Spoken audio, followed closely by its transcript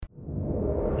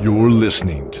You're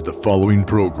listening to the following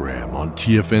program on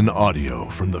TFN Audio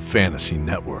from the Fantasy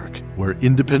Network, where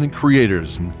independent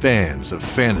creators and fans of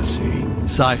fantasy,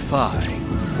 sci-fi,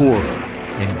 horror,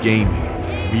 and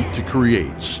gaming meet to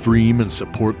create, stream, and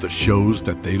support the shows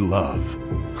that they love.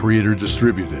 Creator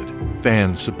distributed,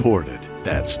 fan supported.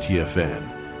 That's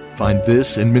TFN. Find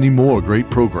this and many more great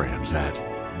programs at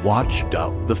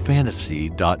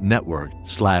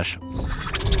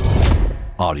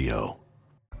watch.thefantasy.network/audio.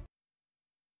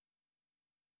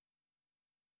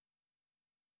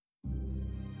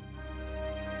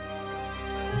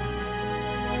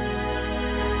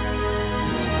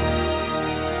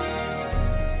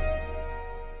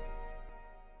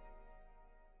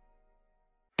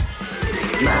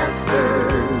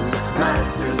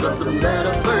 Masters of the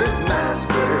Metaverse,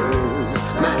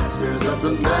 Masters of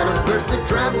the Metaverse. They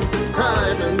travel through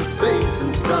time and space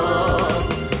and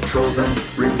stuff. Troll them,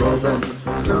 re-roll them,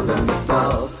 throw them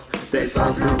above. They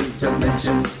fly through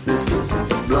dimensions, this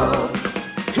isn't a bluff.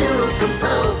 Heroes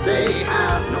compelled, they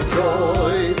have no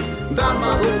choice. Bound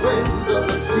by the winds of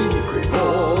a secret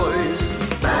voice.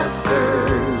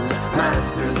 Masters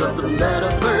of the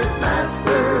Metaverse,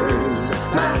 Masters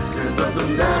of the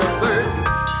Metaverse.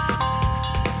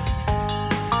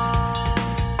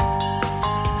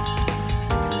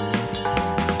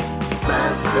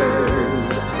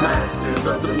 Masters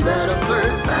of the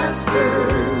Metaverse,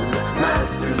 Masters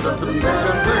of the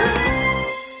Metaverse.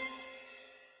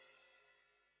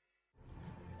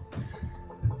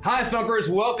 Hi Thumpers,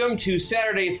 welcome to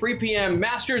Saturday 3 p.m.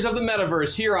 Masters of the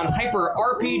Metaverse here on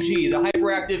Hyperreality, the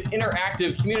hyperactive,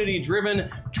 interactive, community-driven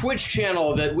Twitch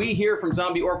channel that we here from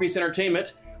Zombie Orpheus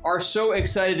Entertainment are so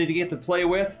excited to get to play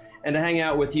with and to hang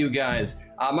out with you guys.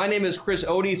 My name is Chris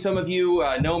Odie. Some of you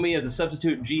know me as a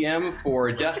substitute GM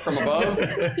for Death from Above.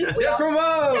 Death from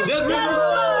Above! Death from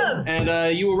Above!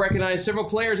 And you will recognize several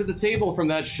players at the table from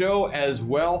that show as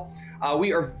well.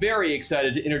 We are very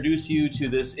excited to introduce you to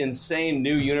this insane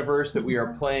new universe that we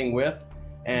are playing with,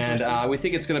 and we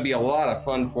think it's going to be a lot of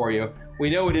fun for you.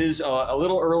 We know it is a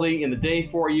little early in the day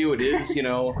for you. It is,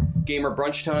 gamer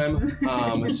brunch time.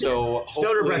 So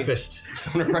Stoner breakfast.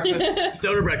 Stoner breakfast.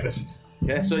 Stoner breakfast.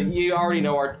 Okay, so you already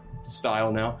know our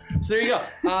style now. So there you go.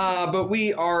 But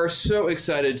we are so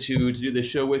excited to do this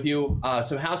show with you.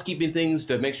 Some housekeeping things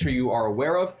to make sure you are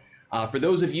aware of. For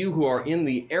those of you who are in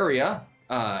the area,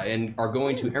 and are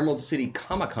going to Emerald City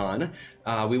Comic-Con,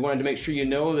 we wanted to make sure you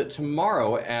know that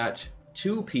tomorrow at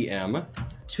 2 p.m., on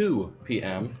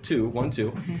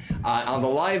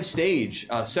the live stage,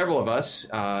 several of us,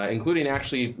 including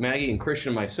actually Maggie and Christian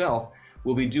and myself,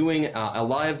 will be doing a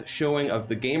live showing of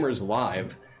The Gamers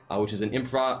Live, which is an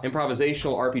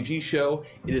improvisational RPG show.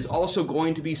 It is also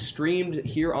going to be streamed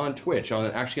here on Twitch, on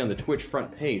the Twitch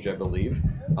front page, I believe,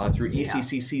 through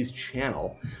ECCC's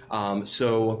channel.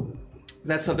 So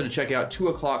that's something to check out, 2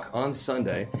 o'clock on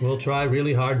Sunday. We'll try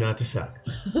really hard not to suck.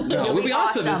 No, it'll be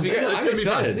awesome. I'm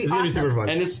excited. It's going to be super fun.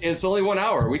 And it's only 1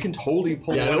 hour. We can totally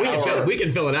pull it out. We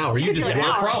can fill an hour. You just no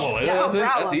problem.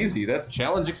 That's easy. That's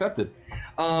challenge accepted.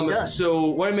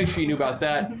 So want to make sure you knew about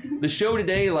that. The show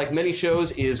today, like many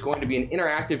shows, is going to be an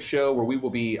interactive show where we will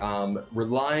be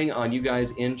relying on you guys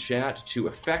in chat to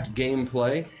affect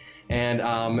gameplay.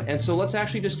 And so let's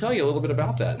actually just tell you a little bit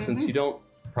about that, since you don't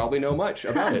probably know much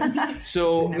about it.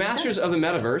 So Masters of the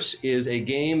Metaverse is a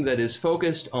game that is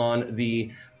focused on the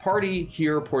party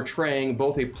here portraying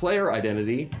both a player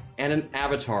identity and an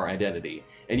avatar identity.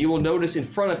 And you will notice in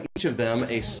front of each of them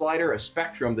a slider, a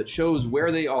spectrum that shows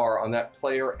where they are on that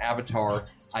player avatar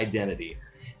identity.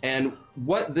 And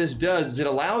what this does is it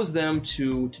allows them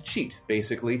to cheat,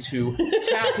 basically, to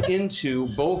tap into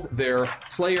both their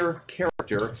player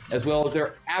character as well as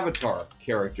their avatar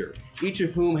character, each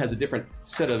of whom has a different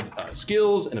set of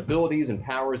skills and abilities and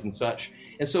powers and such.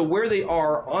 And so where they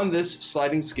are on this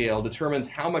sliding scale determines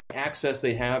how much access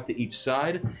they have to each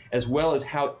side, as well as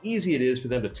how easy it is for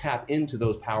them to tap into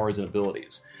those powers and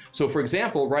abilities. So for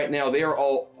example, right now they are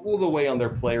all the way on their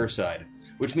player side,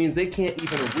 which means they can't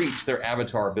even reach their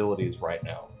avatar abilities right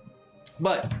now.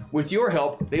 But with your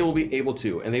help, they will be able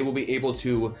to, and they will be able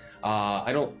to,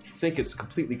 I don't think it's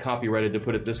completely copyrighted to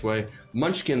put it this way,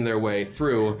 munchkin their way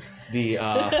through the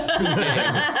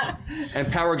game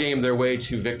and power game their way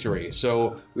to victory.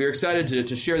 So we're excited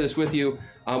to share this with you.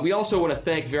 We also want to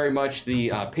thank very much the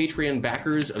Patreon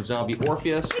backers of Zombie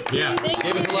Orpheus. Yeah,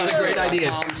 gave us a lot of great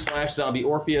ideas. /Zombie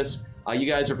Orpheus. You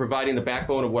guys are providing the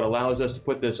backbone of what allows us to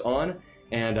put this on.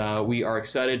 And we are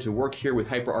excited to work here with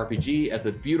Hyper RPG at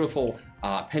the beautiful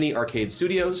Penny Arcade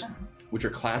Studios, which are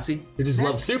classy. We just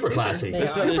love super classy.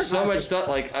 There's so much stuff.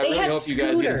 Like, I really hope you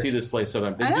guys get to see this place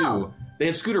sometime. They do. They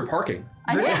have scooter parking.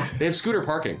 They have scooter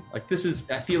parking. Like this is,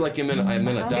 I feel like I'm in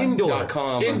a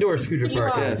Indoor scooter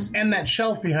park. Yes. And that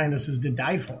shelf behind us is to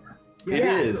die for. It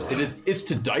is. It's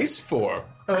to dice for.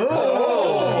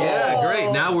 Oh, yeah,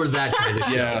 great. Now we're that kind of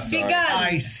show. Yeah, sorry.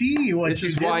 I see what This you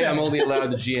is did why there. I'm only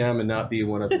allowed to GM and not be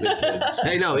one of the big kids.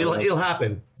 Hey, no, it'll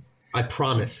happen. I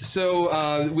promise.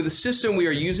 So, with the system we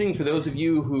are using, for those of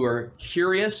you who are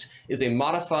curious, is a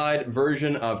modified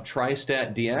version of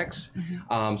Tristat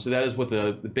DX. So that is what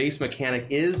the base mechanic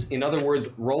is. In other words,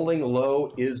 rolling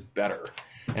low is better.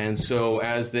 And so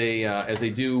as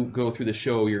they do go through the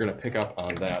show, you're going to pick up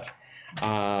on that.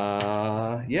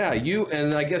 You,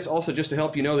 and I guess also just to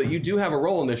help you know that you do have a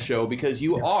role in this show because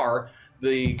you are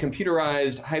the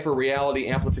computerized hyperreality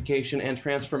amplification and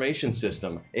transformation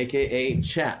system, aka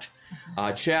Chat.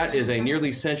 Chat is a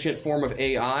nearly sentient form of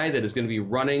AI that is going to be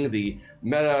running the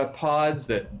meta pods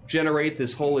that generate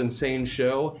this whole insane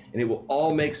show, and it will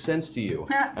all make sense to you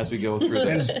as we go through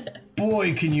this.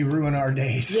 Boy, can you ruin our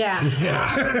days.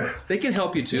 Yeah. They can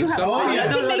help you too. They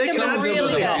can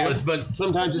really help us, but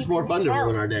sometimes it's more fun to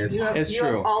ruin our days. It's You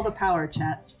true. have all the power,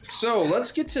 Chat. So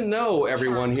let's get to know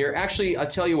everyone here. Actually, I'll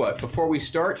tell you what, before we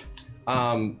start,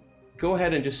 go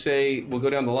ahead and just say, we'll go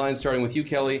down the line starting with you,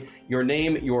 Kelly, your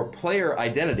name, your player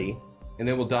identity, and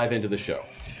then we'll dive into the show.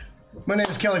 My name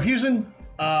is Kelly Fusen,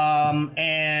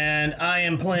 and I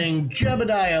am playing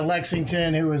Jebediah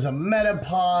Lexington, who is a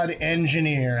Metapod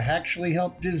engineer. Actually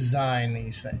helped design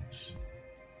these things.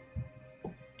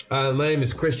 My name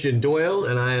is Christian Doyle,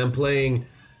 and I am playing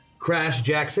Crash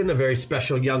Jackson, a very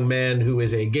special young man who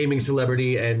is a gaming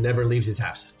celebrity and never leaves his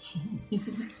house.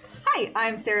 Hi,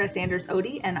 I'm Sarah Sanders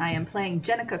Odie, and I am playing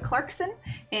Jenica Clarkson,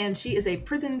 and she is a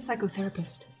prison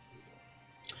psychotherapist.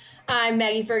 I'm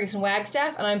Maggie Ferguson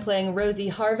Wagstaff, and I'm playing Rosie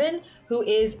Harvin, who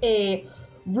is a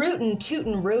rootin'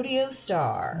 tootin' rodeo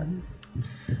star.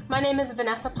 My name is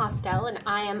Vanessa Postel, and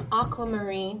I am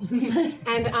Aquamarine,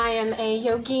 and I am a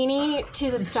yogini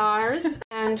to the stars,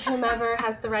 and whomever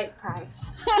has the right price.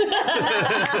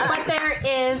 But there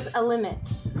is a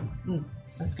limit.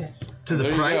 That's good. To the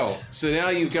There you price. go. So now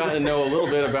you've gotten to know a little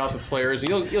bit about the players, and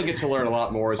you'll get to learn a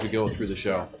lot more as we go through the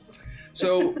show.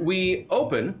 So we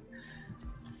open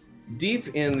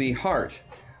deep in the heart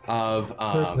of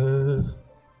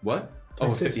what?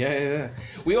 Texas. Yeah.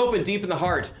 We open deep in the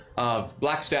heart of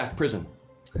Blackstaff Prison.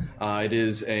 It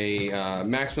is a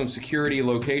maximum security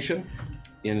location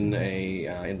in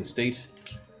the state,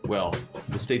 well,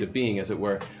 the state of being, as it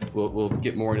were. We'll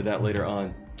get more into that later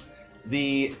on.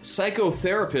 The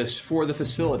psychotherapist for the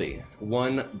facility,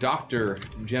 one Dr.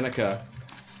 Jenica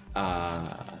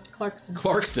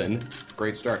Clarkson,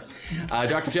 great start.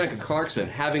 Dr. Jenica Clarkson,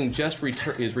 having just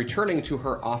is returning to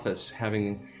her office,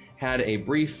 having had a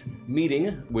brief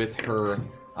meeting with her,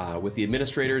 with the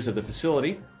administrators of the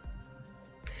facility.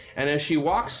 And as she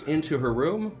walks into her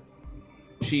room,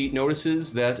 she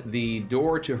notices that the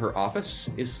door to her office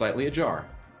is slightly ajar.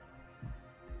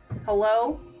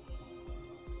 Hello?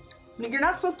 You're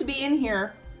not supposed to be in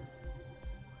here.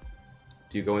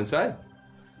 Do you go inside?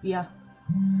 Yeah.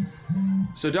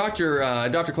 So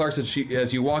Dr. Clarkson,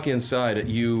 as you walk inside, I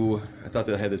thought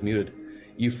that I had this muted.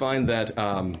 You find that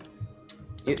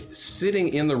sitting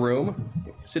in the room,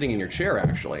 sitting in your chair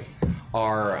actually,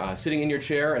 sitting in your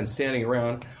chair and standing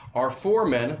around are four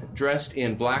men dressed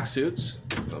in black suits,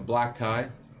 a black tie,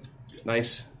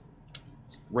 nice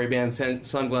Ray-Ban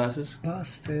sunglasses.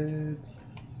 Busted.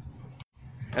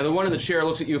 And the one in the chair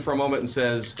looks at you for a moment and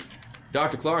says,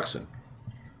 Dr. Clarkson,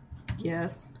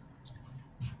 Yes.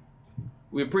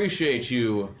 we appreciate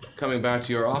you coming back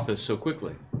to your office so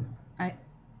quickly.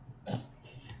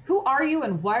 Who are you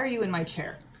and why are you in my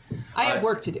chair? I have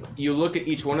work to do. You look at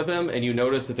each one of them and you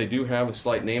notice that they do have a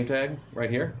slight name tag right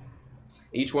here.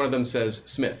 Each one of them says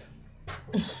Smith.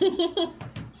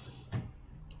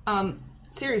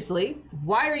 Seriously,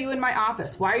 why are you in my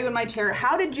office? Why are you in my chair?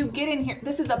 How did you get in here?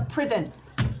 This is a prison.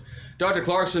 Dr.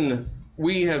 Clarkson,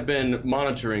 we have been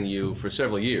monitoring you for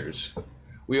several years.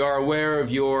 We are aware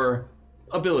of your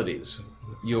abilities,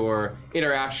 your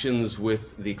interactions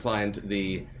with the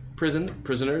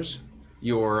prisoners,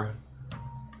 your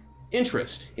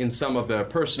interest in some of their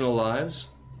personal lives,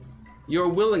 your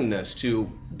willingness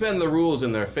to bend the rules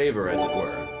in their favor, as it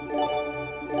were.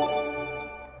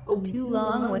 Too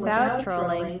long without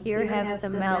trolling. Here have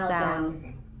some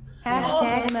meltdown.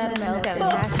 Hashtag meta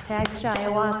meltdown. Hashtag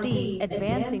Shiawasi.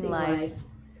 Advancing life.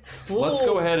 Let's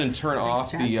go ahead and turn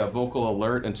off the vocal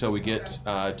alert until we get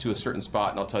to a certain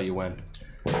spot, and I'll tell you when.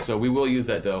 So we will use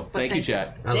that, though. Thank you,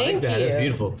 chat. I like that. It's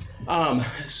beautiful.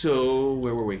 So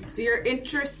where were we? So you're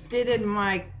interested in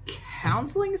my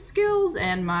counseling skills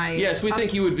and my... Yes, we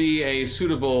think you would be a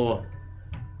suitable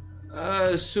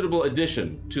a suitable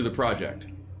addition to the project.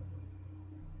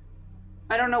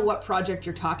 I don't know what project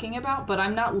you're talking about, but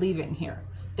I'm not leaving here.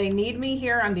 They need me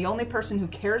here. I'm the only person who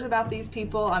cares about these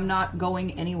people. I'm not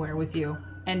going anywhere with you.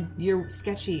 And you're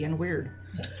sketchy and weird.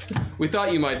 We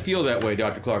thought you might feel that way,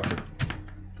 Dr. Clarkson.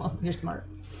 Well, you're smart.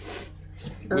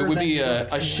 It would be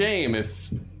a shame if,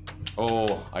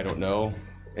 I don't know,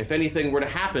 if anything were to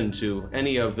happen to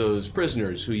any of those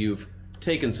prisoners who you've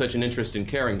taken such an interest in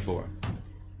caring for.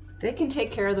 They can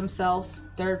take care of themselves.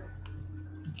 They're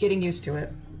getting used to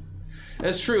it.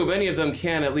 That's true. Many of them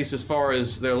can, at least as far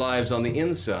as their lives on the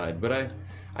inside. But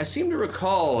I seem to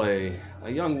recall a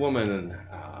young woman,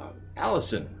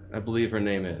 Allison, I believe her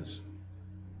name is,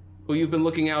 who you've been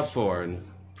looking out for and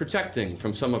protecting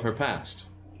from some of her past.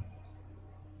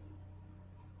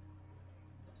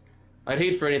 I'd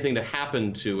hate for anything to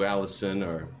happen to Allison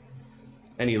or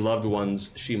any loved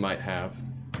ones she might have.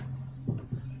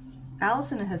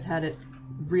 Allison has had it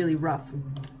really rough.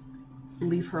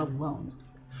 Leave her alone.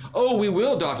 Oh, we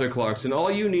will, Dr. Clarkson. All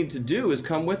you need to do is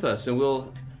come with us and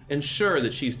we'll ensure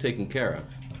that she's taken care of.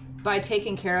 By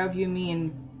taken care of, you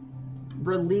mean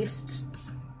released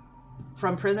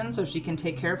from prison so she can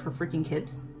take care of her freaking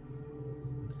kids?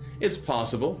 It's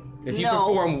possible. If you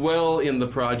perform well in the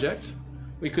project,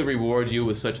 we could reward you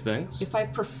with such things. If I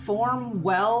perform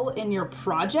well in your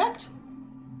project?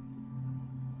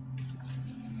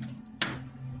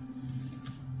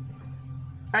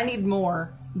 I need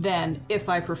more than if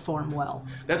I perform well.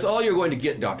 That's all you're going to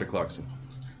get, Dr. Clarkson.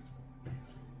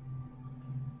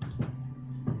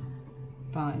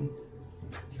 Fine.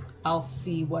 I'll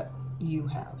see what you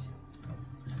have.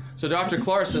 So Dr.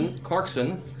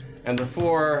 Clarkson, and the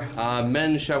four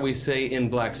men, shall we say, in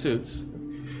black suits,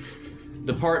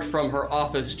 depart from her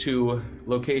office to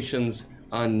locations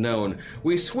unknown.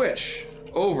 We switch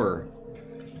over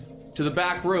to the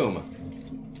back room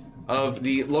of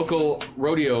the local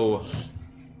rodeo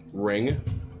ring.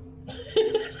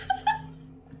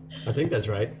 I think that's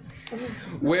right.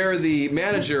 Where the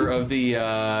manager of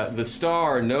the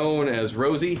star known as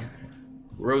Rosie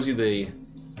the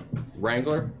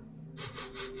Wrangler.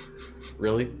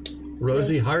 Really?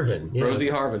 Rosie Harvin. Yeah. Rosie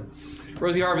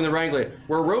Harvin the Wrangler.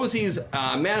 Where Rosie's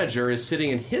manager is sitting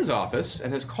in his office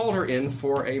and has called her in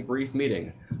for a brief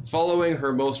meeting following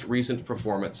her most recent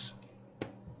performance.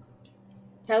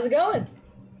 How's it going?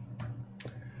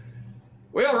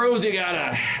 Well, Rosie,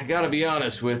 gotta be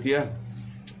honest with you.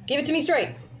 Give it to me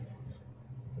straight.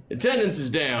 Attendance is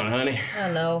down, honey.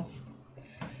 I know.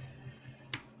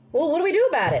 Well, what do we do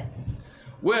about it?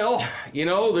 Well,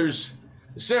 there's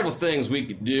several things we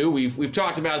could do. We've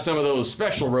talked about some of those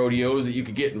special rodeos that you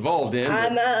could get involved in.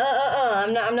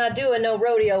 I'm not doing no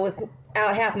rodeo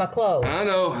without half my clothes. I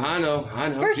know.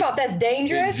 First off, that's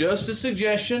dangerous. Just a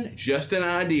suggestion, just an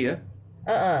idea.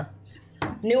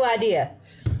 New idea.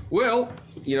 Well,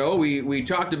 we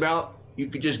talked about you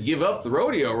could just give up the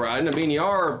rodeo riding. I mean, you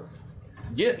are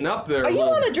getting up there. Are you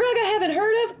on a drug I haven't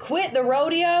heard of? Quit the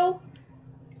rodeo?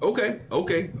 Okay.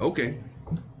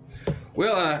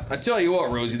 Well, I tell you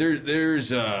what, Rosie,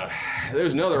 there's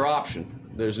another option.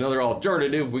 There's another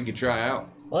alternative we could try out.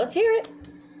 Well, let's hear it.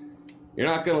 You're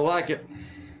not gonna like it.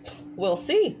 We'll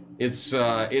see. It's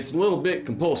a little bit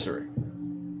compulsory.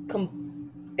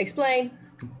 Explain.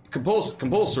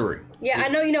 Compulsory. Yeah, I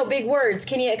know you know big words.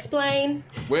 Can you explain?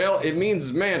 Well, it means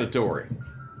it's mandatory.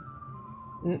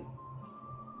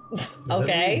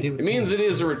 Okay. It means it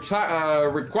is a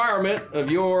requirement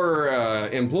of your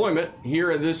employment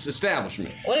here at this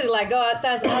establishment. What is it, like go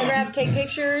outside, some autographs, take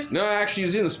pictures? No, actually,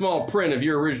 it's in the small print of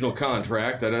your original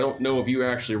contract. I don't know if you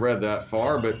actually read that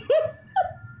far, but...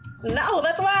 No,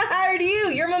 that's why I hired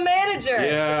you. You're my manager.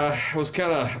 Yeah, I was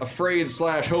kind of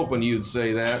afraid/hoping you'd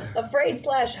say that.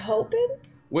 Afraid/hoping?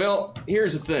 Well,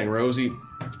 here's the thing, Rosie.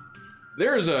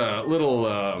 There's a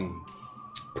little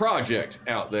project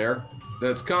out there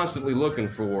that's constantly looking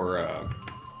for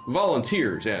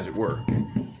volunteers, as it were.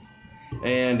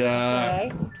 And,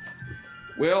 Okay.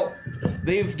 well,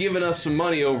 they've given us some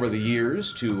money over the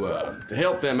years to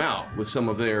help them out with some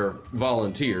of their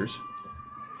volunteers.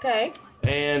 Okay.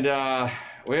 And,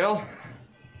 well,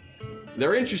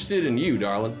 they're interested in you,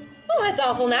 darling. Oh, that's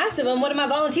awful nice of them. What am I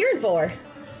volunteering for?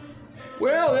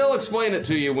 Well, they'll explain it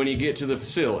to you when you get to the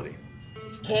facility.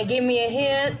 Can't give me a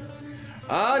hint?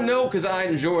 No, because I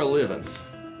enjoy living.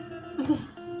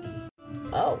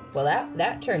 Oh, well,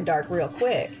 that turned dark real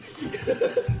quick.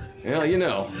 Well,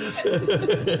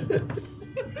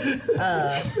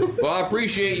 Well, I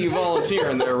appreciate you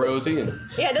volunteering there, Rosie. And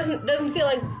Yeah, it doesn't feel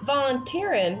like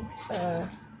volunteering.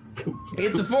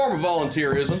 it's a form of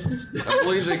volunteerism. I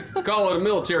believe they call it a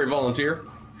military volunteer.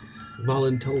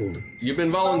 Voluntold. You've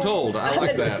been voluntold. I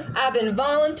like that. I've been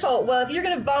voluntold. Well, if you're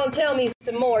going to volunteer me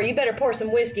some more, you better pour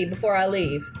some whiskey before I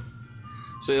leave.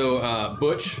 So,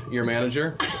 Butch, your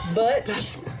manager.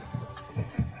 Butch?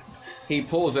 He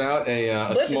pulls out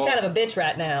a Butch small... is kind of a bitch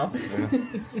right now.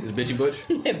 Is it Bitchy Butch?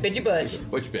 Bitchy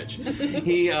Butch. Butch bitch.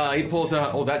 He pulls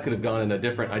out... Oh, that could have gone in a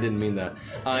different... I didn't mean that.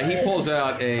 He pulls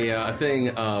out a thing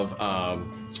of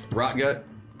rot gut.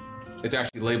 It's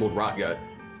actually labeled rot gut.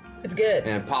 It's good.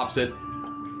 And pops it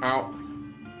out,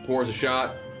 pours a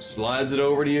shot, slides it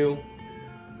over to you,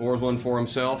 pours one for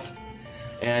himself.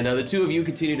 And the two of you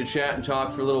continue to chat and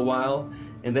talk for a little while.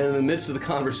 And then in the midst of the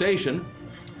conversation...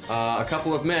 a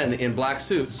couple of men in black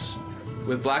suits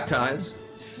with black ties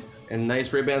and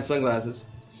nice Ray-Ban sunglasses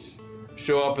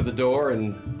show up at the door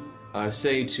and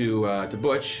say to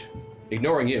Butch,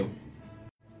 ignoring you,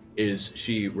 "Is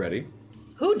she ready?"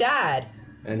 Who died?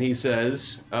 And he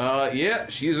says, "Yeah,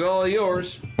 she's all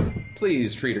yours.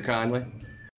 Please treat her kindly."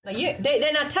 Now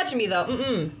they're not touching me,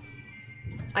 though.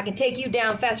 I can take you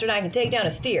down faster than I can take down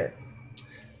a steer.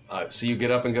 So you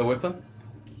get up and go with them?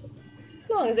 As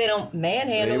long as they don't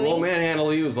manhandle me. They won't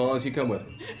manhandle you as long as you come with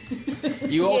them.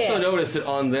 You also notice that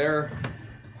on their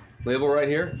label right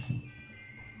here,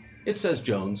 it says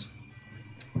Jones.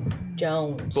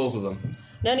 Jones. Both of them.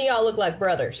 None of y'all look like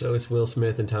brothers. So it's Will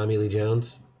Smith and Tommy Lee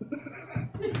Jones?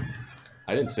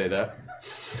 I didn't say that.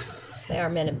 They are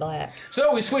men in black.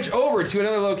 So we switch over to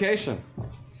another location.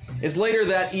 It's later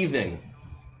that evening.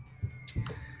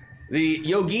 The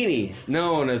yogini,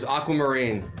 known as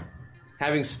Aquamarine,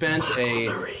 having spent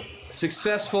a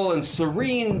successful and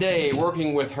serene day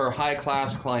working with her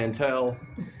high-class clientele,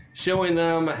 showing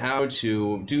them how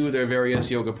to do their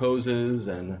various yoga poses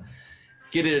and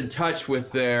get in touch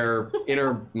with their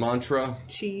inner mantra.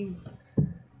 Chi.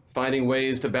 Finding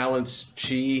ways to balance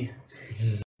chi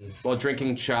while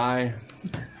drinking chai.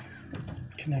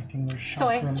 Connecting their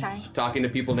Soy chakrams. chai. Talking to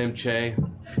people named Che.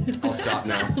 I'll stop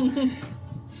now.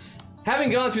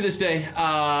 Having gone through this day,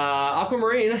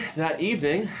 Aquamarine that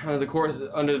evening, under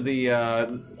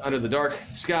the dark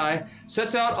sky,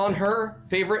 sets out on her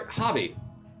favorite hobby: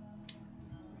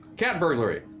 cat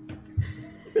burglary.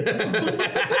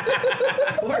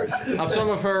 Of course. Of some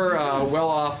of her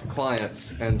well-off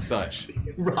clients and such.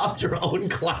 Robbed your own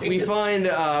client. We find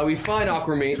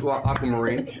Aquamarine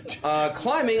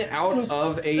climbing out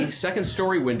of a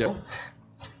second-story window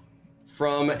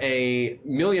from a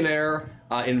millionaire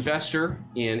investor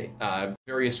in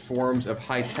various forms of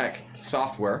high-tech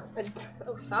software.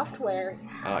 Oh, software.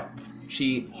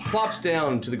 She plops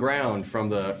down to the ground from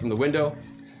the window,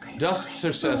 dusts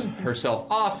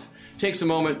herself off, takes a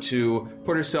moment to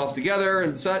put herself together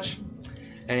and such,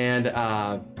 and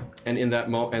in that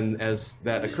and as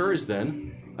that occurs,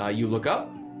 then you look up,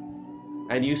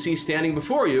 and you see standing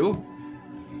before you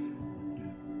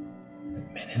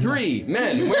 3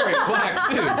 men wearing black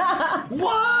suits.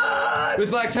 What? With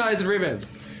black ties and ribbons.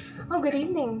 Oh, good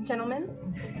evening, gentlemen.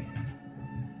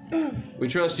 We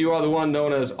trust you are the one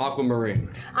known as Aquamarine.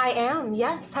 I am,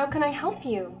 yes. How can I help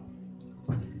you?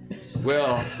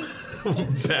 Well,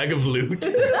 bag of loot.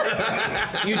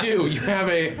 You do. You have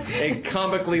a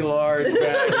comically large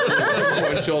bag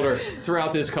on one shoulder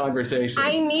throughout this conversation.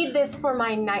 I need this for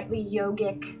my nightly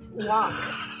yogic walk.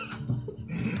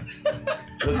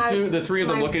 The three of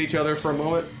them look at each other for a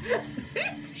moment.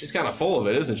 She's kind of full of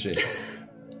it, isn't she?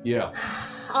 Yeah.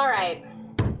 All right.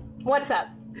 What's up?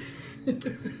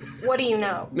 What do you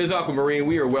know? Ms. Aquamarine,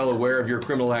 we are well aware of your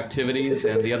criminal activities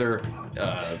and the other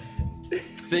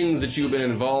things that you've been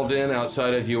involved in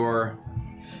outside of your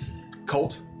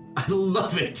cult. I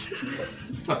love it.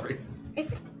 Sorry.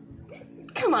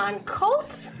 Come on,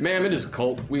 cult? Ma'am, it is a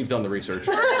cult. We've done the research.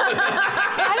 I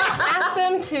don't ask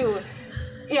them to...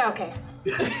 Yeah, okay.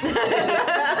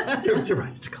 You're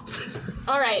right, it's a cult.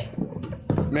 All right.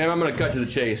 Ma'am, I'm going to cut to the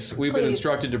chase. We've been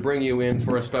instructed to bring you in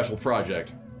for a special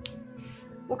project.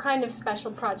 What kind of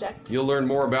special project? You'll learn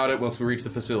more about it once we reach the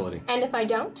facility. And if I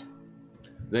don't?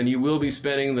 Then you will be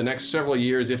spending the next several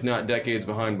years, if not decades,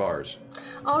 behind bars.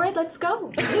 All right, let's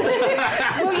go.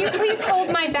 Will you please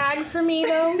hold my bag for me,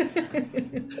 though?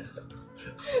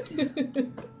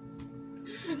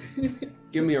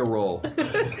 Give me a roll.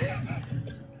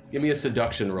 Give me a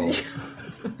seduction roll.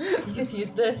 You just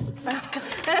use this.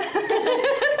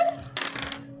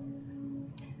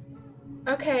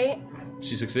 Okay.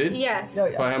 She succeed? Yes.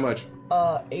 By how much?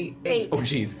 8. Oh,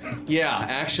 jeez. Yeah,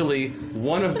 actually,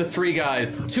 one of the 3 guys,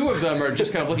 2 of them are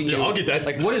just kind of looking at you. I'll get that.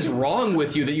 Like, what is wrong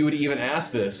with you that you would even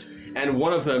ask this? And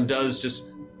one of them does just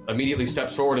immediately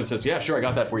steps forward and says, yeah, sure, I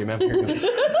got that for you, ma'am. Here you go.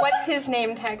 What's his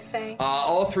name tag say?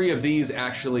 All 3 of these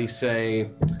actually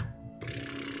say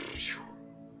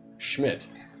Schmidt.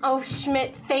 Oh,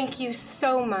 Schmidt, thank you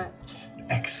so much.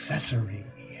 Accessory.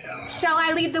 Shall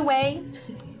I lead the way?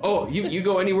 Oh, you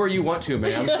go anywhere you want to,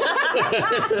 ma'am.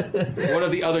 One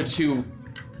of the other two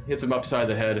hits him upside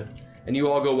the head, and you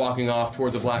all go walking off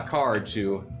toward the black car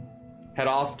to head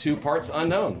off to parts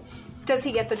unknown. Does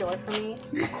he get the door for me?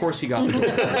 Of course he got the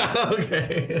door.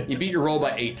 Okay. You beat your roll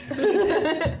by 8.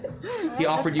 He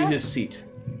offered you his seat.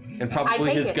 And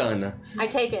probably his gun. I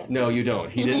take it. No, you don't.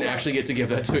 He didn't actually get to give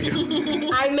that to you.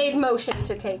 I made motion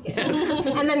to take it. Yes.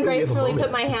 And then gracefully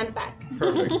put my hand back.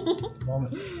 Perfect.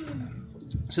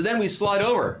 So then we slide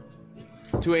over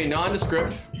to a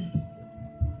nondescript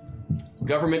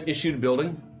government-issued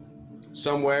building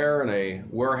somewhere in a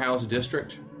warehouse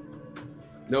district.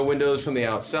 No windows from the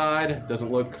outside.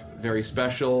 Doesn't look very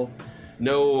special.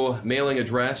 No mailing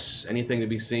address. Anything to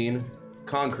be seen.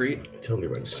 Concrete. Totally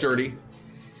right. Sturdy.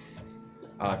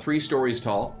 3 stories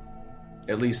tall,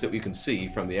 at least that we can see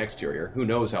from the exterior. Who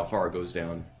knows how far it goes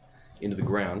down into the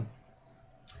ground.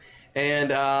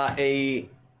 And a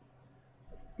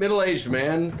middle-aged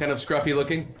man, kind of scruffy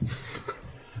looking.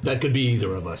 That could be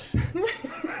either of us.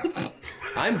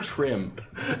 I'm trim.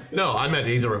 No, I meant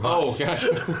either of us. Oh, gosh.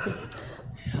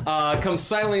 Comes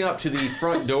sidling up to the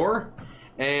front door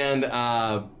and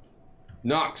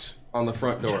knocks on the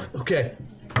front door. Okay.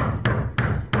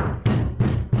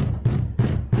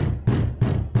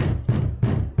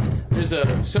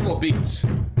 There's several beats.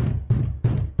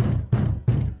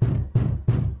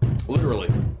 Literally.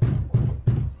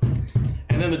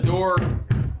 And then the door,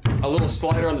 a little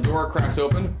slider on the door cracks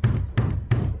open.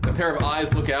 A pair of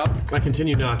eyes look out. I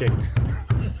continue knocking.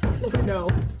 No.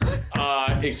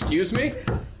 Excuse me?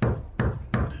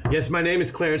 Yes, my name is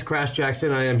Clarence Crash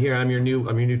Jackson. I am here. I'm your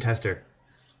new tester.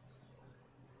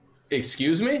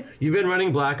 Excuse me? You've been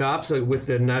running Black Ops with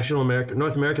the North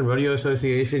American Rodeo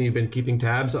Association. You've been keeping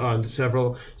tabs on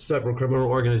several criminal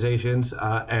organizations,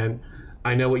 and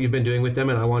I know what you've been doing with them,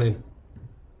 and I want in.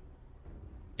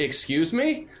 Excuse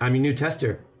me? I'm your new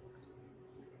tester.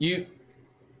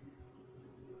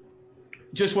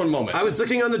 Just one moment. I was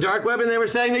looking on the dark web, and they were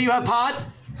saying that you have pot.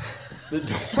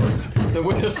 The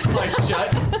windows slide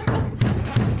shut.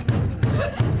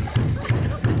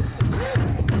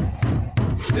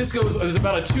 There's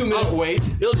about a 2-minute wait.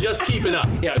 He'll just keep it up.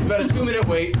 Yeah, it's about a 2-minute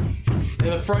wait,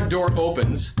 and the front door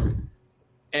opens,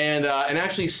 and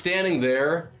actually standing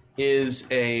there is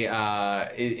a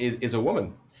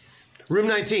woman. Room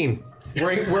 19.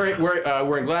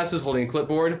 Wearing glasses, holding a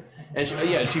clipboard, and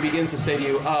she begins to say to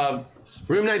you,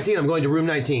 Room 19. I'm going to room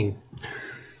 19.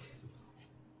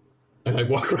 And I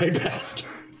walk right past her.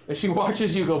 And she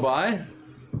watches you go by.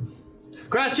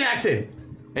 Crash Jackson.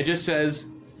 And just says,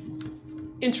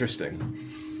 interesting,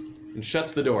 and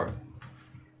shuts the door.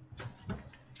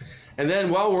 And then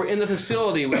while we're in the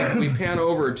facility, we pan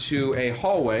over to a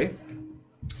hallway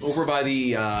over by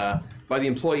the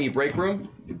employee break room,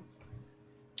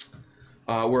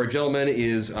 where a gentleman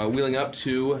is wheeling up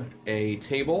to a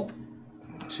table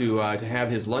to have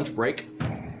his lunch break.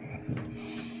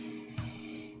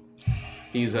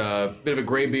 He's a bit of a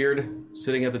gray beard,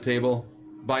 sitting at the table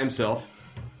by himself.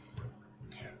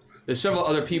 There's several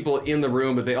other people in the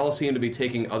room, but they all seem to be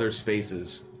taking other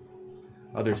spaces,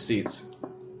 other seats.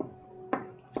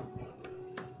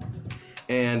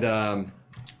 And then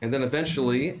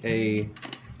eventually a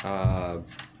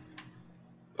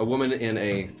woman in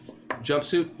a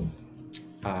jumpsuit,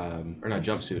 or not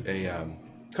jumpsuit, a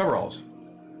coveralls,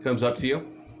 comes up to you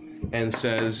and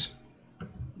says,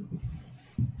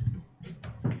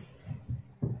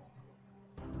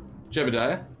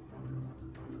 Jebediah?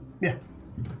 Yeah.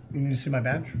 You need to see my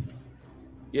badge?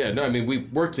 Yeah, no, I mean, we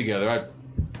work together.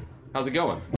 How's it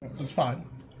going? That's fine.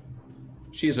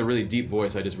 She has a really deep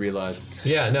voice, I just realized.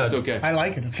 Yeah, no. It's okay. I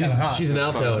like it. It's kind of hot. She's an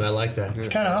alto, and I like that. It's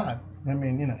kind of hot. I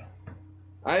mean, you know.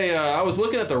 I was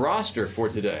looking at the roster for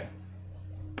today.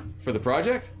 For the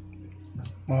project?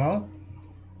 Well?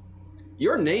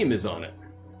 Your name is on it.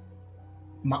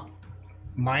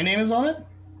 My name is on it?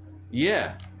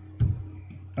 Yeah.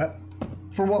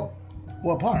 For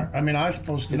what part? I mean, I was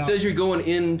supposed to It says you're going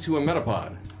into a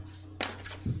metapod.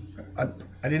 I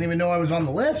didn't even know I was on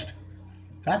the list.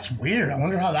 That's weird. I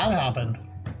wonder how that happened.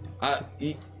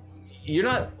 You're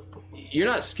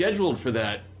not scheduled for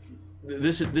that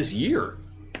this year.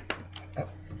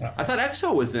 I thought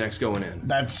EXO was the next going in.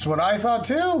 That's what I thought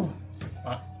too.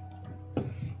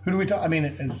 Who do we talk? I mean,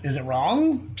 is it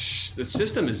wrong? The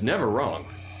system is never wrong.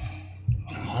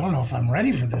 I don't know if I'm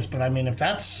ready for this, but I mean, if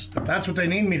that's what they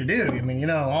need me to do, I mean, you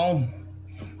know,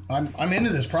 I'm into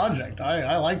this project.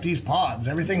 I like these pods.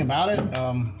 Everything about it.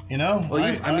 You know.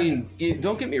 Well,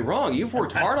 don't get me wrong. You've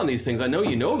worked hard on these things. I know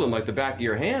you know them like the back of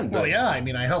your hand. But... Well, yeah. I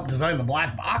mean, I helped design the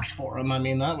black box for them. I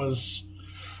mean, that was.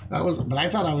 But I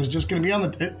thought I was just going to be on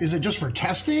the. Is it just for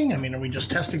testing? I mean, are we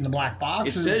just testing the black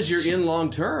box? It says you're in long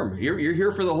term. You're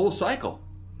here for the whole cycle.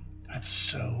 That's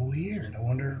so weird. I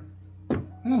wonder.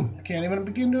 I can't even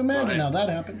begin to imagine how that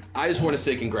happened. I just want to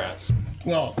say congrats.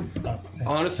 Well,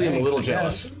 honestly, I'm a little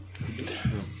jealous.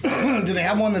 Do they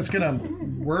have one that's going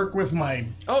to work with my...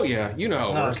 Oh, yeah. You know how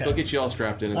it works. Okay. They'll get you all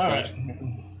strapped in and All such. right.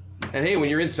 And hey, when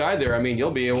you're inside there, I mean,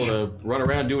 you'll be able to run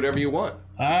around and do whatever you want.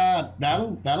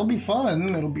 That'll be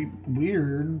fun. It'll be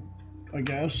weird, I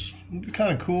guess. It'd be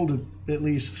kind of cool to at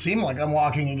least seem like I'm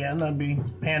walking again. That'd be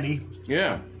handy.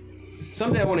 Yeah.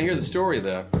 Someday I want to hear the story of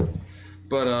that.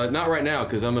 But not right now,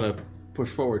 because I'm going to push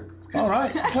forward. All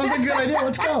right. Sounds like a good idea.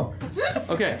 Let's go.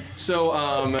 Okay, so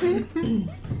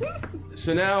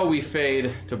so now we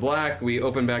fade to black, we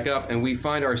open back up, and we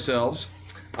find ourselves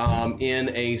in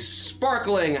a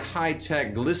sparkling,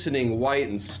 high-tech, glistening white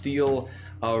and steel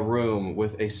room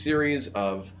with a series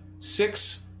of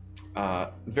 6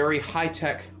 very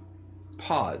high-tech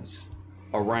pods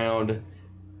around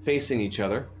facing each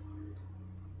other.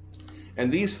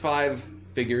 And these 5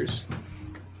 figures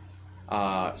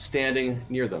standing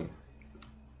near them,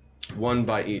 one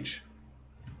by each.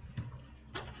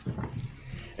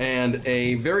 And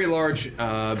a very large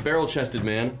barrel-chested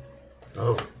man,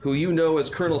 who you know as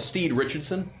Colonel Steed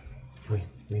Richardson.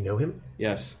 We know him?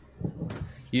 Yes.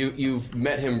 You've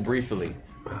met him briefly.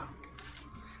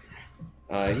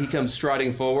 He comes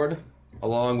striding forward,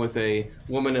 along with a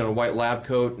woman in a white lab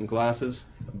coat and glasses,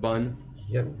 a bun.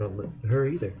 You haven't known her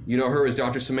either. You know her as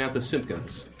Dr. Samantha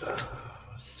Simpkins.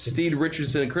 Steed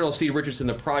Richardson, Colonel Steed Richardson,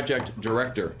 the project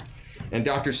director, and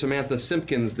Dr. Samantha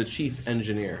Simpkins, the chief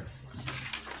engineer.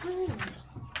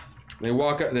 They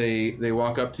walk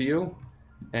up to you,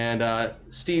 and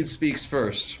Steed speaks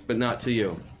first, but not to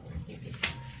you.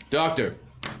 Doctor.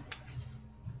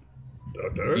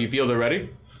 Doctor? Do you feel they're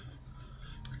ready?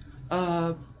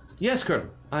 Yes, Colonel.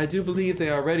 I do believe they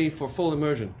are ready for full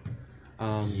immersion.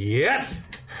 Yes!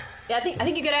 Yeah, I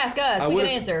think you could ask us. We can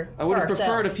answer. I would have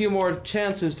preferred a few more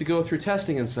chances to go through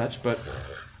testing and such, but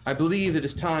I believe it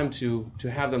is time to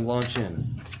have them launch in.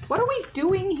 What are we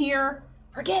doing here?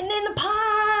 We're getting in the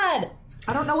pod!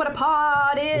 I don't know what a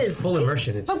pod is. It's full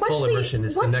immersion. Full immersion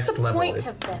is the next level. What's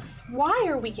the point of this? Why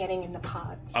are we getting in the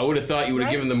pods? I would have thought you would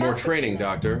have given them more That's training,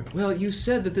 Doctor. Well, you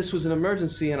said that this was an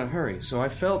emergency and a hurry, so I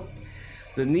felt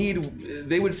the need...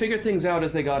 They would figure things out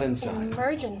as they got inside.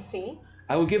 Emergency?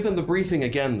 I will give them the briefing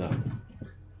again, though.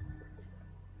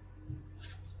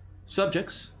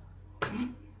 Subjects,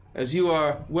 as you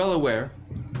are well aware,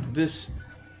 this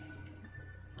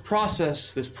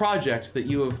process, this project that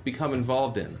you have become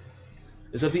involved in,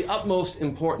 is of the utmost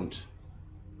importance.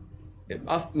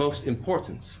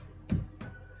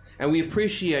 And we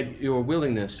appreciate your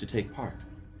willingness to take part.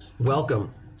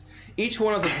 Welcome. Each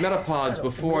one of the metapods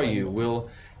before you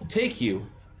will take you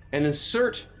and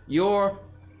insert your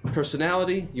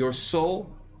personality, your soul,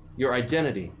 your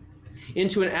identity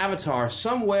into an avatar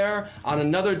somewhere on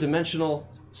another dimensional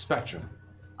spectrum.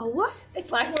 A what?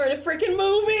 It's like we're in a freaking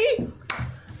movie!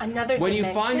 Another When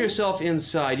dimension? you find yourself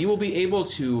inside, you will be able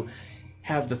to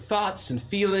have the thoughts and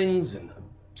feelings and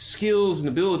skills and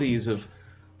abilities of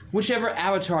whichever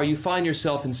avatar you find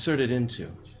yourself inserted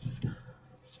into.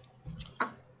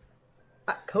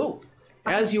 Cool.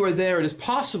 As you are there, it is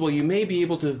possible you may be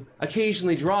able to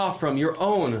occasionally draw from your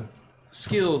own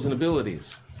skills and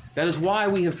abilities. That is why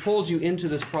we have pulled you into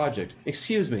this project.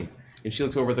 Excuse me. And she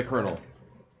looks over at the Colonel.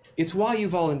 It's why you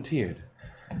volunteered.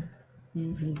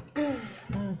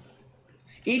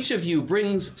 Each of you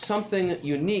brings something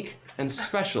unique and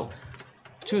special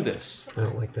to this. I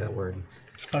don't like that word.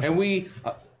 Special. And we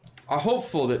are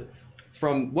hopeful that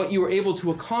from what you are able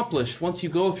to accomplish once you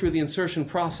go through the insertion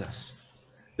process,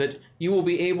 that you will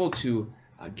be able to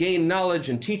gain knowledge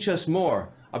and teach us more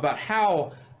about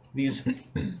how these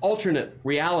alternate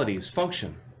realities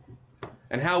function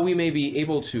and how we may be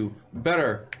able to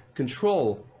better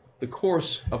control the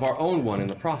course of our own one in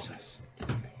the process.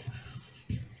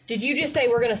 Did you just say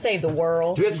we're going to save the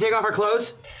world? Do we have to take off our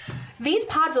clothes? These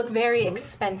pods look very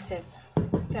expensive,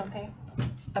 don't they?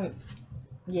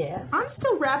 Yeah. I'm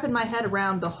still wrapping my head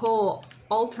around the whole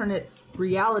alternate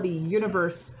reality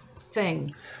universe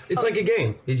thing. It's like a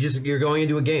game. You're going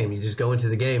into a game. You just go into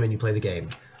the game and you play the game.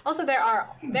 Also, there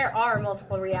are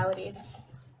multiple realities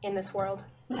in this world.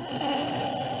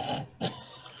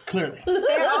 Clearly.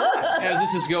 As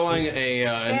this is going,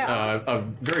 a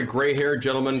very gray-haired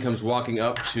gentleman comes walking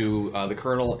up to the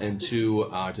Colonel and to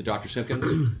Dr.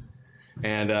 Simpkins,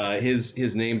 and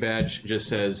his name badge just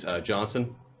says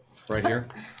Johnson, right here.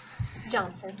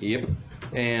 Johnson. Yep.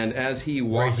 And as he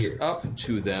walks up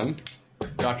to them,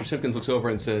 Dr. Simpkins looks over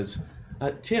and says,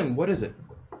 Tim, what is it?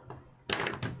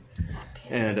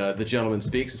 And the gentleman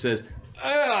speaks and says,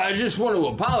 I just want to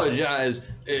apologize.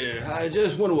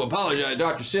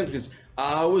 Dr. Simpkins.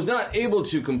 I was not able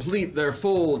to complete their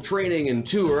full training and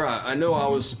tour. I know I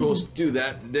was supposed to do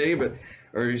that today,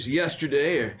 or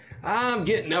yesterday. I'm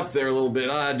getting up there a little bit.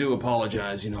 I do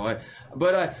apologize,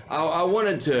 But I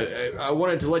wanted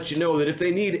to let you know that if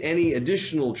they need any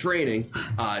additional training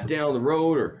down the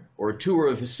road or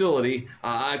tour a facility,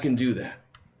 I can do that.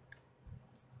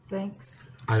 Thanks.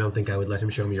 I don't think I would let him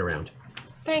show me around.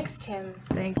 Thanks, Tim.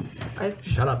 Thanks.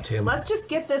 Shut up, Tim. Let's just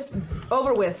get this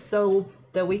over with so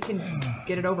that we can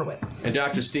get it over with. And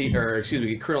Colonel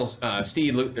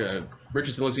Steve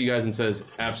Richardson looks at you guys and says,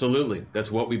 absolutely,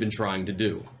 that's what we've been trying to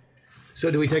do.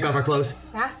 So do we take off our clothes?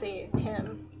 Sassy,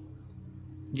 Tim.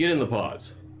 Get in the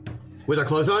pods. With our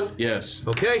clothes on? Yes.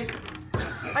 Okay.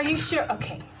 Are you sure?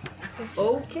 Okay.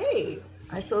 Okay.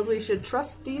 I suppose we should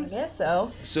trust these. I guess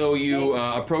so. So you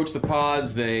approach the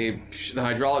pods, the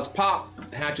hydraulics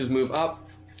pop, hatches move up,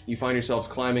 you find yourselves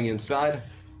climbing inside.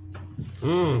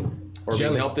 Or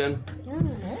being helped in.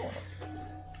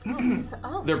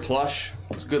 They're plush,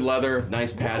 it's good leather,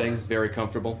 nice padding, very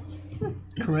comfortable.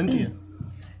 Corinthian.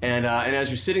 And as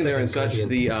you're sitting there and such,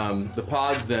 the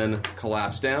pods then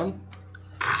collapse down.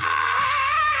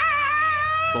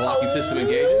 The locking system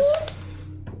engages.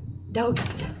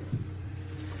 Dogs.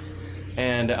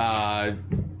 And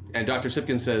Dr.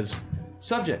 Simpkins says,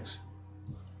 subjects,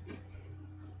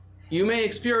 you may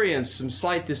experience some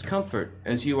slight discomfort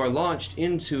as you are launched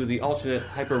into the alternate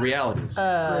hyperrealities.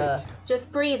 Great.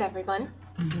 Just breathe, everyone.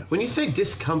 When you say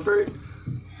discomfort,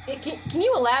 Can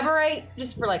you elaborate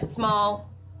just for small,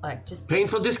 just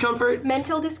painful discomfort?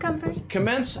 Mental discomfort.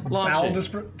 Commence launching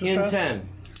in 10,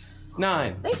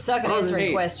 9. They suck at answering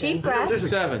 8, questions. Deep breath.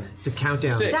 7. It's a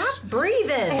countdown. 6. Stop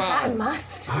breathing. I 5.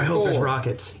 must. I hope there's 4,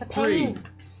 rockets. 3,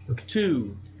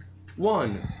 2,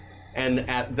 1. And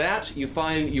at that, you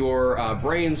find your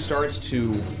brain starts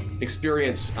to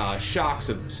experience shocks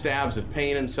of stabs of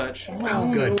pain and such.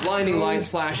 Oh, good. Blinding lights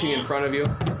flashing in front of you.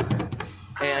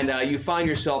 And you find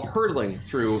yourself hurtling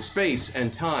through space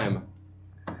and time.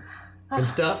 And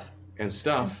stuff? And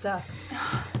stuff.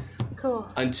 Cool.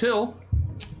 Until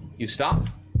you stop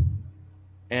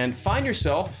and find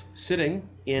yourself sitting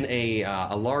in a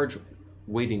large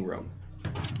waiting room.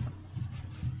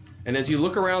 And as you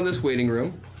look around this waiting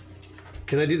room...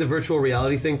 Can I do the virtual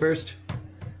reality thing first?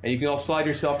 And you can all slide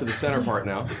yourself to the center part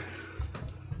now.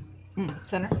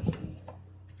 Center. And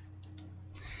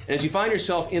as you find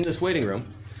yourself in this waiting room,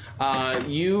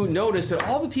 you notice that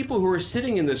all the people who are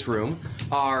sitting in this room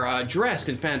are dressed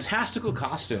in fantastical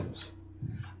costumes.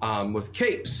 With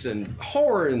capes and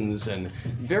horns and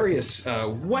various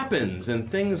weapons and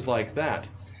things like that.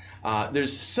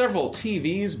 There's several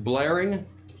TVs blaring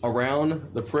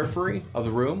around the periphery of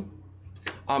the room,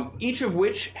 each of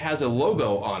which has a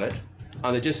logo on it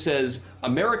that just says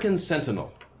American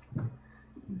Sentinel.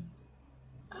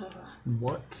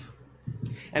 What?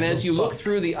 And as you look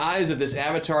through the eyes of this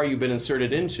avatar you've been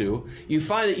inserted into, you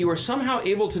find that you are somehow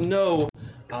able to know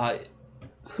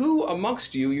who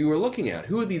amongst you are looking at,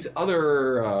 who these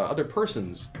other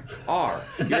persons are.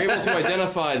 You're able to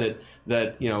identify that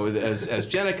as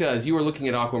Jenica, as you were looking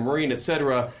at Aquamarine,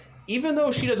 etc., even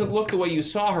though she doesn't look the way you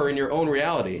saw her in your own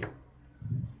reality,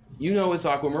 you know it's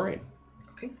Aquamarine.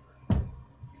 Okay.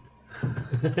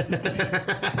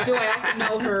 Do I also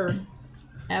know her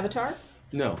avatar?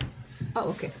 No. Oh,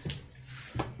 okay.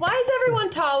 Why is everyone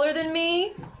taller than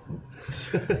me?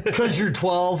 Because you're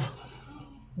 12.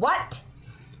 What?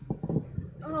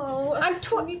 Oh, I'm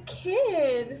sweet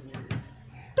kid.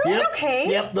 Yep. Okay.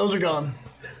 Yep, those are gone.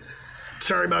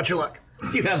 Sorry about your luck.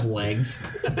 You have legs.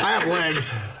 I have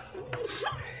legs.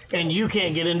 And you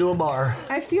can't get into a bar.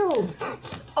 I feel...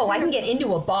 Oh, I can get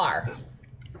into a bar.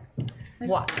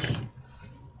 Watch.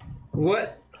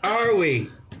 What are we?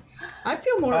 I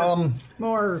feel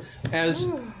more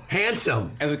As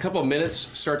Handsome. As a couple of minutes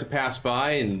start to pass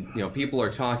by, and people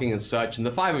are talking and such, and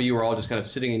the five of you are all just kind of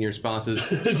sitting in your spots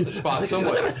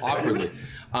somewhat awkwardly.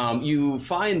 You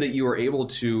find that you are able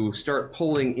to start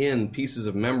pulling in pieces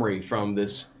of memory from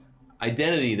this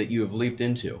identity that you have leaped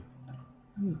into.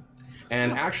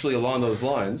 And actually, along those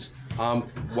lines,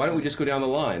 why don't we just go down the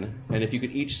line, and if you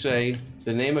could each say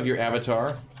the name of your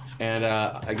avatar And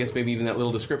I guess maybe even that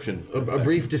little description. A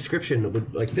brief description,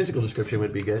 like physical description,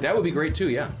 would be good. That would be great too.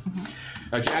 Yeah.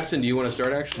 Jackson, do you want to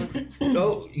start actually?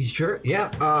 Oh, sure. Yeah.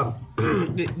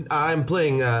 I'm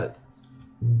playing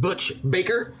Butch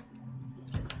Baker,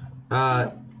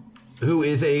 who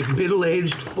is a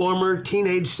middle-aged former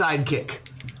teenage sidekick,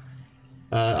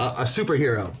 a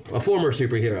superhero, a former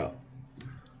superhero,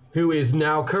 who is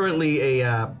now currently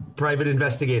a private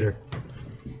investigator,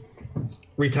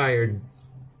 retired.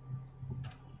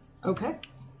 Okay.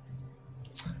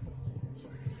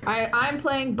 I'm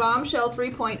playing Bombshell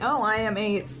 3.0. I am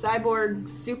a cyborg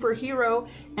superhero,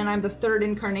 and I'm the third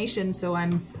incarnation, so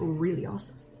I'm really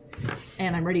awesome.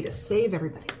 And I'm ready to save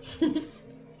everybody.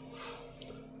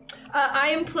 I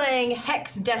am playing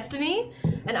Hex Destiny,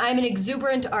 and I'm an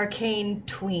exuberant arcane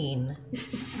tween.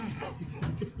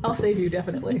 I'll save you,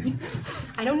 definitely.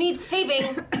 I don't need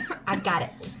saving. I've got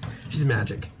it. She's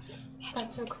magic.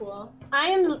 That's so cool. I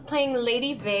am playing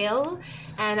Lady Vale,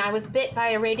 and I was bit by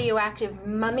a radioactive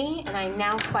mummy, and I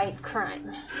now fight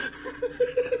crime.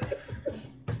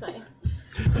 That's nice.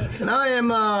 And I am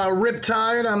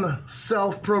Riptide. I'm a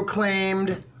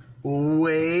self-proclaimed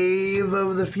wave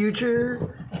of the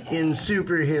future in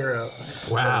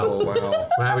superheroes. Wow. Oh, wow.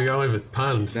 Wow, you're going with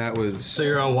puns. That was... So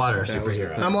you're all water That was-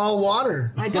 superhero. I'm all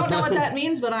water. I don't know what that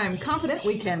means, but I'm confident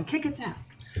we can kick its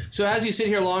ass. So as you sit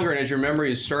here longer and as your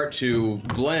memories start to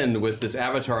blend with this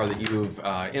avatar that you've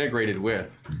integrated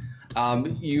with,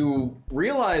 you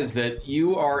realize that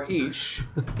you are each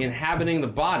inhabiting the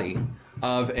body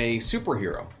of a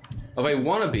superhero, of a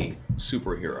wannabe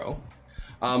superhero,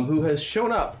 who has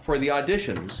shown up for the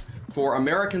auditions for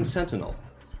American Sentinel,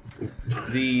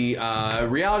 the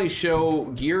reality show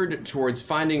geared towards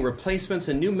finding replacements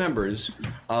and new members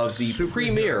of the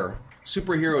premier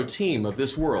superhero team of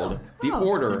this world, the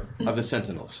Order of the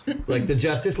Sentinels. Like the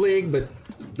Justice League, but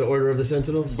the Order of the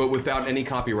Sentinels? But without any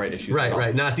copyright issues. Right,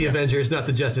 right. Not the Avengers, not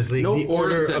the Justice League. No, the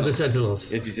Order of the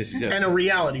Sentinels. It's just, And a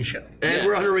reality show. And Yes.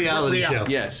 we're on a reality show.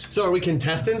 Yes. So are we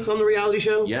contestants on the reality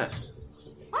show? Yes.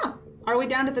 Huh. Are we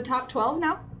down to the top 12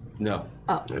 now? No.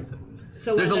 Oh.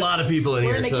 So There's a lot of people in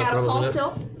we're here. in the so catapult probably not.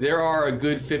 still? There are a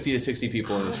good 50 to 60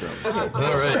 people in this room. Okay.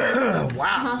 All right.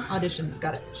 Wow. Auditions,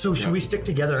 got it. So should we stick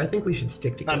together? I think we should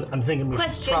stick together. I'm thinking we should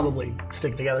Question. probably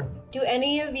stick together. Do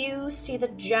any of you see the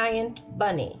giant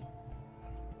bunny?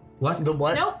 What? The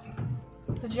what? Nope.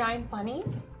 The giant bunny?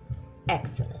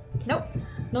 Excellent. Nope.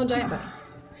 No giant bunny.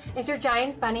 Is your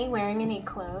giant bunny wearing any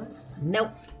clothes? Nope.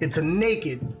 It's a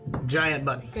naked giant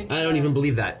bunny. Good to I don't know. even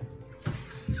believe that.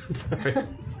 Sorry.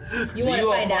 You want to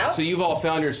find out? So you've all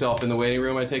found yourself in the waiting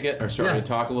room, I take it, or starting Yeah. to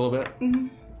talk a little bit.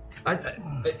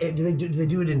 Do they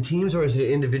do it in teams or is it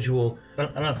individual? I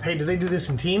don't know. Hey, do they do this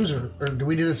in teams or do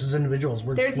we do this as individuals?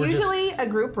 There's we're just- usually a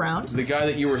group round. The guy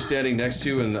that you were standing next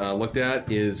to and looked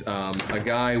at is a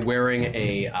guy wearing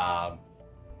a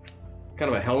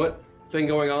kind of a helmet thing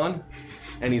going on,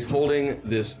 and he's holding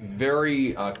this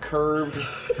very curved,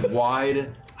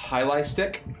 wide highlight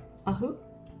stick. Uh-huh.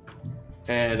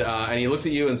 And he looks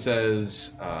at you and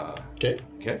says, Okay.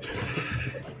 "Okay."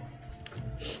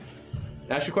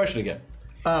 Ask your question again.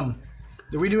 Are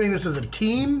we doing this as a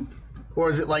team or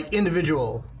is it like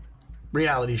individual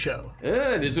reality show?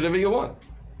 Yeah, it is whatever you want.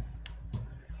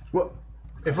 Well,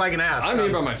 if I can ask, I'm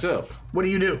here by myself. what do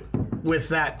you do with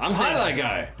that? I'm thing? highlight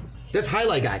guy. That's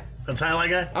highlight guy. That's highlight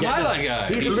guy. I'm highlight guy.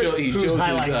 He's He who's shows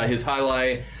highlight guy? his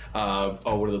highlight. What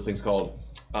are those things called?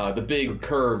 The big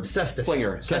curved Cestus.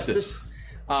 flinger. Cestus.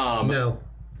 No.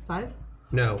 Scythe?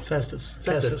 No. Cestus.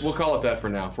 Cestus. We'll call it that for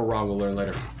now. If we're wrong, we'll learn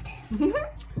later.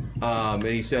 And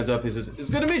he stands up. He says, "It's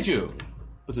good to meet you."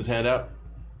 Puts his hand out.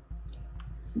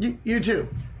 You too.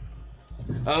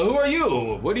 Who are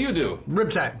you? What do you do?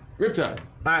 Riptide. Riptide.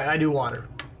 I do water.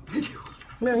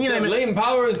 Well, you know, What lame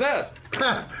power is that?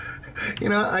 you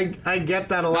know, I get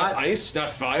that a lot. Not ice, not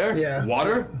fire. Yeah.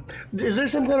 Water. Is there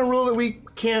some kind of rule that we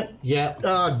can't? Yeah.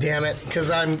 Oh, damn it!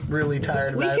 Because I'm really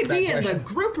tired of We that. could be that in the question.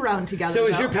 group round together. So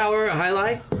is though. your power a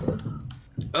highlight?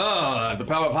 Oh, I have the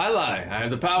power of highlight. I have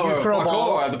the power You of throw parkour.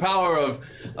 balls. I have the power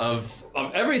of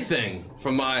everything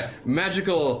from my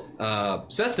magical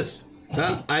cestus.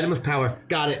 Item of power.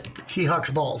 Got it. He hucks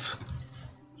balls.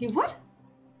 You what?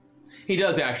 He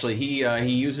does actually. He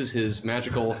uses his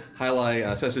magical highlight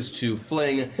cestus to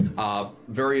fling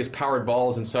various powered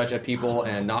balls and such at people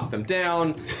and knock them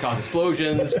down, cause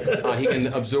explosions. He can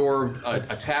absorb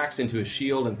attacks into his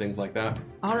shield and things like that.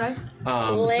 All right. It's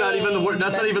not even the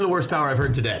that's not even the worst power I've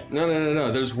heard today.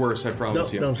 No. There's worse. I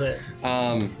promise you. Don't say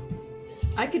it.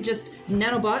 I could just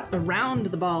nanobot around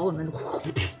the ball and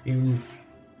then.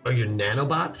 Are you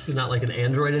nanobots? Not like an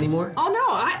android anymore? Oh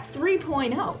no,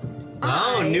 3.0.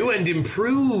 Oh, new and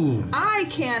improved. I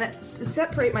can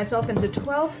separate myself into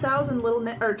 12,000 little,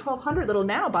 or 1,200 little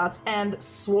nanobots and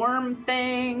swarm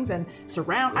things and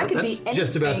surround. I could be anything.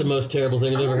 Just about the most terrible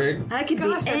thing I've ever heard. I could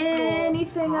be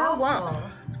anything I want.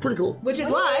 It's pretty cool. Which is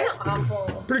why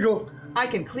Pretty cool. I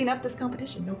can clean up this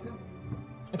competition. No problem.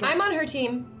 Okay. I'm on her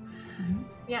team.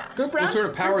 Yeah. Group round? What sort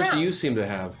of powers do you seem to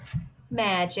have?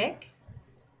 Magic.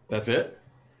 That's it?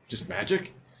 Just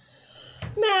magic?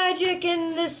 Magic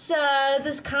and this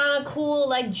kind of cool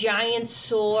like giant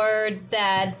sword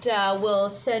that will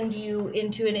send you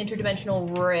into an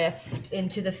interdimensional rift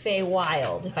into the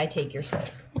Feywild if I take your soul.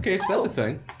 Okay, so that's a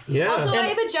thing. Yeah. Also, I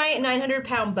have a giant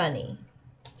 900-pound bunny.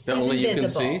 That He's only you can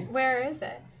invisible. see? Where is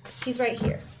it? He's right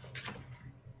here.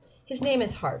 His name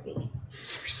is Harvey.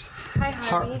 Hi,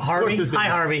 Harvey. Harvey. his name Hi,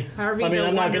 is- Harvey. Harvey I mean, the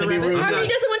I'm not going to be Wonder rude. Harvey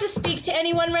doesn't want to speak to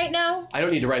anyone right now. I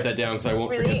don't need to write that down because I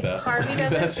won't Really? forget that. Harvey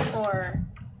That's- doesn't, or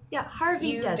Yeah, Harvey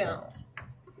you doesn't. don't.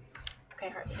 Okay,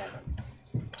 Harvey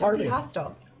doesn't. Don't be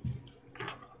hostile.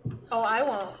 Oh, I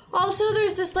won't. Also,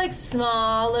 there's this like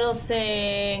small little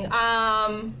thing.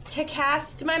 To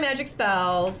cast my magic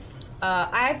spells,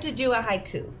 I have to do a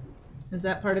haiku. Is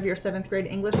that part of your 7th grade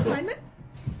English assignment?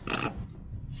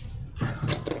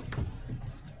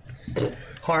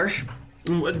 Harsh.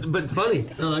 But funny.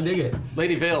 Oh, I dig it.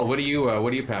 Lady Vale, what are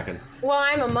you packing? Well,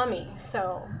 I'm a mummy,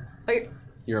 so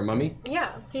You're a mummy?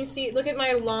 yeah. Do you see? Look at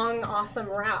my long, awesome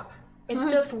wrap. It's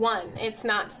just one. It's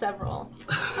not several.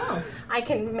 I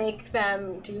can make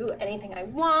them do anything I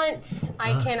want.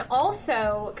 I can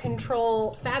also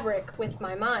control fabric with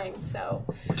my mind. So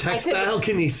Textile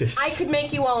kinesis. I could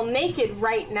make you all naked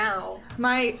right now.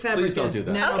 My fabric Please don't is do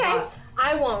that. nanobot. Okay.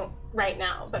 I won't right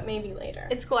now, but maybe later.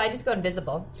 It's cool. I just go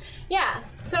invisible. Yeah,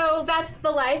 so that's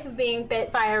the life of being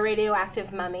bit by a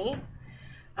radioactive mummy.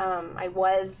 I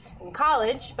was in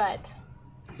college, but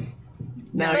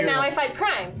Now I fight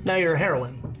crime. Now you're a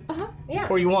heroine. Yeah,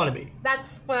 Or you want to be.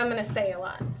 that's what I'm gonna say a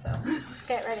lot. So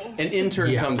get ready. An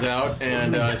intern comes out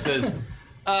and says,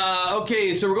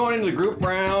 okay, so we're going into the group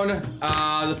round.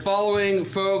 The following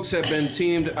folks have been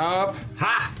teamed up.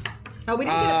 Ha! Oh, we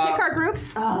didn't get to pick our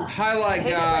groups? Oh. Highlight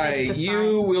hate it when guy, it's just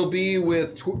you sign. will be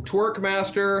with Twerk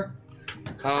Master,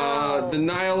 the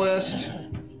Nihilist,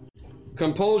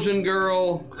 Compulsion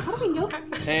Girl, How do we know?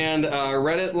 and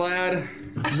Reddit Lad.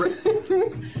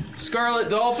 Scarlet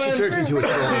Dolphin. She turns into a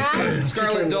troll.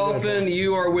 Scarlet Dolphin,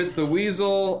 you are with the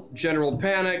Weasel, General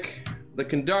Panic, the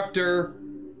Conductor,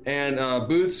 and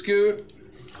Boot Scoot.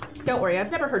 Don't worry,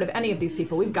 I've never heard of any of these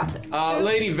people. We've got this.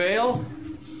 Lady Vale.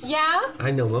 Yeah.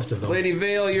 I know most of them. Lady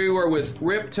Vale, you are with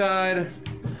Riptide,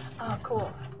 Oh,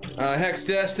 cool. Hex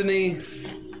Destiny,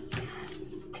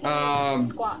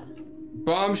 Squad.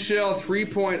 Bombshell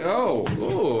 3.0.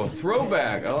 Ooh,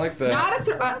 throwback. I like that.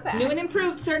 Not a new and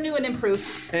improved, sir. New and improved.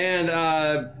 And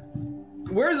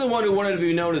where's the one who wanted to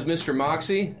be known as Mr.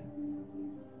 Moxie?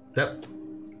 Yep.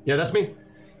 Yeah, that's me.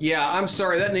 Yeah, I'm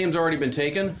sorry, that name's already been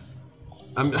taken.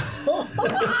 I'm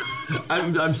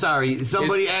sorry.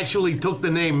 Somebody actually took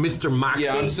the name Mr. Moxie.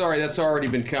 Yeah, I'm sorry, that's already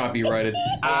been copyrighted.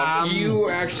 You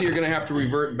actually are going to have to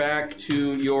revert back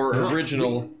to your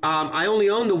original. I only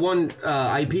own the one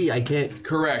IP. I can't.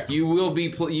 Correct. You will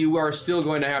be. You are still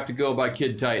going to have to go by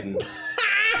Kid Titan.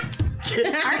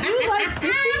 Aren't you like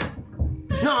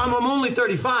 50? No, I'm only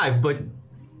 35, but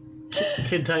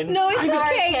Kid Titan. No, it's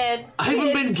Sorry, okay. kid. I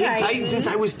haven't been Kid Titan since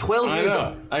I was 12 I years know.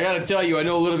 old. I got to tell you, I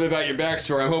know a little bit about your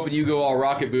backstory. I'm hoping you go all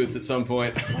rocket boots at some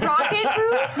point. Rocket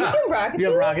boots. You can rock You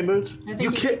have rocket boots? I think You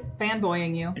he's can't-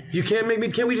 fanboying you. You can't make me.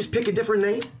 Can't we just pick a different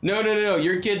name? No.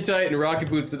 You're Kid Titan, rocket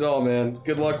boots and all, man.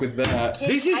 Good luck with that.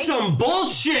 This is some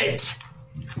bullshit.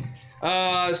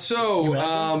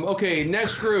 Okay,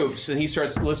 next groups, and he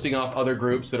starts listing off other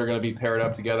groups that are going to be paired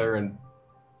up together, and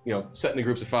set into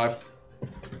groups of 5.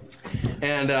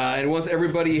 And once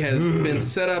everybody has been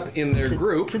set up in their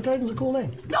group, Kid Titan's a cool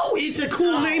name. No, it's a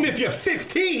cool name if you're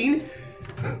 15. Is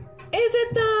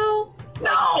it though?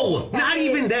 No, not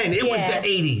even then. It was Yeah. the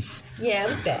 80s. Yeah, it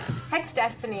was bad. Hex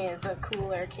Destiny is a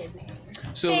cooler kid name.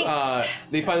 so Thanks.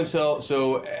 they find themselves.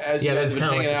 So as Yeah, you guys that's have been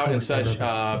kinda hanging like out the and cool such,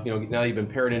 stuff. now that you've been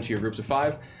paired into your groups of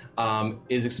 5, it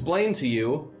is explained to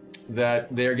you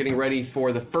that they are getting ready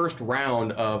for the first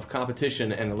round of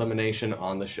competition and elimination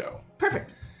on the show.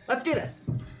 Perfect. Let's do this.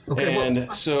 Okay,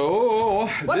 And so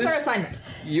What's this- our assignment?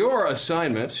 Your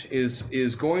assignment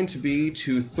is going to be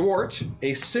to thwart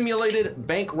a simulated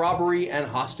bank robbery and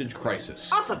hostage crisis.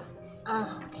 Awesome.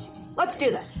 Oh, okay. Let's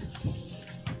do this.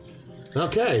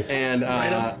 Okay. And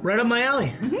Right up my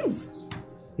alley.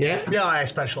 Yeah. Yeah, I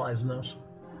specialize in those.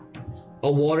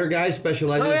 A water guy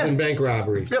specializes Oh, yeah. in bank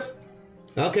robberies. Yep.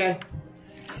 Okay.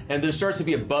 And there starts to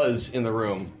be a buzz in the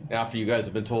room after you guys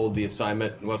have been told the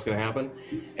assignment and what's going to happen.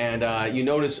 And you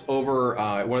notice over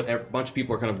a bunch of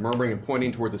people are kind of murmuring and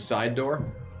pointing toward the side door.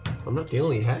 I'm not the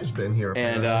only has-been here.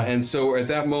 And so at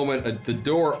that moment, the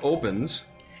door opens,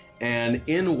 and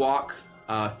in walk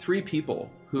 3 people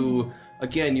who,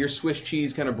 again, your Swiss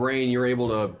cheese kind of brain, you're able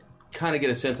to kind of get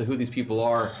a sense of who these people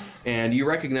are, and you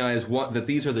recognize that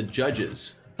these are the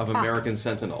judges of American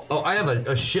Sentinel. Oh, I have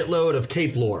a shitload of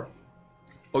Cape lore.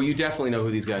 Oh, you definitely know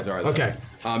who these guys are, though. Okay.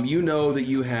 You know that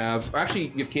you have... Actually,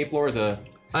 you have Cape lore as a...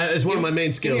 it's one of my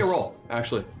main skills. Give me a roll,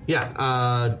 actually. Yeah,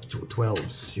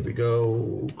 12s. Here we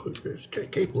go.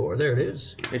 Cape lore. There it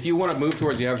is. If you want to move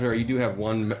towards the avatar, you do have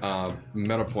 1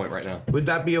 meta point right now. Would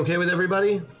that be okay with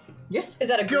everybody? Yes. Is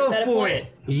that a Go good meta for point?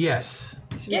 it. Yes.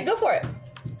 Yeah, go for it.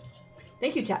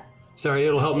 Thank you, chat. Sorry,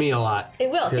 it'll help me a lot. It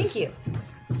will. Thank you.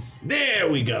 There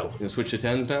we go. You gonna switch to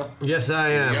 10s now? Yes, I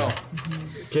am. There you go.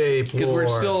 Cape Because lore. we're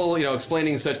still,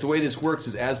 explaining such. The way this works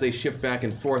is as they shift back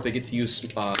and forth, they get to use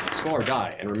smaller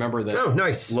die. And remember that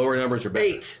nice. lower numbers are better.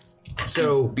 8.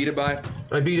 So Beat it by?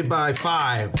 I beat it by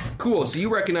 5. Cool. So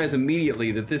you recognize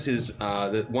immediately that this is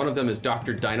that one of them is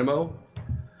Dr. Dynamo,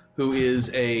 who is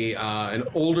an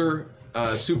older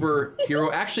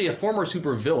superhero, actually a former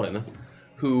supervillain,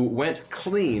 who went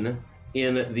clean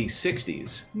in the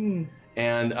 60s.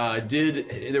 And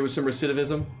there was some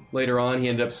recidivism later on. He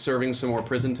ended up serving some more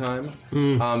prison time.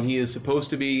 He is supposed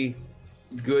to be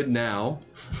good now,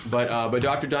 but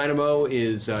Dr. Dynamo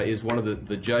is one of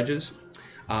the judges.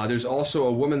 There's also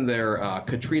a woman there,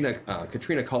 Katrina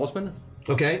Kalsman.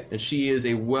 Okay. And she is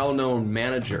a well-known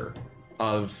manager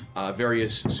of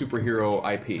various superhero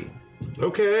IP.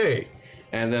 Okay.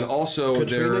 And then also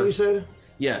Katrina, you said?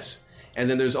 Yes. And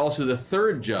then there's also the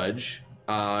third judge,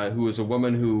 who is a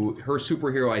woman who her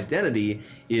superhero identity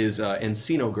is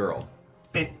Encino Girl.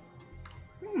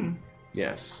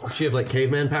 Yes. Does she have like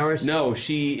caveman powers? No,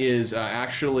 she is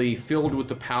actually filled with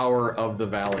the power of the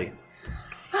valley.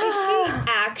 Is she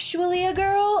actually a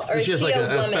girl, or So is she has like a a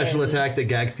woman? special attack that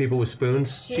gags people with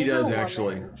spoons? She does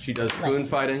actually. She does spoon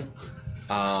fighting.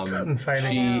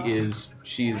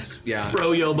 She's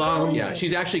Froyo bomb. Yeah,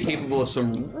 she's actually capable of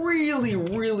some really,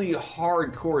 really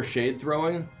hardcore shade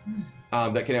throwing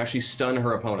that can actually stun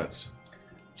her opponents.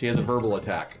 She has a verbal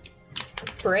attack.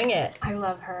 Bring it. I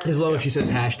love her. As long as she says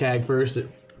hashtag first.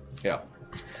 Yeah.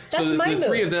 That's So my the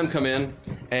 3 move. of them come in,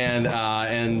 and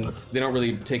they don't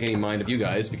really take any mind of you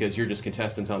guys because you're just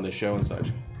contestants on this show and such.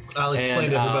 I'll explain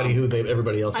to everybody who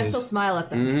everybody else I is. still smile at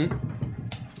them.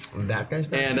 That guy's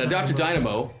not And Dr.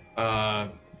 Dynamo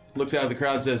looks out at the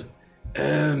crowd and says,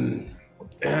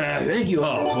 thank you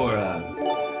all for...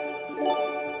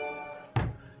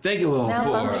 Thank you all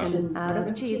for... Malfunction. Out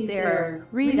of cheese error.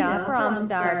 Read off from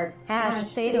start.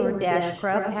 Sador dash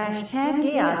crub. Hashtag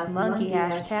chaos monkey.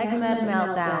 Hashtag meta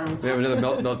meltdown. We have another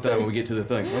meltdown when we get to the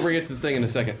thing. We're going to get to the thing in a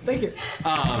second. Thank you.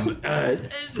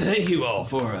 Thank you all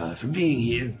for being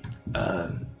here.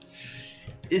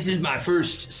 This is my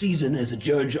first season as a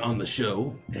judge on the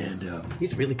show, and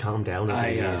He's really calmed down.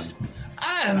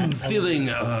 I'm feeling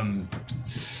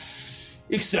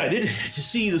excited to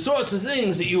see the sorts of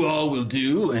things that you all will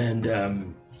do,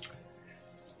 and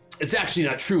it's actually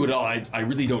not true at all. I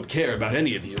really don't care about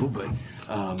any of you, but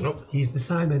Nope, he's the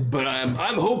Simon. but I'm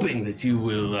hoping that you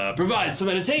will provide some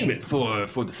entertainment for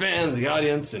the fans, the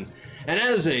audience, and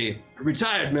as a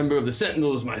retired member of the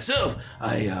Sentinels myself,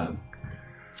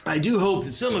 I do hope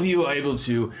that some of you are able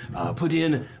to put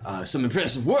in some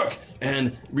impressive work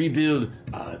and rebuild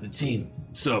the team.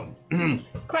 So,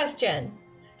 Question.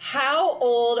 How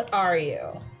old are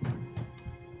you?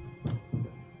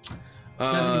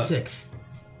 76.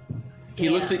 he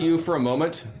looks at you for a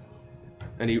moment,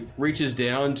 and he reaches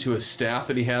down to a staff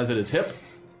that he has at his hip,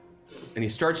 and he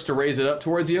starts to raise it up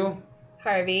towards you.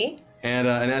 Harvey? And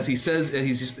as he says,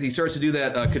 he starts to do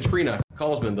that, Katrina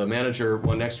Kalsman, the manager,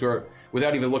 one next to her,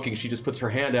 without even looking, she just puts her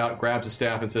hand out, grabs the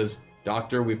staff, and says,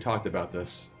 "Doctor, we've talked about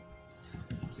this."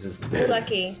 He says, You're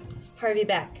lucky. Harvey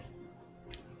back.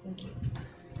 Thank you.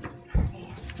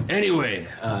 Anyway,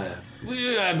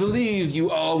 I believe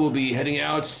you all will be heading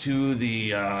out to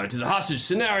the hostage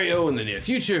scenario in the near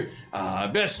future.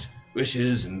 Best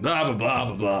wishes and blah blah blah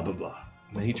blah blah blah blah.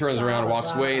 And he turns around and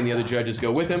walks away, and the other judges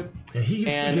go with him. Yeah, he used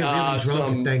to get really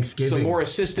drunk at Thanksgiving. Some more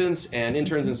assistants and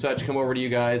interns and such come over to you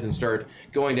guys and start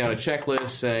going down a checklist,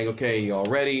 saying, "Okay, you all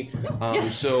ready?"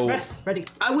 Yes, ready.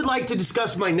 I would like to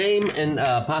discuss my name and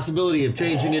possibility of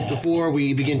changing it before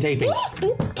we begin taping.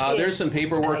 There's some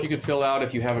paperwork you could fill out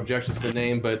if you have objections to the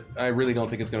name, but I really don't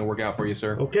think it's going to work out for you,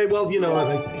 sir. Okay, well, you know,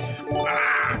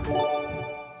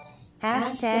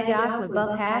 Hashtag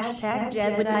Aquabuff, hashtag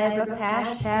Jebediah Buff,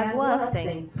 hashtag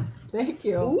Luxing. Thank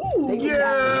you. Thank you.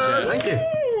 Yeah, thank you.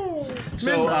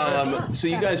 So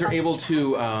you guys are able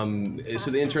to. So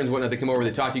the interns, whatnot, they come over,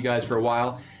 they talk to you guys for a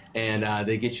while, and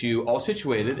they get you all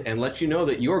situated and let you know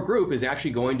that your group is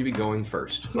actually going to be going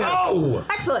first. Oh!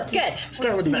 Excellent. Good.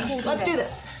 Start with the best. Let's do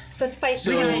this. Let's fight.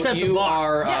 So set the you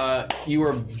bar. are you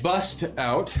are bussed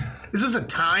out. Is this a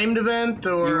timed event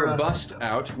or? You were bussed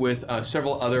out with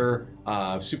several other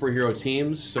superhero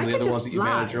teams. Some of the I other could ones just that you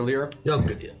fly. managed earlier. Yo,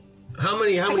 how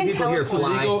many people here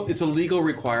fly? It's a legal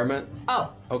requirement.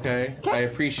 Oh. Okay. I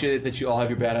appreciate that you all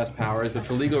have your badass powers, but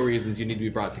for legal reasons, you need to be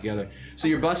brought together. So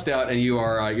you're bussed out, and you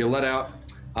are you're let out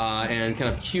and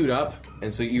kind of queued up.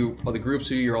 And so the groups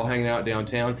of you're all hanging out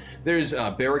downtown. There's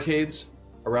barricades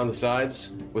around the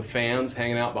sides with fans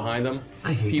hanging out behind them.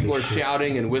 I hate People are this shit.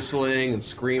 shouting and whistling and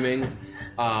screaming.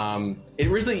 It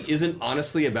really isn't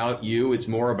honestly about you. It's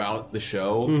more about the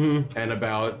show and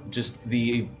about just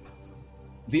the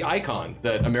icon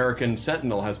that American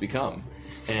Sentinel has become,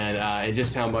 and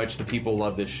just how much the people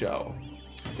love this show.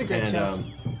 It's a great show.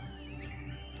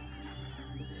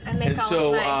 And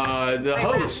so the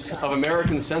host of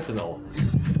American Sentinel,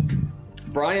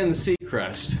 Brian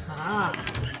Seacrest.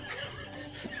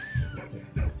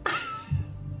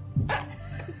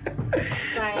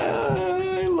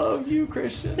 I love you,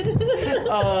 Christian.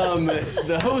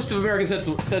 The host of American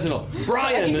Sentinel,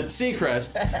 Brian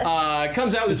Seacrest,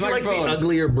 comes out with his Is he like microphone. the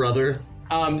uglier brother?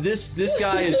 This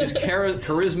guy is just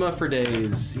charisma for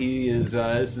days. He is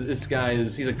this guy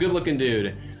is he's a good-looking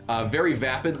dude. Very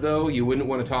vapid though. You wouldn't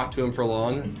want to talk to him for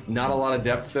long. Not a lot of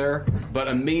depth there, but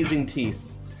amazing teeth.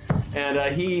 And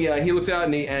he looks out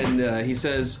and he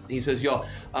says y'all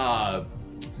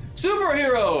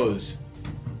superheroes.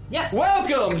 Yes.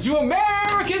 Welcome to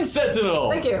American Sentinel!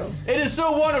 Thank you. It is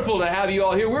so wonderful to have you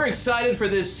all here. We're excited for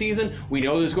this season. We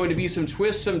know there's going to be some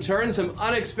twists, some turns, some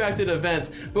unexpected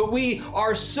events, but we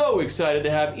are so excited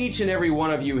to have each and every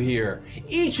one of you here.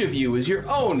 Each of you is your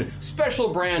own special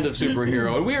brand of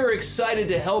superhero, and we are excited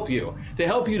to help you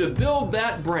to build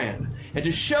that brand, and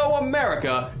to show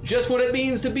America just what it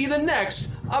means to be the next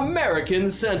American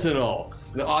Sentinel.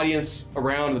 The audience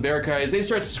around the barricades, they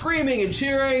start screaming and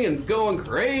cheering and going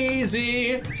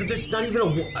crazy. So there's not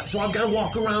even so I've got to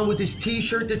walk around with this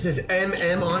T-shirt that says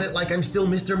MM on it, like I'm still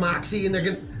Mr. Moxie, and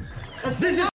they're gonna.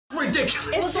 This is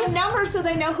ridiculous. It's a number so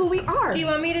they know who we are. Do you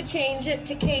want me to change it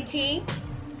to KT?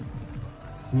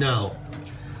 No.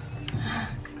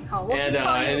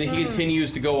 And he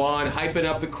continues to go on, hyping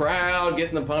up the crowd,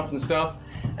 getting them pumped and stuff.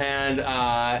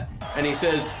 And he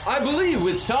says, I believe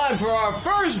it's time for our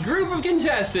first group of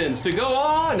contestants to go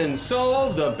on and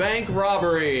solve the bank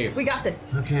robbery. We got this.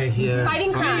 Okay, yeah.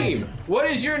 Fighting crime. Team, what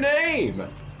is your name?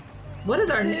 What is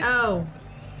our name? Oh.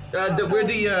 We're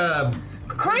the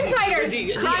Crime fighters.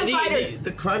 The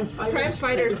crime fighters. Crime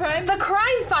fighters. The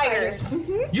crime fighters.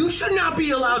 You should not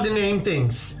be allowed to name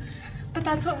things. But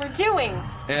that's what we're doing.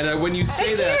 And when you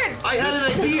say that, I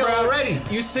had an idea already.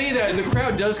 you say that, and the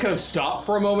crowd does kind of stop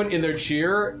for a moment in their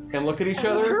cheer and look at each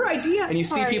other. was her idea. And you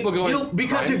see Sorry. people going,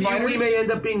 Because crime of you, fighters? we may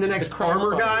end up being the next crime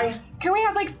armor fighters. guy. Can we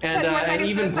have like 10 more And seconds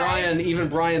even to decide?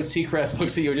 Brian Seacrest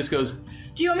looks at you and just goes,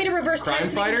 Do you want me to reverse Crime time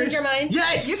so we can fighters? change your minds?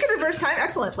 Yes. You can reverse time.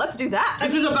 Excellent. Let's do that.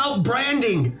 This is about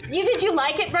branding. Did you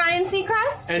like it, Brian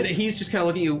Seacrest? and he's just kind of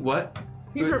looking at you, what?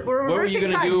 We're What were reversing you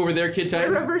going to time. do over there, Kid We're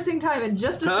Titan? reversing time in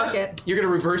just a second. You're going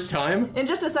to reverse time? In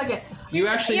just a second. You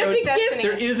actually you know have to give-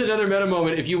 there is another meta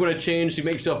moment if you want to change to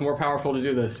make yourself more powerful to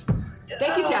do this.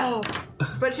 Thank you, Chad.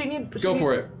 But she needs. Go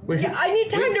for it. Yeah, I need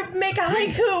time to make a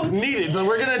haiku. Need it. So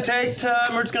we're gonna take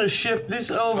time. We're just gonna shift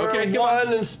this over Okay, come one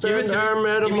on. and spend Give it to our me.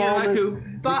 meta Give me your moment.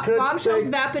 haiku. Bombshell's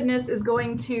vapidness is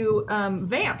going to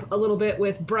vamp a little bit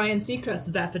with Brian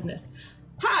Seacrest's vapidness.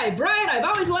 Hi, Brian. I've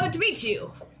always wanted to meet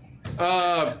you.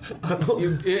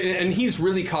 And he's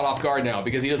really caught off guard now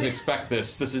because he doesn't expect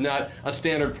this. This is not a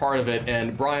standard part of it,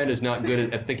 and Brian is not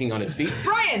good at thinking on his feet.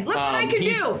 Brian, look what I can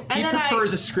do. And He then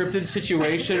prefers a scripted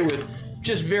situation with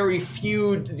just very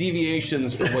few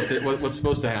deviations from what's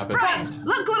supposed to happen. Brian,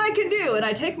 look what I can do. And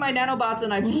I take my nanobots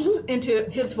and I into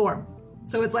his form.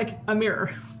 So it's like a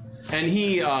mirror. And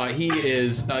he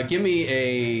is give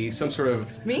me some sort of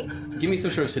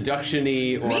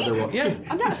seduction-y or Me? other role. Yeah.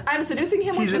 I'm seducing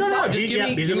him with He's in himself. just give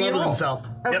me- He's give in me a love with roll. himself.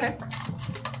 Okay. Yep.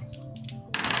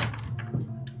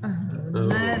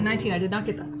 19. I did not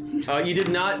get that. You did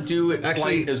not do it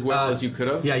Actually, quite as well as you could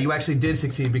have. Yeah, you actually did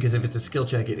succeed because if it's a skill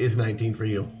check, it is 19 for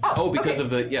you. Oh, because okay. of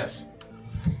the yes.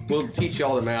 We'll teach you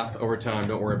all the math over time.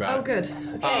 Don't worry about it. Oh, good.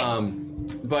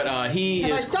 Okay. But he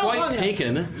Have I is stalled long quite enough?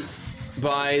 taken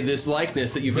by this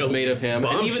likeness that you've just made of him.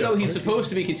 And even though he's supposed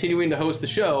to be continuing to host the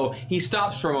show, he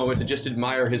stops for a moment to just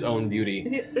admire his own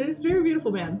beauty. He's a very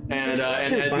beautiful man. And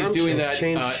as he's doing that,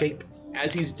 shape.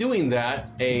 As he's doing that,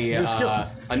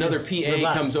 another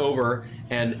PA comes over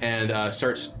and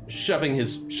starts shoving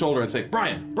his shoulder and saying,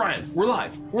 Brian, we're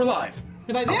live.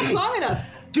 If I dance long enough.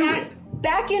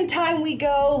 Back in time we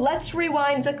go. Let's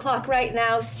rewind the clock right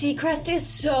now. Seacrest is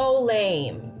so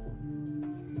lame.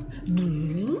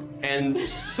 And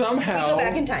somehow, go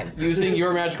back in time. Using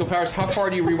your magical powers, how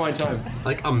far do you rewind time?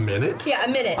 Like a minute? Yeah, a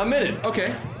minute. A minute,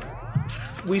 okay.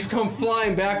 We've come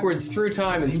flying backwards through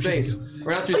time and space.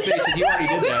 Or not through space, if you already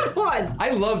did that. I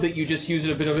love that you just used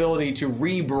an ability to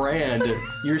rebrand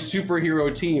your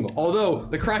superhero team. Although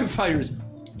the Crime Fighters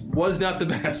was not the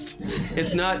best.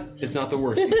 It's not the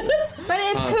worst. But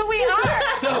it's who we are.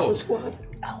 So,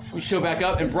 we show back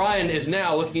up, and Brian is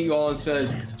now looking at you all and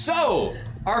says, so,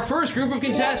 our first group of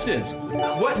contestants,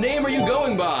 what name are you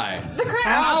going by? The Crime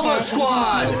Alpha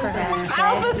Squad!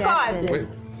 Alpha Squad! Wait.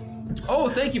 Oh,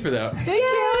 thank you for that. Thank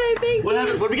you. What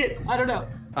happened? What did we get? I don't know.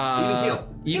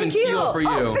 Even keel for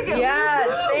you.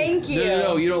 Yes, thank you.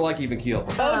 No, you don't like even keel.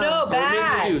 Oh no,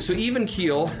 bad. So even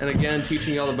keel, and again,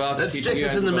 teaching you all the buffs. That sticks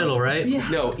us in the middle, right? Yeah.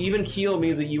 No, even keel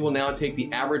means that you will now take the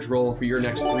average roll for your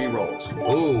next 3 rolls.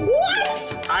 Ooh.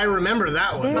 What? I remember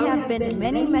that one. There have been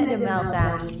many meta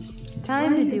meltdowns.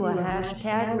 Time to do a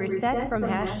hashtag reset from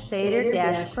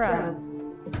 #Satyr-Pro.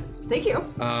 Thank you.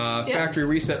 Factory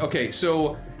reset. Okay,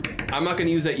 so I'm not going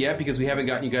to use that yet because we haven't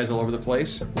gotten you guys all over the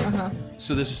place.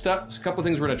 So there's a couple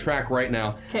things we're going to track right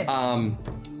now. Okay.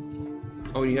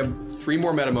 You have 3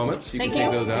 more meta moments. You can take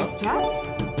those out.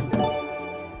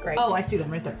 Great. Oh, I see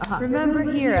them right there. Remember,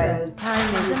 heroes,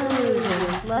 time is an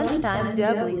illusion. Lunchtime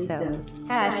doubly so.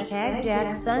 Hashtag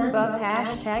Jack Sunbuff.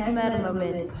 Hashtag meta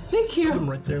moment. Thank you. I'm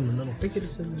right there in the middle.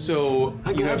 So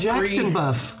you have Jackson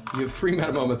buff. You have 3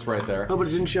 meta moments right there. Oh, but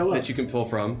it didn't show up. That you can pull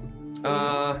from.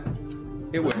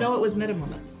 It will. No, it was meta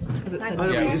moments. Because it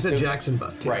said you said Jackson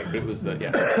buff too. Right, it was So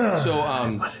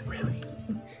was it really?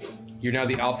 You're now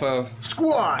the Alpha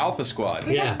Squad. Alpha Squad.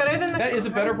 That's better than the That is a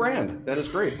better brand. That is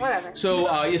great. Whatever. So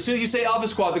as soon as you say Alpha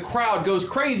Squad, the crowd goes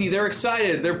crazy. They're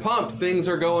excited. They're pumped. Things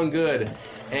are going good.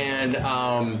 And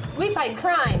we fight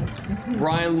crime.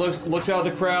 Brian looks out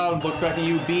at the crowd, looks back at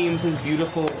you, beams his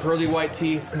beautiful pearly white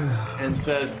teeth, and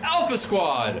says, Alpha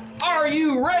Squad, are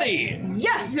you ready?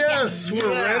 Yes! Yes, we're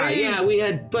ready. Yeah, we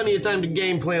had plenty of time to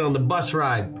game plan on the bus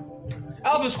ride.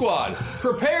 Alpha Squad,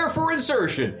 prepare for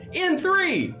insertion. In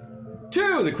 3,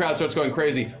 2, the crowd starts going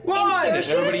crazy. 1,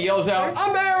 Insertion? everybody yells out,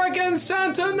 American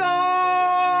Sentinel!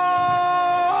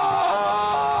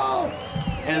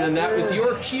 And then that was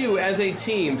your cue as a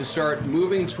team to start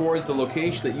moving towards the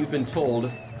location that you've been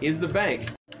told is the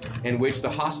bank in which the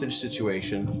hostage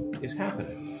situation is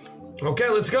happening. Okay,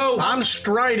 let's go. I'm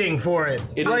striding for it.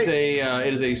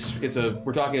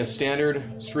 We're talking a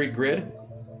standard street grid.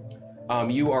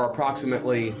 You are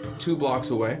approximately 2 blocks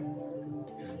away.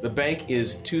 The bank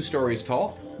is 2 stories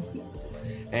tall.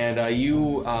 And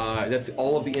that's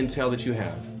all of the intel that you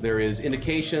have. There is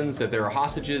indications that there are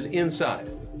hostages inside.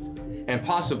 And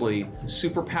possibly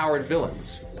super-powered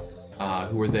villains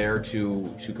who are there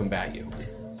to combat you.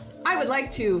 I would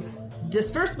like to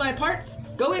disperse my parts,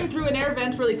 go in through an air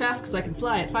vent really fast because I can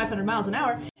fly at 500 miles an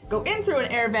hour, go in through an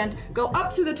air vent, go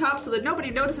up through the top so that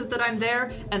nobody notices that I'm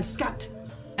there, and scout.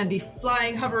 And be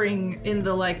flying, hovering in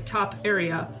the top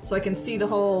area so I can see the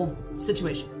whole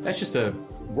situation. That's just a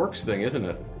works thing, isn't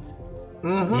it?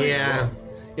 Mm-hmm. Yeah.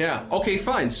 Yeah, okay,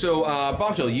 fine. So,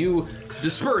 Bombshell, you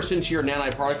disperse into your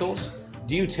nanoparticles.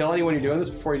 Do you tell anyone you're doing this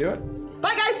before you do it?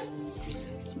 Bye, guys!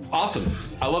 Awesome.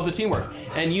 I love the teamwork.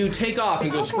 And you take off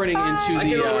and go sprinting into I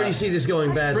the... can already see this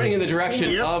going badly. Sprinting in the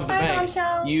direction of the Bye, bank.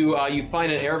 Bombshell. You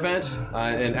find an air vent,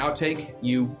 an outtake.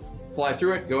 You fly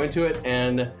through it, go into it,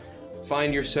 and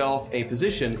find yourself a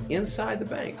position inside the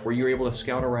bank where you're able to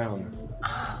scout around.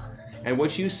 And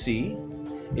what you see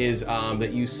is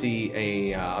that you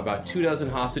see about 24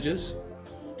 hostages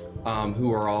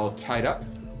who are all tied up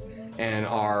and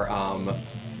are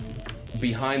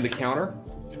behind the counter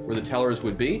where the tellers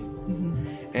would be. Mm-hmm.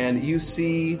 And you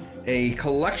see a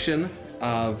collection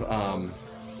of what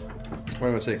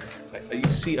am I saying? You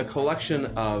see a collection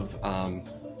of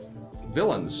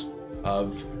villains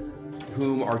of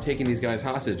whom are taking these guys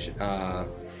hostage.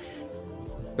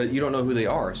 But you don't know who they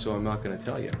are, so I'm not going to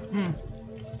tell you.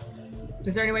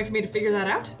 Is there any way for me to figure that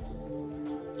out?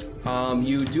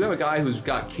 You do have a guy who's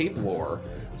got cape lore,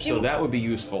 so that would be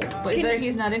useful. But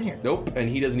he's not in here. Nope, and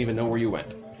he doesn't even know where you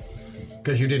went.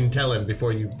 Because you didn't tell him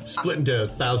before you split into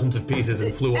thousands of pieces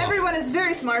and flew off. Everyone is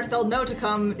very smart. They'll know to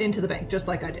come into the bank, just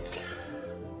like I did.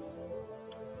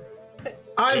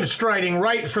 I'm striding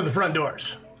right for the front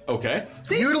doors. Okay.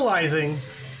 Utilizing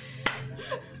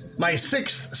my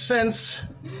sixth sense,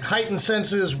 heightened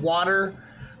senses, water,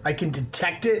 I can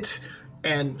detect it.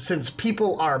 And since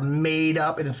people are made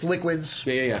up and it's liquids,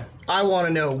 I want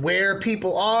to know where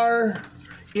people are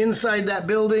inside that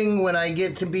building when I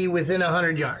get to be within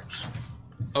 100 yards.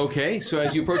 Okay, so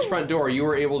as you approach front door, you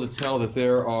are able to tell that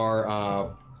there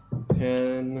are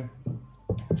 10,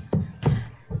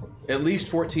 at least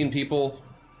 14 people.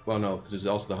 Well, no, because there's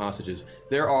also the hostages.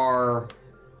 There are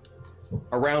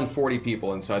around 40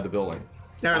 people inside the building.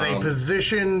 Are they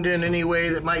positioned in any way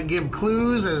that might give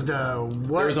clues as to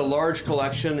what? There's a large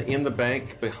collection in the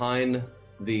bank behind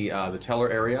the teller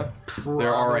area.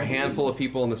 There are a handful of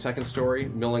people in the second story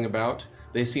milling about.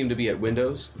 They seem to be at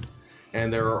windows.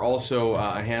 And there are also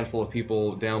a handful of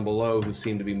people down below who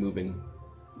seem to be moving.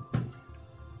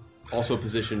 Also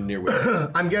positioned near windows.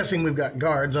 I'm guessing we've got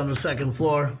guards on the second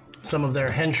floor. Some of their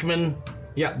henchmen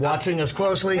watching us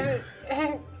closely.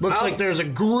 Looks like there's a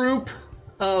group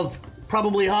of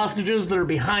probably hostages that are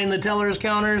behind the teller's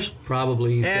counters.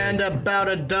 Probably. And about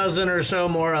a dozen or so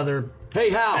more other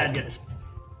bad guys.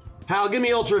 Hal, give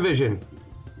me ultravision.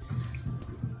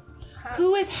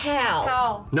 Who is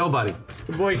Hal? Nobody. It's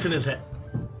the voice in his head.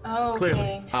 Oh,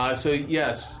 Clearly. So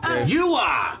yes. You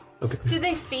are! Okay. Do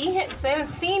they see him? They haven't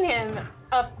seen him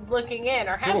up looking in,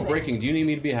 or have Total they? breaking. Do you need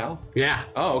me to be Hal? Yeah.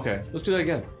 Oh, okay. Let's do that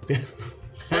again.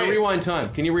 Rewind time.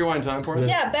 Can you rewind time for us?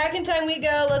 Yeah, back in time we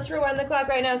go. Let's rewind the clock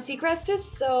right now. Seacrest is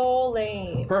so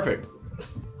lame. Perfect.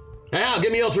 Hal,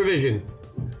 give me ultravision.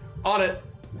 On it.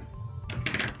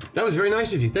 That was very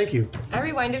nice of you. Thank you. I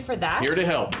rewinded for that. Here to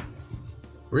help.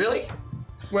 Really?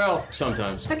 Well,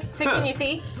 sometimes. So can you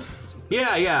see?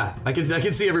 Yeah. I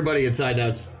can see everybody inside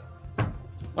now.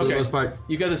 For the most part.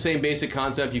 You got the same basic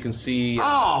concept. You can see.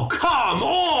 Oh, come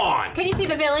on! Can you see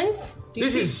the villains?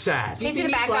 This is sad. Do you see the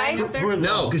bad guys?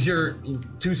 No, because you're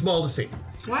too small to see.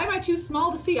 Why am I too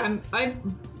small to see? I've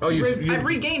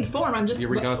regained form. I'm just. You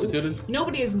reconstituted?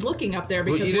 Nobody is looking up there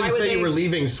because Well, you didn't why would say they you were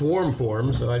leaving swarm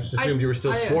form, so I just assumed you were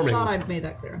still swarming. I thought I'd made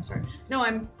that clear. I'm sorry. No,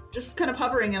 I'm just kind of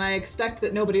hovering, and I expect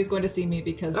that nobody's going to see me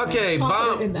because Okay, I'm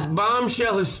confident in that.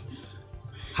 Bombshell is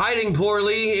hiding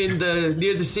poorly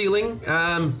near the ceiling,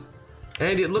 and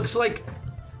it looks like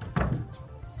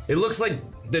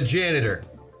the janitor.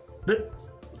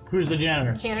 Who's the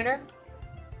janitor? Janitor?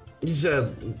 He's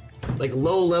a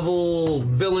low-level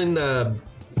villain.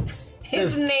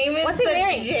 His name is What's he the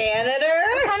wearing? janitor.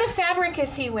 What kind of fabric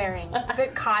is he wearing? Is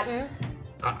it cotton?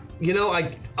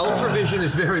 Ultravision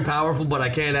is very powerful, but I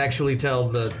can't actually tell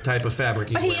the type of fabric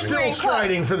he's But he's wearing. Still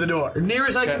striding for the door. Near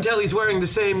as I can tell, he's wearing the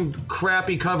same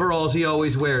crappy coveralls he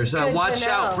always wears. Good to Watch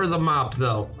out know. for the mop,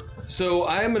 though. So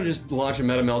I am going to just launch a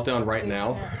Meta Meltdown right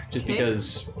now, just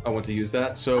because I want to use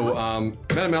that. So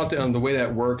Meta Meltdown, the way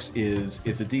that works is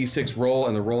it's a D6 roll,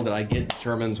 and the roll that I get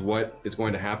determines what is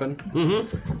going to happen.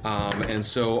 Mm-hmm. And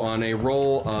so on a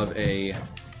roll of a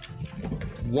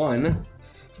 1,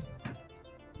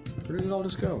 where did it all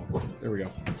just go? There we go.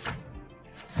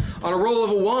 On a roll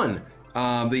of a 1,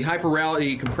 the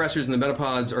Hyperreality compressors and the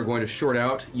Metapods are going to short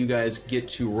out. You guys get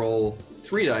to roll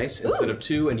 3 dice instead of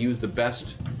 2 and use the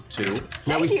best 2.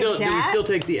 Now do we still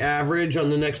take the average on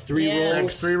the next 3 rolls?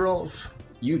 Next 3 rolls.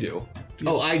 You do.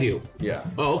 Oh, I do. Yeah.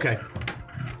 Oh, okay.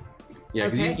 Yeah,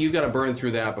 because you've got to burn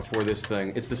through that before this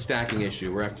thing. It's the stacking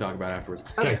issue we're going to have to talk about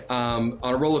afterwards. Okay. On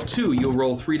a roll of 2, you'll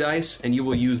roll 3 dice, and you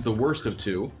will use the worst of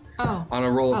 2. Oh. On a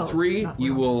roll of 3, not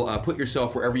you will put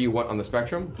yourself wherever you want on the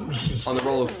spectrum. On the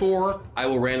roll of 4, I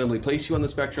will randomly place you on the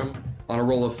spectrum. On a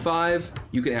roll of 5,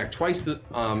 you can act twice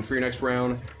for your next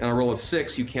round. And on a roll of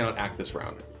 6, you cannot act this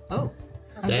round. Oh.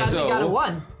 I'm glad we got a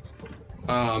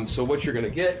 1. So what you're going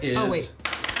to get is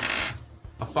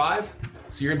a 5.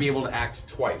 So you're going to be able to act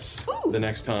twice the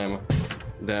next time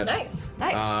that Nice.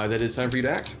 that is time for you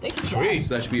to act. Thank you, Sweet.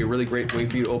 So that should be a really great way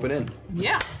for you to open in.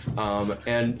 Yeah.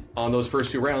 And on those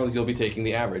first 2 rounds, you'll be taking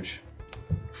the average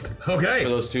Okay. for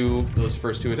those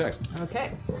first 2 attacks.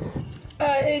 Okay.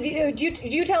 Do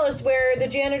you tell us where the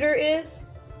janitor is?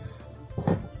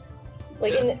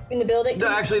 Like in the building? No,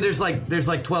 actually, there's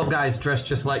like 12 guys dressed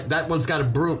just like that. One's got a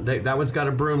broom. That one's got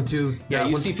a broom too. Yeah, That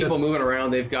you one's see people moving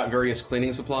around. They've got various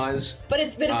cleaning supplies. But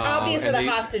it's obvious where and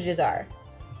the hostages are.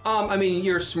 I mean,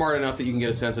 you're smart enough that you can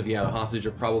get a sense of, the hostage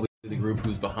are probably the group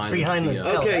who's behind the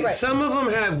Okay, right. some of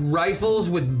them have rifles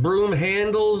with broom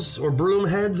handles or broom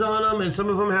heads on them, and some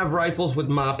of them have rifles with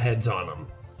mop heads on them.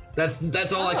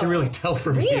 That's all I can really tell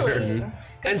from here. Really?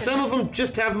 And some of them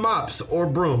just have mops or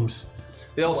brooms.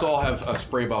 They also all have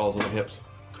spray bottles on the hips.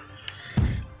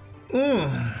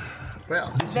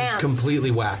 Well, This is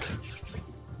completely whack.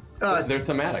 They're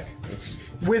thematic.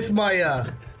 With my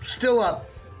still up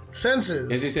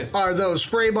senses, Yes. are those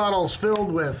spray bottles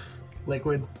filled with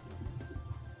liquid?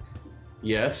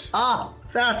 Yes. Ah,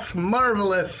 that's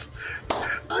marvelous.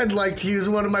 I'd like to use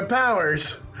one of my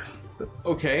powers.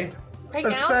 Okay. Right A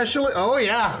now? special, oh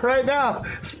yeah, right now.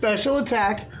 Special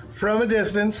attack from a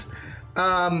distance.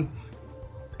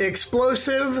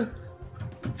 Explosive,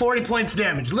 40 points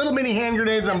damage. Little mini hand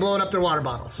grenades, I'm blowing up their water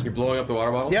bottles. You're blowing up the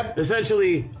water bottle? Yep.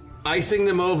 Essentially, icing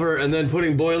them over and then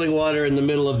putting boiling water in the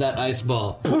middle of that ice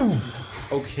ball.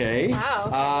 Okay.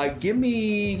 Wow. Give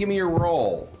me your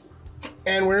roll.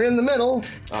 And we're in the middle.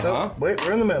 Uh-huh. Oh, wait,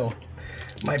 we're in the middle.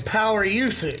 My power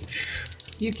usage.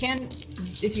 You can,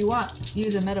 if you want,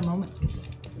 use a meta moment.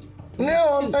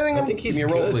 No, I think I think he's Give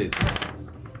me a roll, good.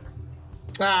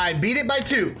 please. I beat it by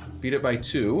 2. Beat it by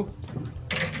 2.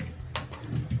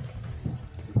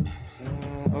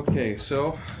 Okay,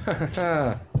 so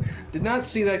did not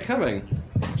see that coming.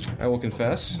 I will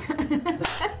confess.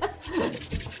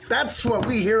 That's what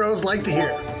we heroes like to hear.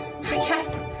 Yes.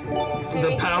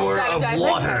 The power of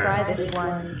water. Try this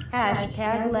one.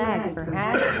 Hashtag lag for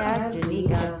hashtag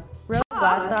Janika.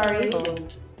 Robots are evil.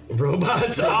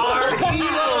 Robots are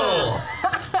evil!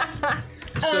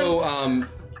 So,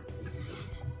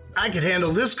 I could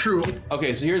handle this crew.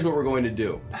 okay, so here's what we're going to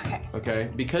do. Okay. Okay,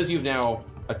 because you've now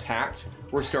attacked,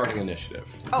 we're starting initiative.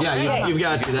 Yeah, you've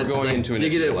got to. We're going into You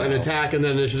get initiative an now. attack and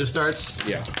then initiative starts.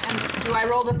 Yeah. And do I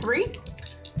roll the 3?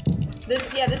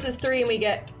 This is 3 and we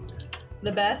get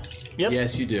the best. Yep.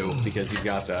 Yes, you do, because you've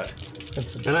got that.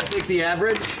 And I take the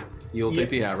average. You'll take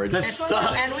the average. That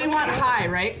sucks. And we want high,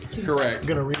 right? Correct. I'm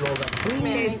gonna re-roll that 3.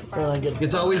 Okay,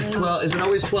 It's always 12. Is it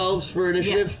always 12s for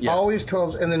initiative? Yes. Yes. Always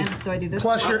 12s, and then And so I do this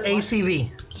plus your plus one.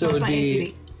 ACV. So it would my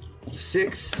be ACV.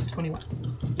 6 21.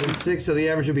 and 6, so the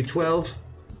average would be 12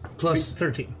 plus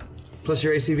 13. plus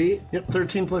your ACV. Yep,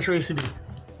 13 plus your ACV.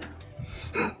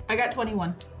 I got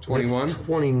 21. 21.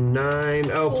 29.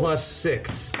 Oh, plus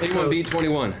 6. Anyone beat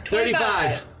 21?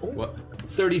 35. What?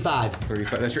 35.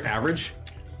 35. That's your average?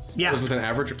 Yeah. That's with an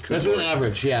average? That's with an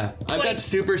average, yeah. I've got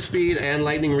super speed and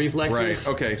lightning reflexes.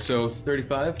 Right, okay, so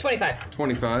 35? 25.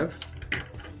 25.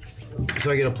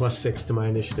 So I get a plus 6 to my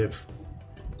initiative.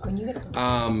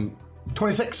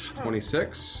 26.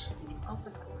 26. Also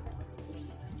 26.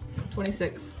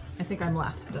 26. I think I'm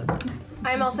last then.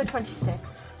 I'm also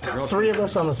 26. 3 of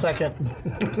us on the second.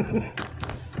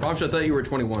 Bombshell, I thought you were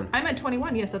 21. I'm at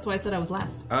 21, yes, that's why I said I was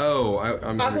last. Oh,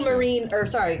 I'm Aquamarine, or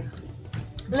sorry.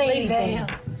 Lady Vale.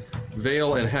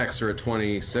 Vale and Hex are at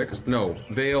 26. No,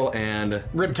 Vale and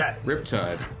Riptide.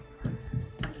 Riptide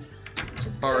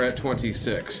are at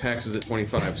 26. Hex is at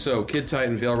 25. So Kid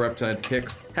Titan, Vale, Riptide,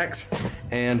 Hex,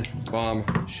 and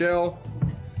Bombshell.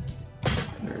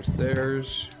 There's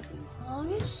theirs.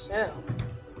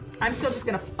 I'm just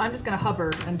gonna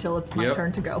hover until it's my Yep.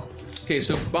 turn to go. Okay,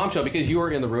 so Bombshell, because you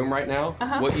are in the room right now,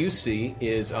 what you see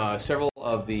is several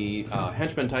of the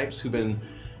henchman types who've been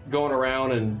going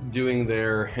around and doing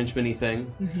their henchman-y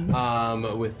thing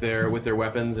with their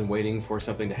weapons and waiting for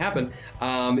something to happen.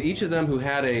 Each of them who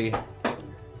had a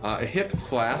hip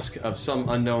flask of some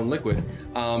unknown liquid,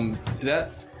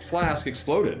 that flask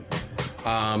exploded,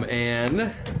 and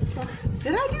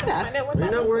Did I do that? Are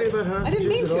you not worried about hostages I didn't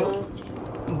mean at to. all?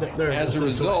 as a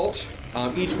result,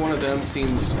 each one of them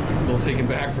seems a little taken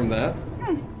back from that.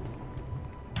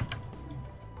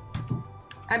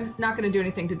 I'm not going to do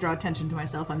anything to draw attention to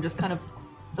myself. I'm just kind of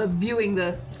viewing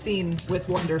the scene with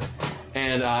wonder.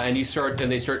 And they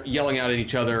start yelling out at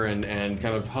each other and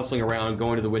kind of hustling around,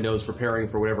 going to the windows, preparing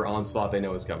for whatever onslaught they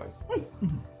know is coming.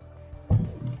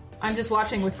 I'm just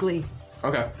watching with glee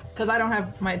Okay, because I don't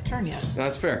have my turn yet.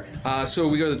 that's fair. So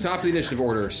we go to the top of the initiative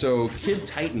order. So Kid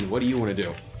Titan, what do you want to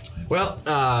do? Well,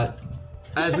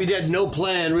 as we did no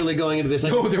plan really going into this.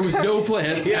 No, there was no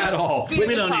plan at all. We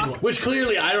don't need one. Which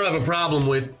clearly I don't have a problem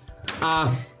with.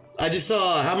 I just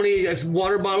saw how many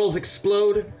water bottles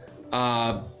explode.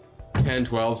 10,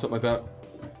 12, something like that.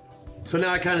 So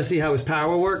now I kind of see how his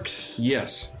power works.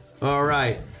 Yes. All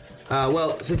right.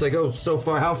 Well, since I go so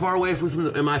far, how far away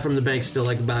am I from the bank still?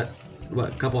 Like about, what,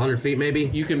 a couple hundred feet maybe?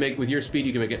 You can make, with your speed,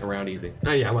 you can make it around easy.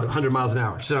 Oh, yeah, well, 100 miles an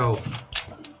hour. So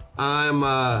I'm,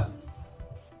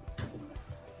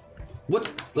 what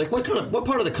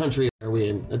part of the country are we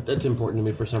in? That's important to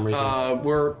me for some reason.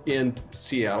 We're in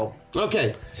Seattle.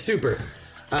 Okay, super.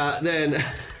 Then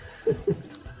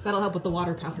That'll help with the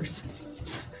water powers.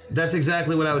 that's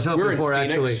exactly what I was hoping We're in for,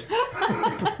 Phoenix.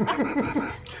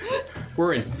 actually.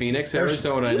 We're in Phoenix,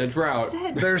 Arizona, in a drought.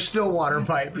 There's still water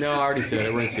pipes. No, I already said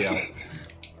it. We're in Seattle.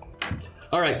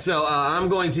 All right, so I'm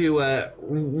going to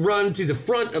run to the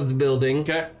front of the building.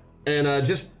 Okay. And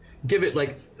just give it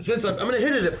since I'm going to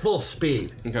hit it at full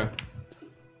speed. Okay.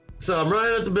 So I'm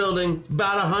running at the building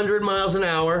about 100 miles an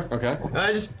hour. Okay.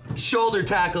 I just shoulder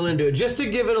tackle into it just to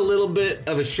give it a little bit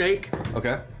of a shake.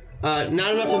 Okay. Not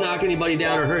enough to knock anybody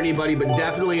down or hurt anybody, but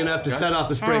definitely enough to set off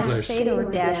the sprinklers.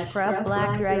 #Fador-Cruff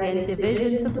Black Dragon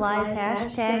Division Supplies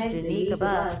 #Janika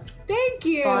Buff. Thank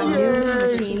you. Our new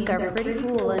machines are pretty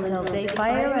cool until they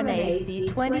fire an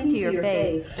AC-20 to your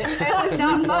face. It was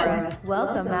not fun.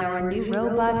 Welcome our new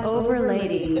robot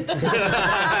overlady.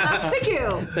 Thank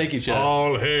you. Thank you, Chad.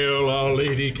 All hail our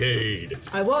Lady Cade.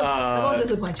 I won't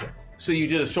disappoint you. So you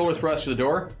did a shoulder thrust to the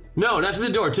door? No, not to the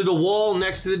door. To the wall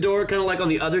next to the door, kind of like on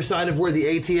the other side of where the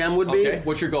ATM would be. Okay,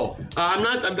 what's your goal?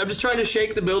 I'm just trying to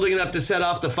shake the building enough to set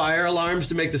off the fire alarms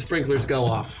to make the sprinklers go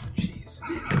off. Jeez.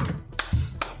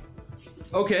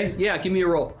 Okay, yeah, give me a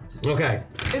roll. Okay.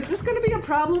 Is this going to be a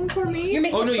problem for me? You're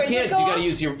making Oh no, you sprinklers can't. go You gotta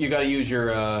off? use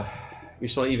your you're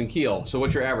still even keel. So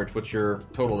what's your average? What's your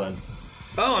total then?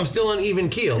 Oh, I'm still on even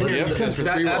keel. Yep, that's for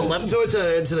 3 rolls. So it's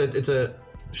a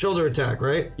shoulder attack,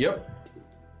 right? Yep.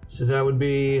 So that would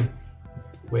be.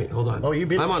 Wait, hold on. Oh, you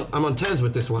beat it. I'm on 10s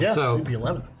with this one. Yeah, so you'd be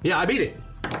 11. yeah, I beat it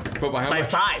But by how By much?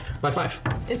 5. by 5.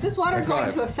 Is this water By going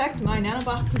 5. to affect my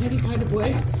nanobots in any kind of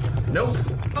way? Nope.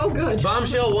 Oh, good.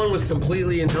 Bombshell 1 was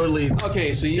completely and totally.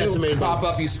 Okay, so you Decimated pop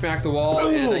up, you smack the wall,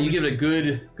 and you give it a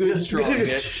good strong Good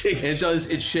hit. shake. And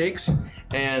it shakes,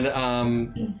 and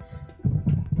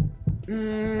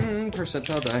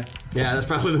percentile die. Yeah, that's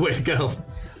probably the way to go.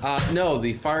 No,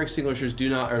 the fire extinguishers do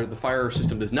not, or the fire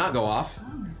system does not go off.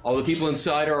 All the people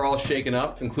inside are all shaken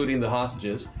up, including the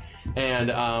hostages. And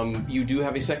you do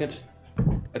have a second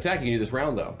attack you can do this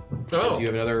round, though. Because you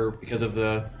have another, because of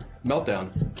the meltdown.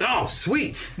 Oh,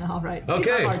 sweet. All right. Okay.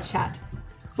 We have our chat.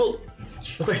 Well,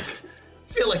 I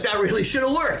feel like that really should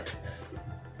have worked.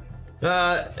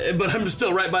 But I'm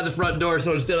still right by the front door,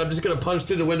 so instead I'm just going to punch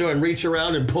through the window and reach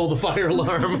around and pull the fire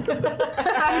alarm.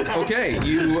 Okay,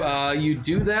 you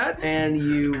do that, and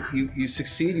you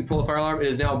succeed. You pull the fire alarm. It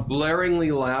is now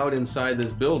blaringly loud inside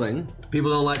this building. People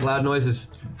don't like loud noises.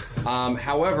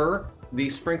 However, the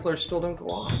sprinklers still don't go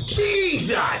off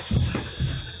Jesus!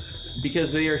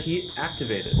 because they are heat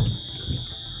activated.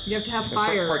 You have to have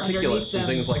fire underneath Particulates them. and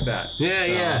things like that.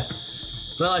 Yeah.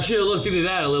 Well, I should have looked into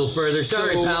that a little further.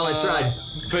 Sorry, pal, I tried.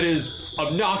 But it is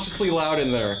obnoxiously loud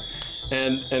in there.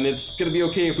 And it's going to be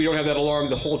okay if we don't have that alarm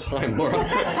the whole time, Laura.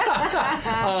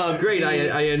 Great,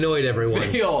 I annoyed everyone.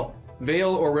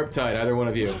 Vale or Riptide, either one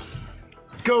of you.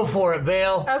 Go for it,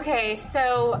 Vale. Okay,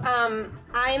 so I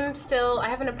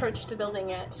haven't approached the building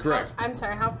yet. Correct. I'm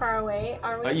sorry, how far away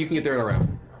are we? You can get there in a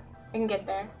round. I can get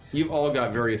there. You've all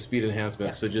got various speed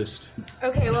enhancements, so just...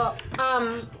 Okay, well,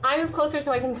 I move closer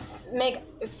so I can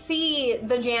see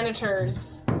the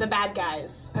janitors, the bad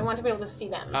guys. I want to be able to see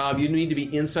them. You need to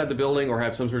be inside the building or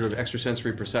have some sort of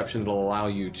extrasensory perception that'll allow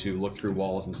you to look through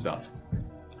walls and stuff.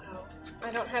 Oh,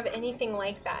 I don't have anything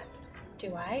like that.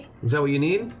 Do I? Is that what you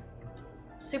need?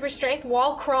 Super strength,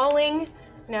 wall crawling?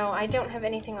 No, I don't have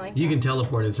anything like that. You can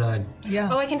teleport inside. Yeah.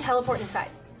 Oh, I can teleport inside.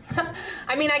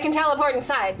 I mean, I can teleport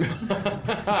inside. I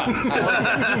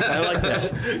like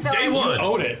that. So Day one.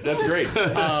 Own it. That's great.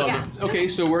 Yeah. Okay,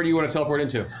 so where do you want to teleport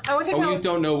into? I want to you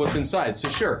don't know what's inside, so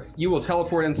sure, you will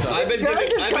teleport inside. I've been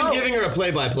giving her a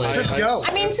play-by-play. Just go.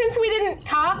 I mean, since we didn't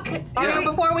talk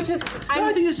before, which is,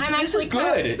 I think this is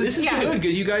good. This is good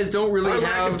because you guys don't really Our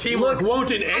lack have of teamwork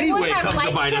won't in any way come to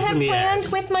bite us in the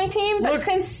ass. with my team, but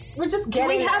since we're just Do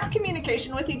getting we have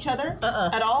communication with each other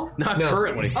at all? Not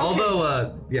currently.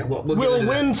 Although, yeah, we'll We'll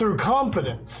win through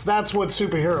confidence. That's what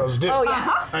superheroes do. Oh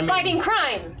yeah, fighting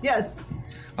crime. Yes.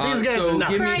 These guys so are not.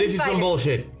 give me Crime This is some fighters.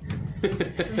 bullshit.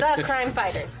 The crime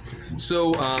fighters.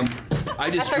 So I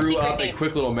just That's our drew secret up a name.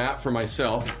 quick little map for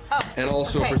myself, and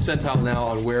also okay. a percentile now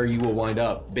on where you will wind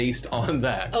up based on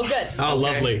that. Oh, good. Oh,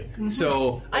 lovely.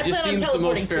 So I it just plan on seems the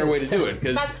most teleporting fair too, way to so do it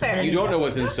because that's fair. you don't know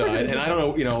what's inside, and I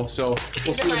don't know, so we'll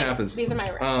These see are what my- happens. These are my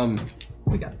reps.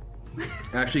 We got it.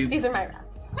 Actually, These are my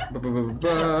reps.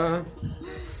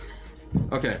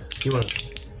 Okay. You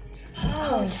want?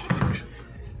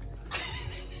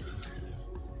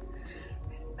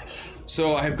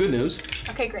 So I have good news.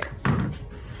 Okay, great.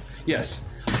 Yes,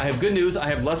 I have good news. I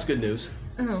have less good news.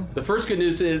 The first good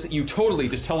news is you totally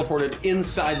just teleported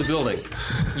inside the building.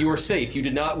 You are safe. You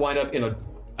did not wind up in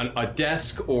a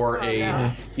desk or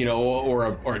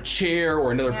or a chair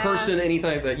or another person, anything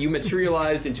like that. You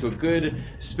materialized into a good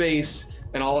space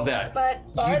and all of that. But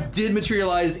you did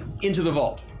materialize into the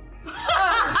vault.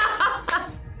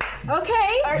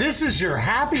 Okay. This is your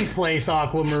happy place,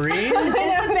 Aquamarine.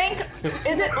 Is the bank?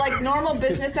 Is it like normal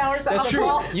business hours? That's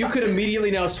true. You could immediately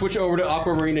now switch over to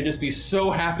Aquamarine and just be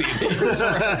so happy.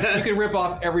 You can rip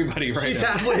off everybody right She's now.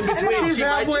 halfway in between. She's She might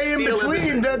halfway in steal between.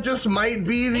 everything. That just might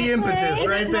be the impetus Is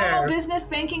right it normal there. business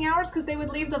banking hours? Because they would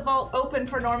leave the vault open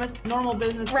for normal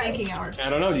business banking hours. I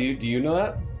don't know. Do you know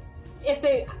that?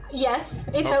 Yes,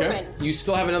 it's Okay. open. You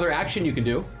still have another action you can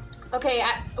do. Okay,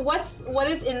 what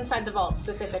is inside the vault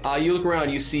specifically? You look around.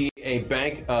 You see a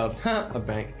bank of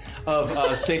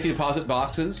safety deposit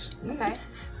boxes, Okay.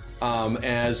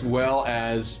 as well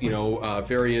as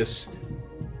various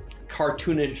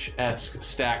cartoonish-esque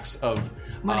stacks of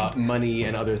money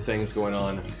and other things going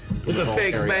on. It's a vault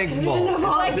fake area. bank vault.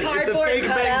 Like It's a cardboard fake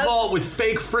bank cutouts. vault with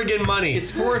fake friggin' money. It's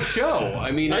for a show.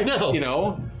 I mean, I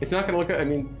know. It's not going to look. I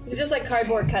mean, It's just like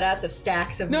cardboard cutouts of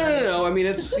stacks of money. no. I mean,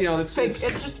 it's it's Fake, it's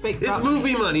just fake. It's property.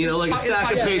 movie money, like a It's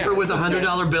stack of yeah, paper yeah, with a it's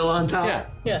 $100 bill on top.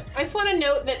 yeah. I just want to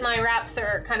note that my wraps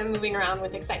are kind of moving around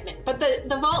with excitement. But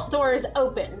the vault door is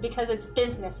open because it's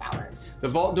business hours. The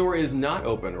vault door is not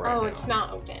open right now. Oh, it's not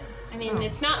open. I mean,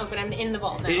 it's not open. I'm in the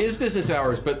vault now. It is business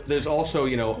hours, but there's also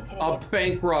a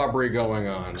bank robbery going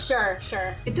on. Sure.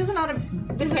 It doesn't auto.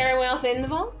 Is there anyone else in the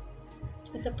vault?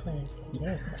 It's a plan.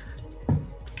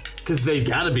 Because they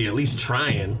gotta be at least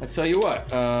trying. I tell you what.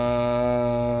 'Cause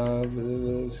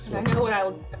I know what I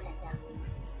will. Okay, yeah.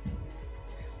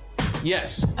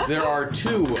 Yes, there are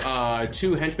two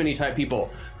henchman-y type people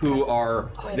who are.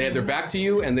 They have their back to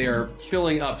you, and they are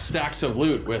filling up stacks of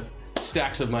loot with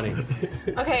stacks of money.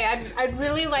 Okay, I'd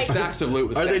really like. Stacks of loot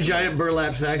with Are they stacks of giant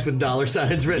burlap sacks with dollar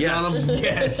signs written Yes. on them?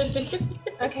 Yes.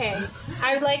 Okay,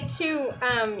 I would like to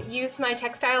use my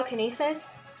textile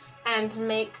kinesis and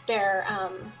make their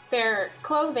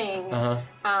clothing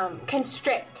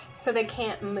constrict so they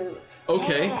can't move.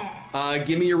 Okay.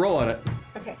 Give me your roll on it.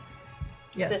 Okay.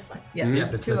 Yes. This one. Yeah. Yeah,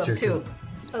 but Two that's your of two.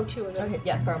 Oh, two of them. Okay,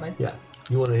 yeah, borrow mine. Yeah.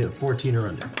 You want to hit 14 or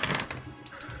under.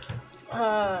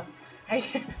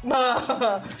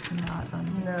 No.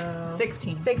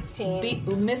 16.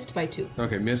 16. Missed by 2.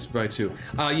 Okay, missed by 2.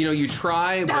 You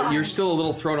try, but you're still a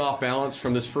little thrown off balance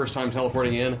from this first time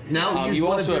teleporting in. Now use you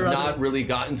one also of your have other- not really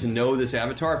gotten to know this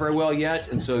avatar very well yet,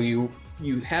 and so you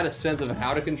had a sense of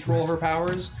how to control her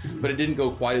powers, but it didn't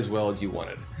go quite as well as you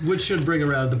wanted. Which should bring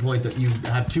around the point that you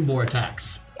have 2 more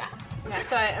attacks. Yeah,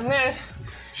 so I'm gonna.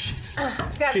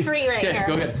 I've got 3 right Okay, here.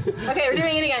 go ahead. Okay, we're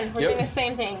doing it again. We're Yep. doing the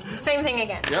same thing. Same thing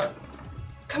again. Yep.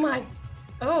 Come on.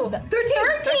 Oh,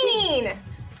 13!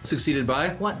 Succeeded by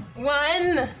 1.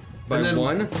 1 by And then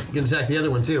 1. You can attack the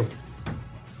other one too.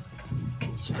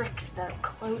 constricts the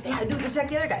clothing. Yeah, do protect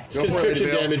the other guy. Go for it, Constriction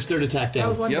Lady Vale. damage, 3rd attack That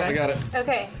was down. one Yep, guy. I got it.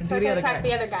 Okay, so do I the can other attack guy.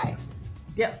 the other guy.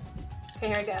 Yep. Okay,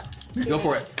 here we go. Go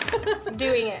for it.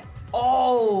 Doing it.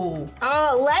 Oh.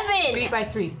 Oh, 11! Beat by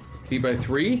 3. Beat by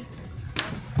 3.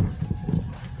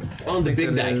 On the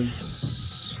big That dice.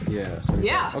 is- Yeah. So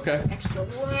Yeah. Okay. Extra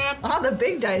wrap. Ah, the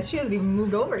big dice. She hasn't even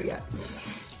moved over yet.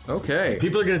 Okay.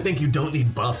 People are going to think you don't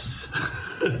need buffs.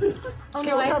 Oh,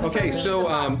 no, I have Okay, so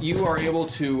many. so you are able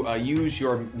to use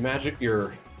your magic,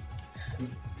 your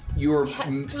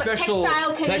special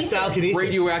Textile kinesis. Textile kinesis.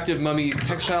 radioactive mummy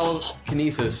textile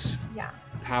kinesis Yeah.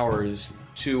 powers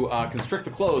to constrict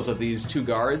the clothes of these 2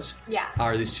 guards. Yeah.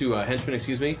 Or these 2 henchmen,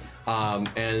 excuse me.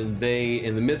 And they,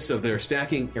 in the midst of their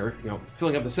stacking, or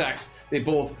filling up the sacks, they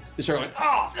both just start going,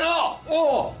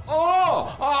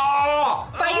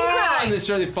 Fighting crime. and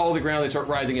they fall to the ground. They start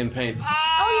writhing in pain.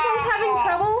 Oh, you guys having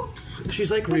trouble?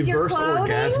 She's like With your reverse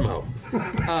clothing? orgasmo.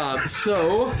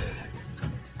 So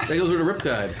that goes over to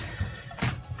Riptide.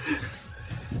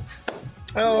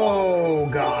 Oh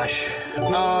gosh.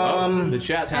 The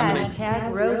chat's happening.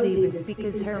 Hashtag Rosie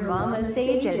because her mama's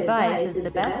sage advice is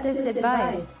the bestest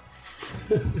advice.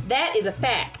 That is a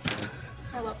fact.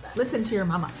 I love that. Listen to your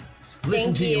mama. Listen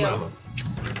Thank to you. your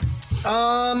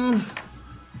mama.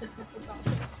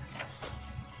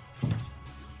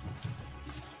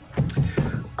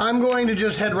 I'm going to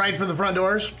just head right for the front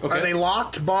doors. Okay. Are they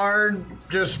locked, barred,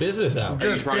 just Business hours. Are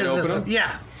you just trying to business? open them?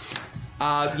 Yeah.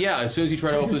 Yeah, as soon as you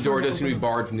try to open the door, it does seem to be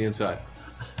barred from the inside.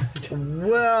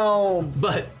 Well,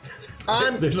 But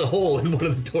I'm- there's a hole in one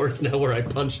of the doors now where I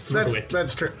punched through it.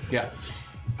 that's true. Yeah.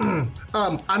 I'm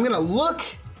gonna look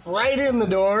right in the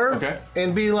door Okay.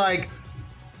 and be like,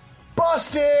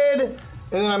 busted! And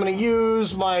then I'm gonna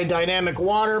use my dynamic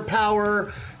water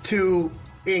power to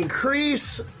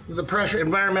increase the pressure,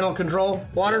 environmental control,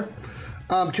 water,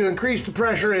 to increase the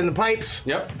pressure in the pipes,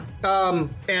 Yep.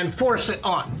 and force it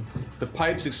on. The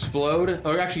pipes explode.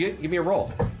 Oh, actually, give me a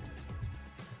roll.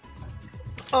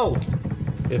 Oh,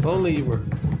 If only you were.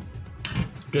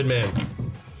 Good man.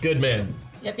 Good man.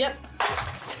 Yep, yep.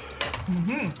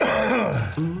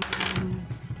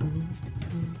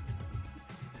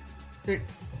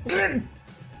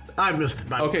 I missed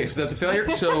it. Okay, so that's a failure.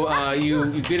 So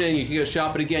you get in, you can go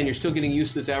shop it again. You're still getting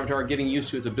used to this avatar, getting used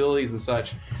to its abilities and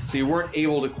such. So you weren't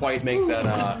able to quite make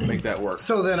that work.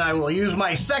 So then I will use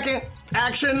my second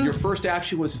action. Your first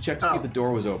action was to check to see if the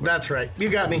door was open. That's right. You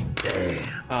got me.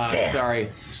 Sorry.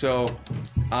 So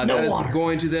that is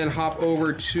going to then hop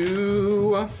over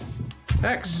to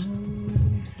X.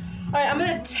 All right, I'm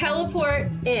gonna teleport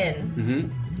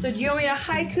in. So do you want me to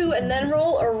haiku and then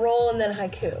roll, or roll and then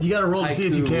haiku? You gotta roll to see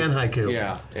if you can haiku.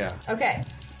 Yeah. Okay.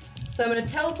 So I'm gonna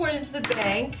teleport into the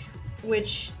bank,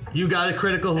 which... You got a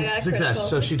critical success,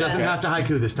 so she doesn't have to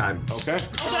haiku this time. Okay.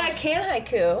 Oh, but I can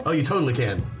haiku. Oh, you totally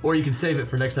can. Or you can save it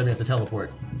for next time you have to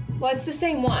teleport. Well, it's the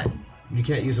same one. You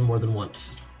can't use them more than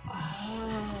once.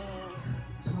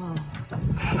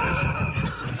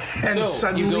 And So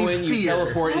suddenly you go in, you fear.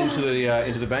 teleport into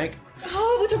the bank.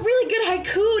 Oh, it was a really good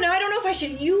haiku. Now I don't know if I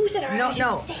should use it or I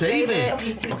should Save it.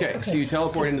 Okay, Okay, so you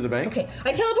teleport into the bank. Okay,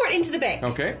 I teleport into the bank.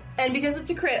 Okay. And because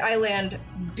it's a crit, I land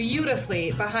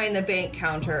beautifully behind the bank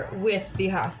counter with the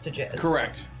hostages.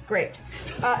 Correct. Great.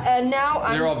 And now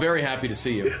I'm... They're all very happy to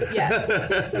see you. Yes.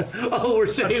 Oh, we're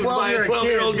saved by a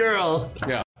 12-year-old girl.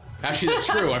 Yeah. Actually, that's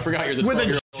true. I forgot you're the With a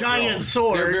 12-year-old giant girl.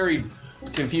 sword. They're very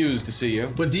confused to see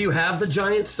you. But do you have the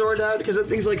giant sword out? Because that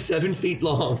thing's like 7 feet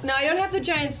long. No, I don't have the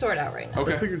giant sword out right now.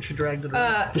 Okay. I figured she dragged it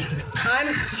around. Do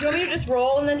you want me to just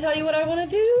roll and then tell you what I want to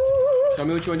do? Tell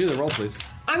me what you want to do. Then roll, please.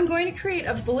 I'm going to create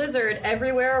a blizzard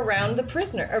everywhere around the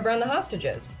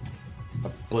hostages.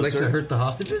 Blizzard. Like to hurt the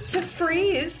hostages? To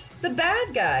freeze the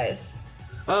bad guys.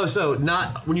 Oh, so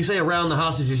not when you say around the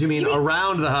hostages, you mean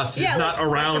around the hostages, Yeah, not like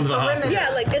around the hostages. Yeah,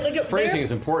 like Phrasing they're-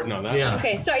 is important on that. Yeah.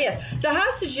 Okay, so yes, the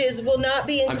hostages will not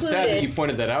be I'm included sad that you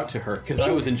pointed that out to her because I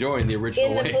was enjoying the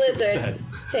original in the way it was blizzard.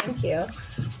 said. Thank you.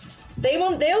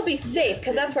 They'll be safe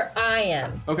because that's where I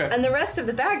am. Okay. And the rest of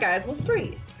the bad guys will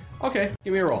freeze. Okay,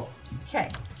 give me a roll. Okay.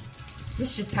 This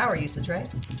is just power usage,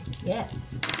 right? Yeah.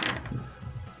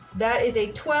 That is a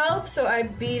 12, so I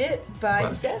beat it by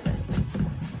 7.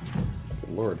 Good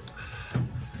lord.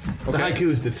 The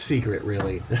haiku's the secret,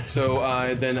 really.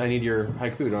 So then I need your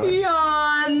haiku, don't I?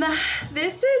 Yawn.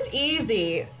 This is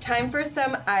easy. Time for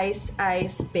some ice,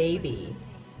 ice, baby.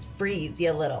 Freeze,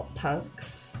 you little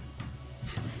punks.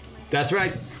 That's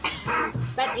right.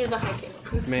 That is a haiku.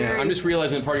 Man, I'm just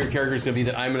realizing part of your character is going to be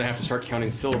that I'm going to have to start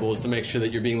counting syllables to make sure that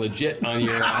you're being legit on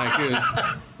your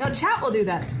haikus. No, chat will do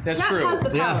that. That's chat true. has the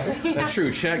power. That's true.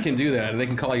 Chat can do that, and they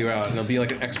can call you out, and there'll be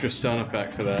like an extra stun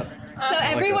effect for that. So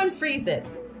everyone freezes,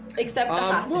 except the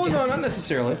hostages. Well, no, not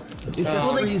necessarily.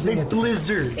 They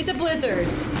blizzard. It's a blizzard.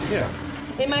 Yeah.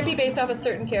 It might be based off a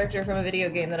certain character from a video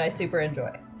game that I super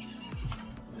enjoy.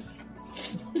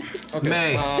 Okay.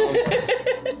 May.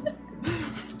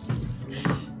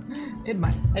 It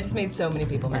might. I just made so many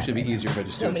people mad. It should be easier if I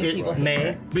just do So it. many people.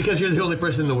 May. Because you're the only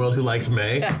person in the world who likes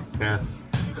May. Yeah.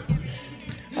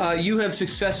 Yeah. You have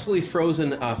successfully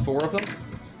frozen 4 of them.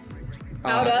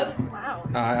 Out of?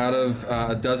 Out of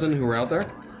a dozen who were out there.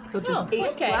 So there's 8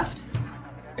 okay. left.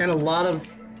 And a lot of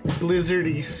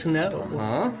blizzardy snow.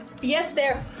 Huh? Yes,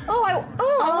 there. What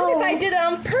if I did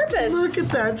that on purpose? Look at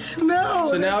that snow.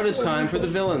 So now it is time for the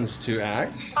villains to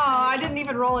act. Oh, I didn't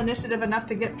even roll initiative enough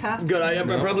to get past. Good. I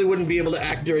probably wouldn't be able to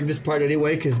act during this part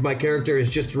anyway, because my character has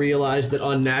just realized that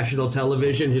on national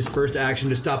television, his first action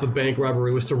to stop a bank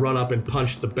robbery was to run up and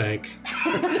punch the bank.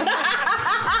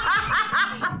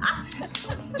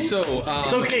 So,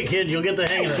 It's okay, kid. You'll get the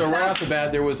hang of it. so right off the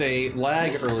bat, there was a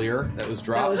lag earlier that was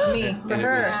dropped. That was me. And For it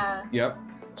her. was- yep.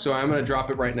 So I'm going to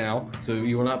drop it right now. So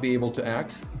you will not be able to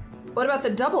act. What about the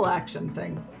double action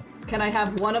thing? Can I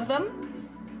have one of them?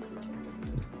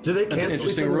 Do they That's an cancel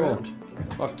each interesting other rule. out?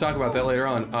 We'll have to talk about that later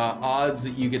on. Odds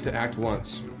that you get to act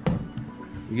once.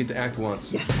 You get to act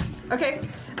once. Yes. Okay.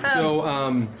 So,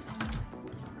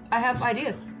 I have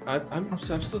ideas. I'm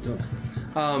still doing it.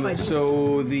 Ideas.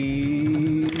 So I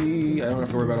don't have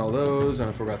to worry about all those. I don't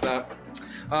have to worry about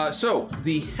that. So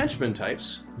the henchmen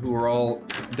types, who are all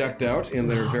decked out in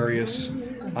their various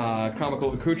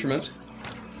comical accoutrements,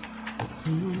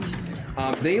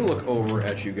 they look over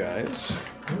at you guys.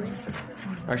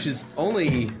 Actually, it's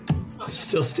only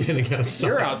Still standing outside.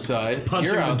 you're outside.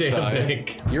 Punching You're the damn outside.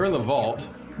 bank. You're in the vault.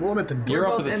 Well, I'm at the door. You're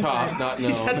up both at the top, inside. not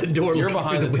known. He's at the door You're looking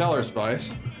behind through the the window. teller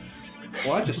spice.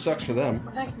 Well, that just sucks for them.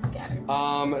 Nice and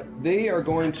scattered. They are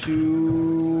going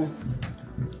to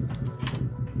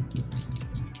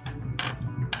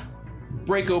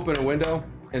break open a window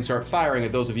and start firing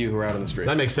at those of you who are out on the street.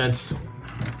 That makes sense.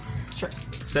 Sure.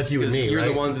 That's you and Because me, you're right?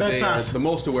 the ones that That's they are us. the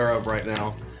most aware of right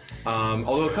now.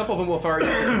 Although a couple of them will fire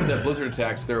with that blizzard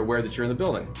attacks, they're aware that you're in the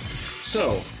building.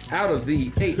 So, out of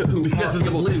the 8 who Because are of the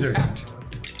able to blizzard. act,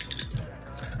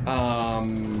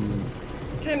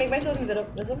 Can I make myself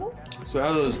invisible? so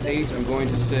out of those 8, I'm going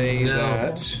to say No.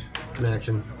 that An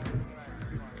action.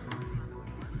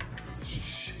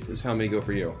 this is how many go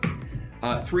for you.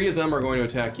 3 of them are going to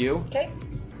attack you, Okay.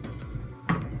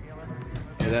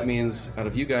 and that means out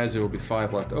of you guys there will be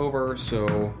 5 left over.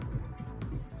 So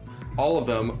all of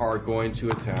them are going to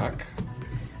attack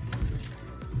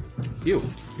you.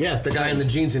 Yeah, the guy in the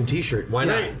jeans and t-shirt. Why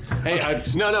not? Hey,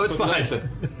 No, it's fine. Nice.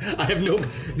 I have no.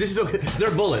 This is okay.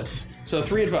 They're bullets. So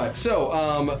 3 and 5. So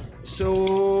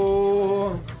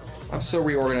I'm so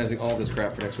reorganizing all this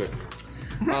crap for next week.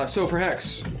 So for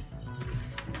Hex,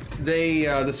 they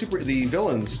the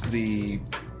villains, the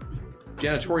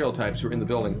janitorial types who are in the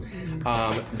building,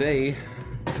 they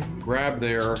grab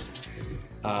their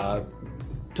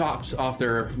tops off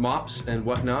their mops and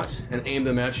whatnot and aim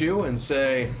them at you and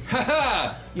say, "Ha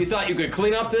ha! You thought you could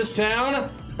clean up this town?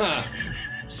 Huh.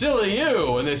 Silly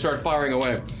you!" And they start firing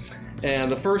away.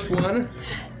 And the first one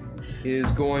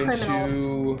is going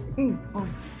to... Oh,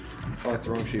 that's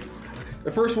the wrong sheet.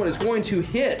 The first one is going to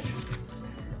hit,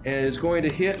 and is going to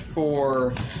hit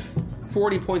for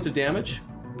 40 points of damage.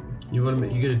 You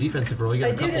get a defensive roll. You got I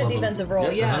a do couple get a of them. defensive roll,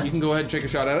 yeah. You can go ahead and take a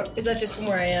shot at it. Is that just from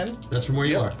where I am? That's from where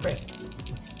you are. Great.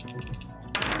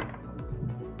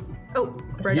 Oh,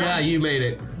 right Yeah, on. you made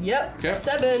it. Yep. Okay.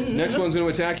 7. Next one's going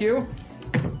to attack you.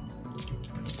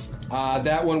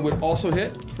 That one would also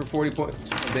hit for 40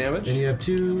 points of damage. And you have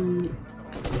 2.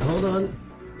 Hold on.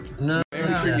 No. I'm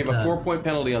pretty sure you have a 4-point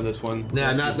penalty on this one.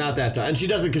 Nah, not that time. And she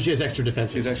doesn't because she has extra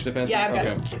defenses. She's extra defensive? Yeah, I've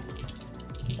got okay.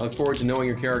 I look forward to knowing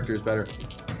your characters better.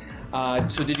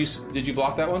 So did you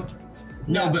block that one?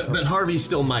 No, but Harvey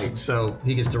still might, so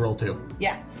he gets to roll 2.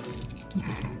 Yeah.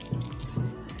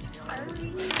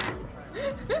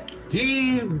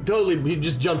 He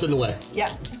just jumped in the way.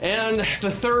 Yeah. And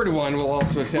the third one will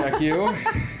also attack you.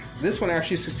 This one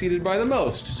actually succeeded by the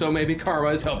most, so maybe karma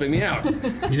is helping me out. You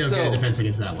don't get a defense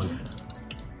against that one.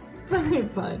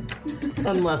 Fine.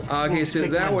 Unless. Okay, so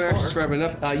that one actually survived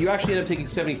enough. You actually end up taking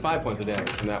 75 points of damage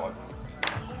from that one.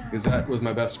 Because that was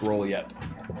my best roll yet.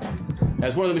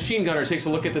 As one of the machine gunners takes a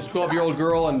look at this 12-year-old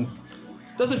girl and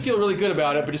doesn't feel really good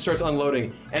about it, but just starts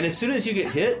unloading. And as soon as you get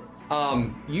hit,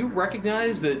 you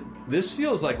recognize that this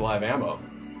feels like live ammo.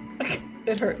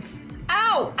 It hurts.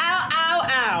 Ow! Ow! Ow!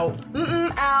 Ow!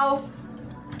 Mm-mm! Ow!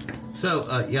 So,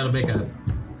 you gotta make a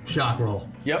shock roll.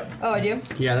 Yep. Oh, I do?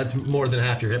 Yeah, that's more than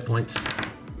half your hit points.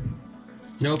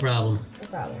 No problem. No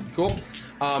problem. Cool.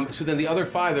 So then the other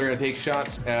 5, they're going to take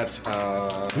shots at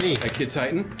Me. At Kid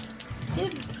Titan.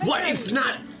 What? It's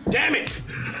not. Damn it!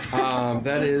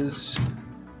 That is...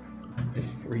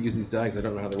 We're using these die because I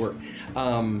don't know how they work.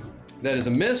 That is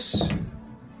a miss.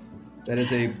 That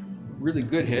is a really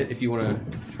good hit if you want to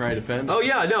try to defend. Oh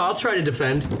yeah, no, I'll try to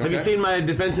defend. Have you Okay. seen my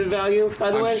defensive value, by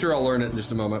the way? I'm sure I'll learn it in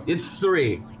just a moment. It's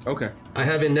 3. Okay. I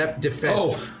have inept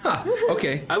defense. Oh, huh.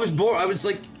 Okay. I was born. I was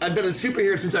like, I've been a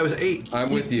superhero since I was 8.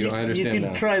 I'm with you. I understand You now.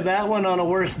 can try that one on a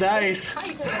worse dice.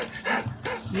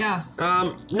 Yeah.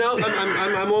 No,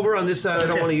 I'm over on this side. I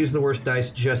don't want to use the worst dice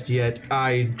just yet.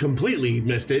 I completely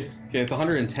missed it. Okay, it's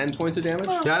 110 points of damage?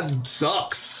 That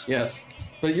sucks. Yes.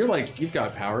 But you've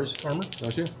got powers. Armor?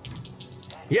 Don't you?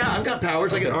 Yeah, I've got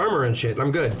powers. I get armor and shit. I'm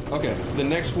good. Okay. The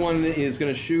next one is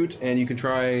going to shoot, and you can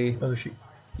try... Other sheet.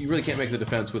 You really can't make the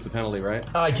defense with the penalty, right?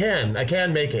 I can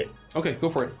make it. Okay, go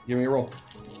for it. Give me a roll.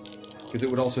 Because it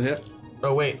would also hit.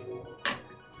 Oh wait,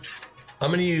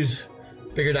 I'm gonna use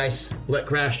bigger dice. Let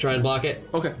Crash try and block it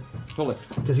Okay, totally.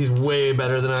 because he's way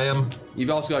better than I am. You've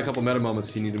also got a couple meta moments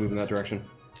if you need to move in that direction.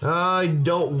 I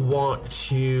don't want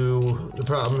to. The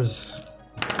problem is.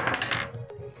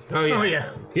 Oh yeah. Oh,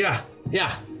 yeah.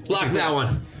 Yeah. Block that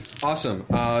one Awesome.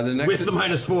 The next with the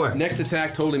 -4. next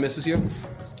attack totally misses you.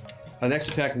 The next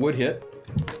attack would hit.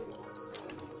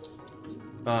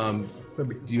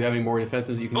 Do you have any more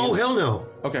defenses that you can use? Oh hell no.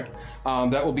 Okay.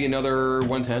 That will be another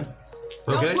 110.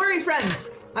 Okay. Don't worry, friends.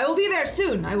 I will be there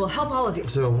soon. I will help all of you.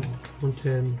 So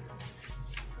 110.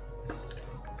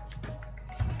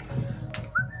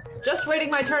 Just waiting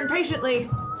my turn patiently,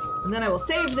 and then I will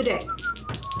save the day.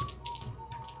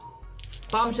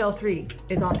 Bombshell 3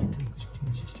 is on it.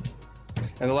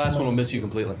 And the last one will miss you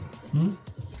completely.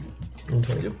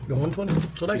 120. Go 120.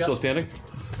 That's what I You got. still standing?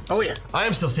 Oh, yeah. I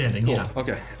am still standing. Yeah.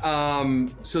 Okay.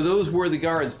 So those were the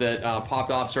guards that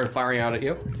popped off, started firing out at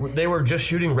you. They were just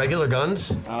shooting regular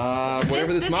guns.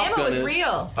 Whatever this mop ammo gun is is.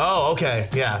 real. Oh, okay.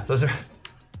 Yeah, those are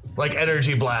like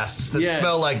energy blasts that Yes.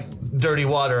 smell like dirty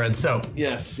water and soap.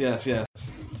 Yes.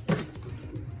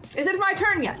 Is it my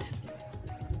turn yet?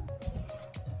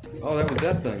 Oh, that was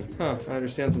that thing. Huh, I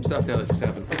understand some stuff now that just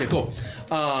happened. Okay, cool.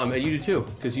 And you do too,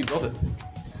 because you built it.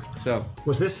 So.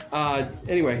 What's this?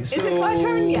 Anyway, so. Is it my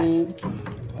turn yet?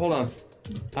 Hold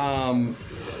on.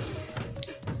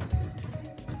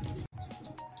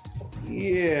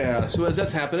 Yeah, so as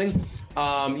that's happening,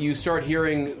 you start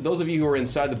hearing, those of you who are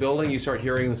inside the building, you start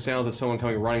hearing the sounds of someone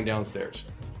coming running downstairs.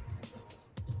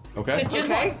 Okay? Just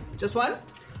one? Just one?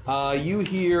 You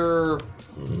hear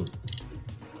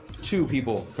 2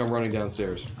 people come running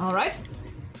downstairs. All right.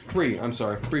 3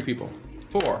 people.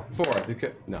 4.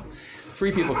 No.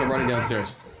 3 people come running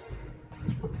downstairs.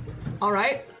 All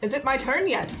right. Is it my turn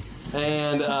yet?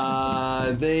 And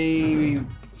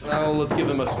let's give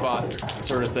them a spot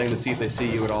sort of thing to see if they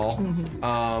see you at all.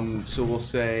 Mm-hmm. So we'll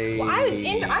say... Well, I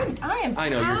am I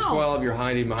know, you're 12, you're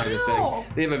hiding behind the thing.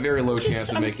 They have a very low chance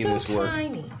of making this work.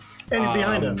 Tiny. And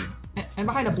behind him. And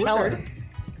behind a blizzard.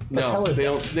 No, they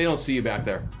don't see you back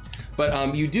there.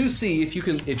 But you do see,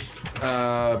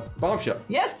 Bombshell.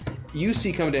 Yes. You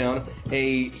see come down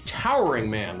a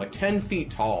towering man, like 10 feet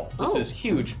tall. Just this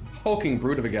huge, hulking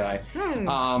brute of a guy.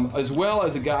 As well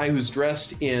as a guy who's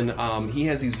dressed in, he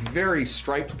has these very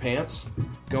striped pants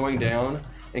going down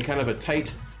and kind of a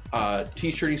tight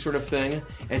t-shirty sort of thing.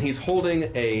 And he's holding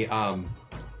a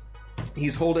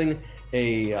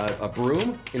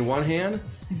broom in one hand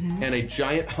and a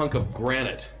giant hunk of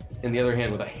granite in the other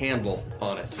hand with a handle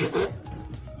on it.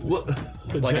 What?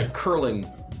 Like a curling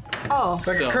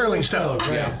Like a curling stone.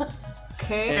 Yeah.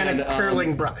 Okay. And a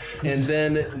curling brush. And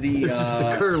then This is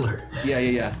the curler. Yeah.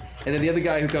 And then the other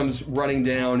guy who comes running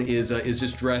down is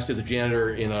just dressed as a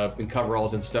janitor in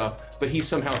coveralls and stuff, but he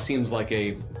somehow seems like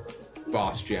a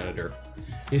boss janitor.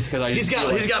 He's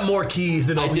got more keys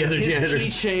than all the other janitors.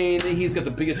 His keychain, he's got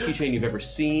the biggest keychain you've ever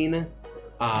seen,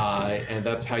 and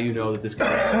that's how you know that this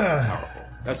guy is powerful.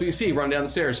 That's what you see running down the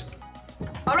stairs.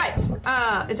 All right.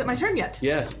 Is it my turn yet?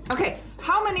 Yes. Okay.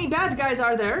 How many bad guys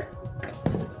are there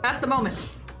at the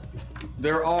moment?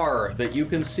 There are, that you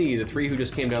can see, the 3 who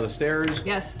just came down the stairs.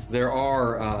 Yes. There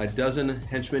are a dozen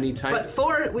henchmen-y type. But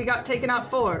 4, we got taken out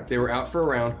 4. They were out for a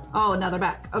round. Oh, now they're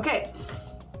back. Okay.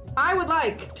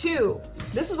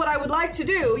 This is what I would like to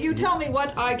do. You tell me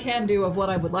what I can do of what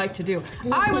I would like to do.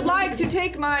 I would like to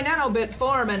take my nanobit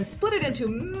form and split it into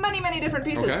many, many different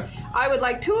pieces. Okay. I would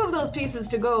like 2 of those pieces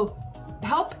to go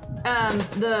help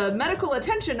the medical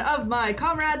attention of my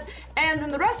comrades, and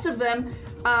then the rest of them,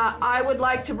 I would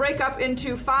like to break up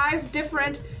into 5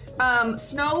 different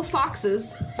snow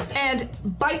foxes and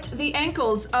bite the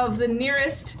ankles of the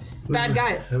nearest bad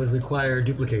guys. That would require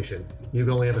duplication. You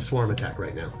only have a swarm attack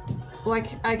right now. Well,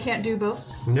 I can't do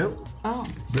both? No. Oh.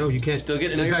 No, you can't. Still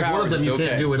getting in your fact, one of powers, them you it's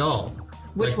can't okay. do at all.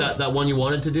 Which like one? that one you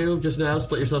wanted to do just now,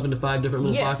 split yourself into 5 different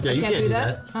little Yes, boxes. Yeah, I you can't can't do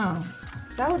that. Oh.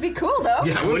 That would be cool, though.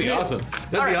 Yeah, That would be awesome.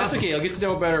 That'd be That's awesome. okay, I'll get to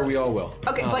know it better, we all will.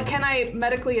 Okay, but can I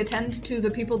medically attend to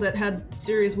the people that had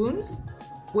serious wounds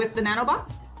with the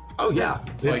nanobots? Oh, yeah.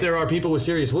 If Like- there are people with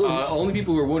serious wounds. Only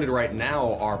people who are wounded right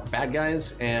now are bad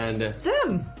guys, and...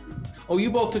 Them. Oh, you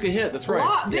both took a hit, that's right.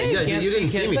 Lot, big. Yeah, you didn't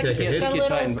see me take a hit. You The can't little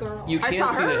Titan. girl. You I can't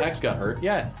saw see her. that Hex got hurt.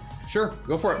 Yeah, sure,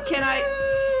 go for it. Can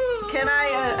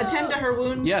I attend to her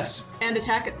wounds? Yes. And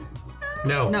attack it?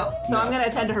 No. No. So I'm going to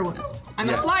attend to her wounds. I'm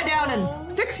going to Yes. fly down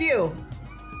and fix you.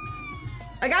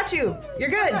 I got you. You're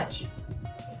good. She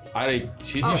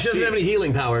She doesn't have any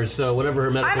healing powers, so whatever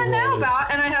her medical I'm a roll is.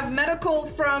 nanobot, and I have medical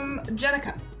from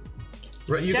Jenica.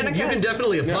 Right, you can Jenica has-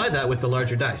 definitely apply that with the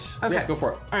larger dice. Okay. Yeah, go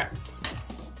for it. All right.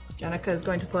 Jenica is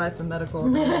going to apply some medical.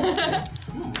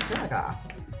 Jenica.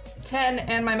 10,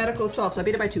 and my medical is 12, so I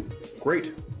beat it by 2.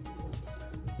 Great.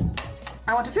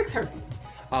 I want to fix her.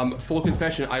 Full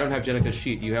confession, I don't have Jenica's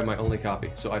sheet. You have my only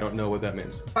copy, so I don't know what that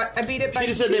means. I beat it by She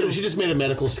 2. just made a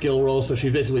medical skill roll, so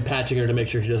she's basically patching her to make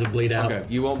sure she doesn't bleed out. Okay,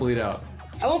 you won't bleed out.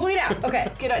 I won't bleed out. Okay.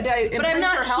 Did I But I'm improve her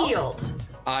not health? healed.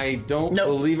 I don't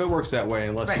believe it works that way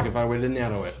unless you Right. can find a way to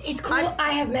nano it. It's cool. I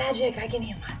have magic. I can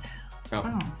heal myself.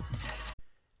 Oh.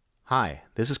 Hi,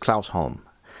 this is Klaus Holm,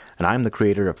 and I'm the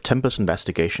creator of Tempest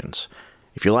Investigations.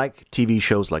 If you like TV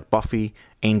shows like Buffy,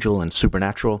 Angel, and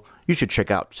Supernatural, you should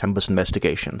check out Tempest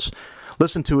Investigations.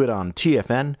 Listen to it on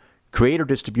TFN, creator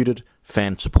distributed,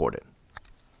 fan supported.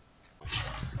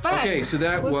 Okay, so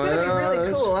that It was going to be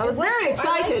really cool. I was very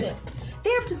excited. They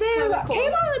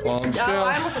came on. Bombshell.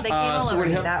 I almost said they came all so over we're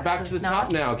me. gonna That back to the was top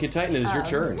not- now. Kid Titan, it is your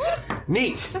turn.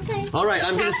 Neat. Okay. All right,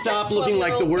 I'm going to stop looking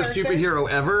like the worst 12-year-old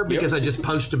superhero ever because I just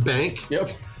punched a bank.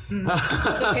 Yep.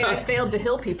 It's okay, I failed to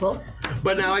heal people.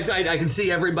 But now I can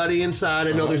see everybody inside.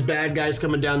 I know there's bad guys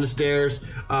coming down the stairs.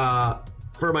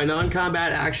 For my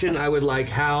non-combat action, I would like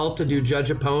Hal to do judge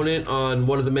opponent on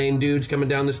one of the main dudes coming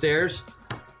down the stairs.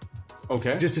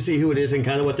 Okay. Just to see who it is and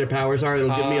kind of what their powers are.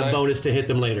 It'll give me a bonus to hit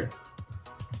them later.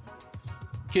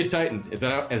 Kid Titan, is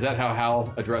that how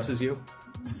Hal addresses you?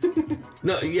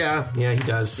 No, yeah, he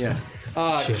does. Yeah.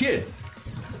 Kid.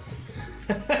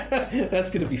 That's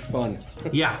gonna be fun.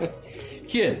 Yeah.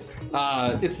 Kid,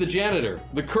 it's the janitor,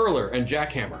 the curler, and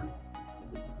Jackhammer.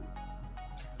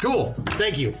 Cool.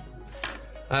 Thank you.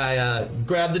 I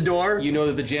grab the door. You know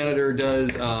that the janitor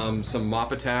does some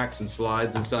mop attacks and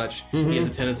slides and such. He has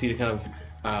a tendency to kind of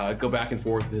go back and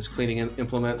forth with his cleaning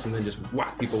implements and then just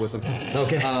whack people with them.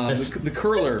 Okay. The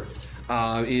curler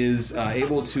is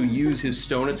able to use his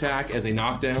stone attack as a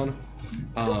knockdown,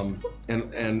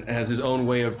 and has his own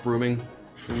way of brooming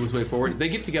his way forward. They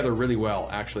get together really well,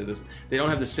 actually. They don't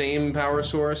have the same power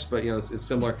source, but it's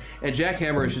similar. And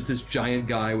Jackhammer is just this giant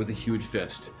guy with a huge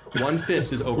fist. One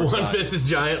fist is oversized. One fist is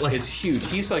giant. It's huge.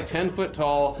 He's like 10 foot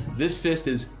tall. This fist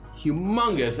is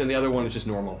humongous, and the other one is just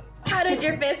normal. How did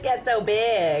your fist get so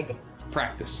big?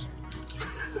 Practice.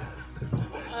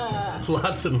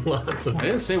 Lots and lots of. I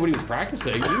didn't say what he was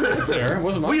practicing. You were there. It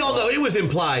wasn't my We fault. all know it was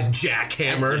implied,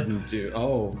 Jackhammer. I didn't do.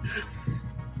 Oh.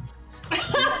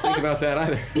 Didn't think about that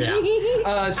either. Yeah.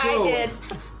 I did.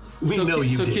 We know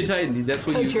you So did. Kid Titan, that's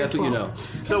what you know.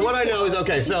 So what I know is,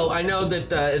 okay, so I know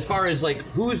that as far as like,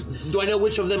 do I know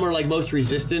which of them are like most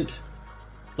resistant?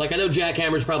 Like I know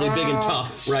Jackhammer's probably big and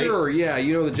tough, right? Sure, yeah.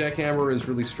 You know the Jackhammer is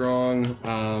really strong.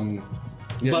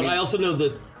 But I also know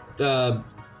that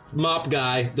mop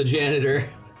guy, the janitor,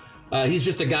 he's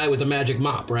just a guy with a magic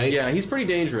mop, right? Yeah, he's pretty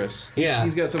dangerous. Yeah.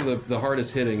 He's got some of the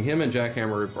hardest hitting. Him and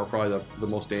Jackhammer are probably the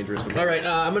most dangerous. All right,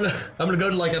 I'm gonna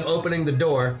go to like I'm opening the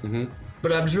door,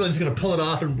 but I'm really just gonna pull it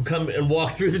off and come and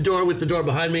walk through the door with the door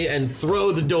behind me and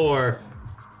throw the door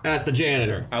at the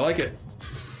janitor. I like it.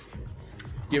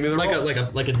 Give me the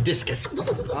roll. like a discus.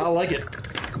 I like it.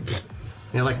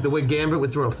 Yeah, like the way Gambit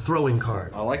would throw a throwing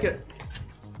card. I like it.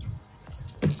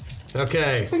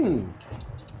 Okay.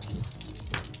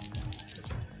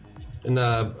 And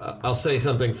I'll say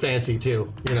something fancy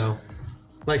too,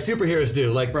 like superheroes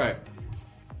do. Like, right.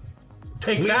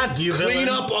 Take that, you clean villain.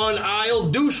 up on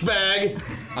aisle douchebag.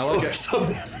 I like or it.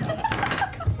 Something.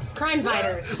 Crime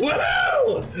fighters.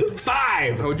 Woohoo!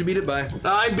 5. How would you beat it by?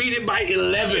 I beat it by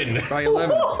 11. By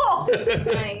 11.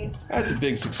 Nice. That's a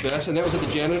big success, and that was at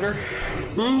the janitor.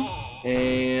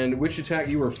 And which attack?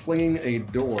 You were flinging a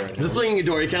door. The flinging a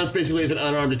door, it counts basically as an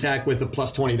unarmed attack with a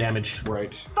plus 20 damage.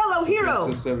 Right. Fellow hero.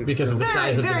 Because of the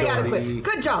size of the door. Very adequate.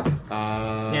 Good job.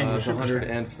 It's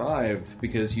 105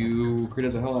 because you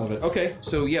critted the hell out of it. Okay,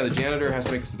 so yeah, the janitor has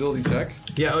to make a stability check.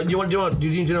 Yeah, do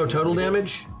you need to know total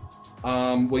damage?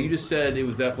 Well, you just said it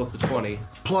was that plus the 20.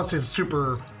 Plus his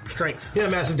super strength. Yeah,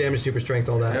 massive damage, super strength,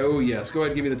 all that. Oh yes, go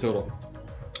ahead and give me the total.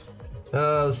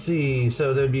 Let's see,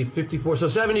 so there'd be 54, so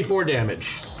 74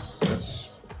 damage.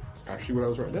 That's actually what I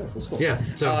was writing down, so that's cool.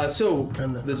 Yeah, so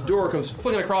this door comes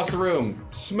flinging across the room,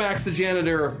 smacks the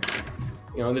janitor,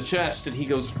 in the chest, and he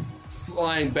goes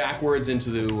flying backwards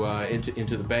into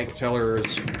the bank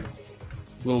teller's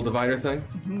little divider thing,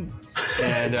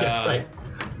 and right.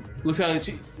 looks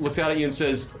out at you and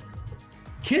says,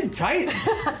 "Kid Titan,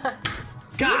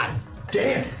 God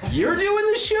damn, you're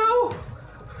doing the show."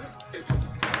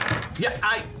 Yeah,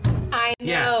 I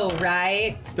know,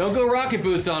 right? Don't go rocket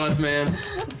boots on us, man.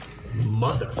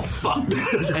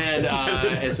 Motherfucker.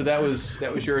 And so that was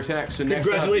your attack. So next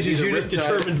Congratulations, up, you just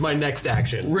determined my next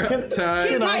action. Riptide.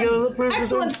 Kid Titan.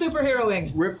 Excellent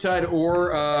superheroing. Riptide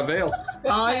or Veil.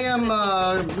 I am,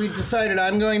 we've decided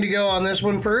I'm going to go on this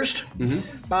one first.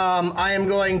 I am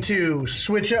going to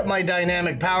switch up my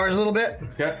dynamic powers a little bit.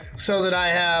 Okay. So that I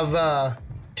have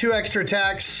 2 extra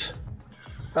attacks,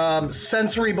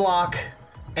 sensory block,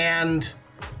 and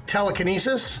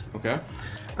telekinesis. Okay.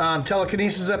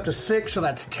 Telekinesis up to 6, so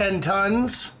that's 10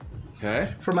 tons.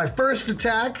 Okay. For my first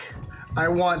attack, I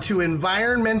want to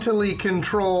environmentally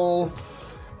control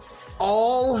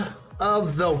all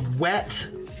of the wet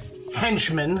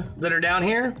henchmen that are down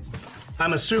here.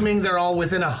 I'm assuming they're all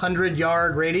within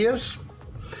 100-yard radius.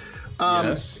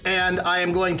 Yes. And I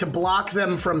am going to block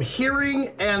them from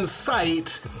hearing and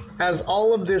sight as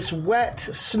all of this wet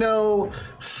snow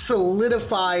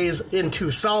solidifies into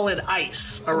solid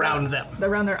ice around them.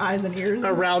 Around their eyes and ears.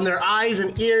 Around their eyes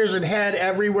and ears and head,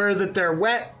 everywhere that they're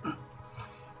wet,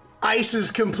 ice is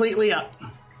completely up.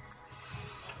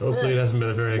 Hopefully it hasn't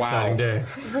been a very exciting day.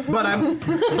 But I'm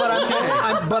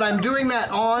doing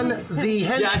that on the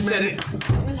henchmen. Yeah, I said it.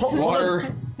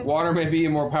 Water may be a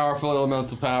more powerful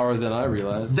elemental power than I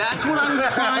realized. That's what I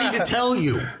was trying to tell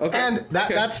you. Okay. And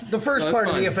that's the first part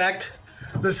of the effect.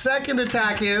 The second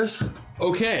attack is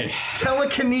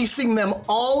telekinesing them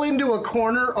all into a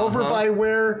corner over by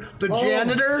where the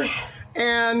janitor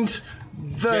and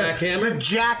the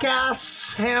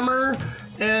jackass hammer,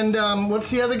 and what's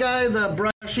the other guy? The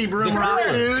brushy broom rock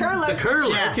dude. The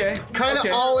curler. Yeah. Okay. Kind of Okay.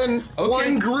 all in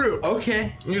one group.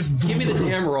 Okay. Give me the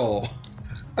damn roll.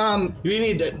 You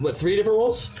need, what, 3 different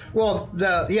rolls? Well,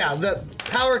 the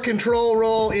power control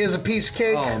roll is a piece of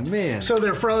cake. Oh, man. So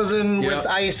they're frozen Yep. with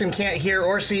ice and can't hear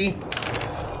or see.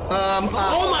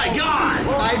 Oh my god!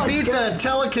 I beat the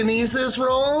telekinesis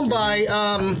roll by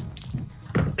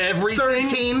Everything?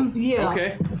 13. Yeah.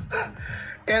 Okay.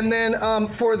 And then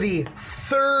for the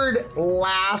third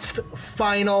last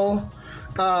final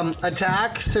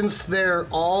attack, since they're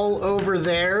all over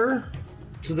there.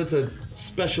 So that's a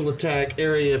special attack,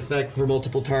 area effect for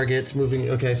multiple targets, moving.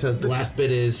 Okay, so the last bit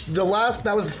is. That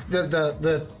was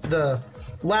the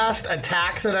last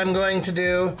attack that I'm going to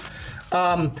do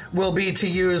will be to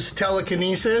use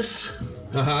telekinesis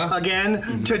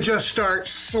again to just start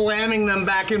slamming them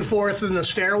back and forth in the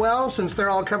stairwell since they're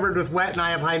all covered with wet and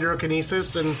I have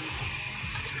hydrokinesis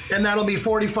and that'll be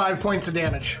 45 points of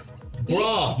damage.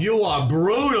 Bro, you are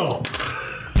brutal.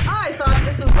 I thought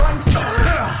this was going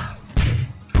to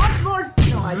much more.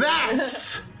 No, I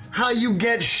That's how you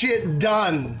get shit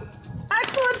done.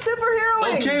 excellent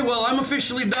superheroing. Okay, well, I'm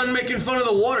officially done making fun of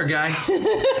the water guy.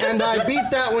 And I beat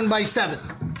that one by 7.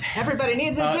 Everybody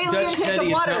needs a daily Dutch intake Teddy,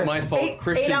 of water. it's not my fault. 8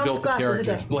 Christian 8-ounce built the glasses a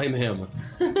characters. day. Blame him.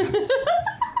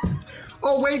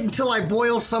 Oh, wait until I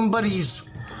boil somebody's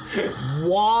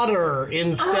water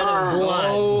instead of blood.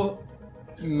 Oh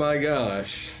my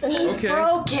gosh. He's Okay.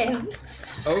 broken.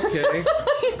 Okay.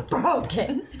 He's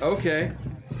broken. Okay.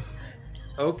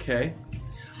 Okay.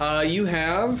 You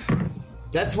have.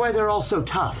 That's why they're all so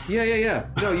tough. Yeah.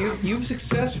 No, you've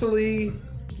successfully.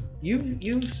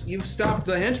 You've stopped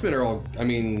the henchmen are all. I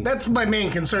mean. That's my main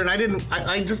concern.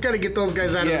 I just got to get those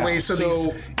guys out of the way so these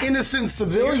innocent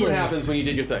civilians. Here's what happens when you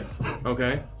did your thing.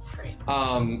 Okay.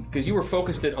 Because you were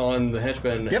focused it on the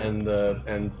henchmen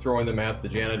and throwing them at the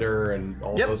janitor and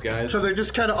all those guys. So they're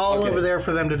just kind of all over there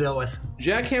for them to deal with.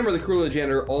 Jackhammer, the crew, and the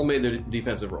janitor all made their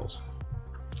defensive rolls,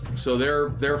 so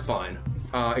they're fine,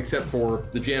 except for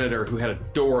the janitor who had a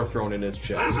door thrown in his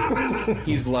chest.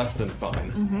 He's less than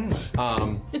fine.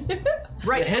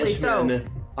 Rightfully so.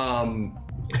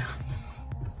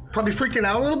 Probably freaking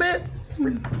out a little bit.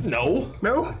 No.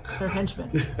 They're henchmen.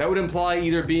 That would imply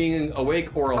either being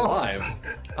awake or alive.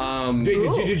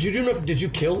 Did you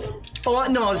kill them? Oh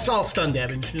no, it's all stun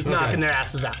damage, just knocking their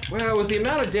asses out. Well, with the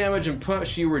amount of damage and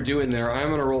punch you were doing there, I'm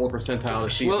gonna roll a percentile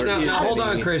to see. Well, if there now is hold any-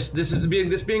 on, Chris. This being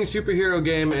a superhero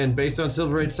game and based on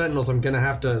Silver Age Sentinels, I'm gonna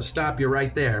have to stop you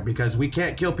right there because we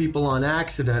can't kill people on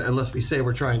accident unless we say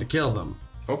we're trying to kill them.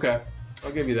 Okay,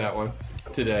 I'll give you that one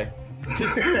today.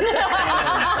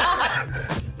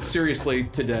 Seriously,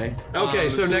 today. Okay,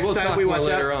 so next we'll time talk we more watch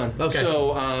later out. on. Okay.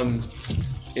 So,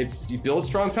 if you build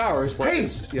strong powers, like Hey,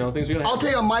 things are gonna. I'll tell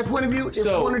you on my point of view, if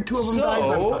one or two of them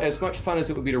dies, I'm fine. as much fun as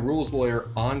it would be to rules lawyer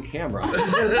on camera,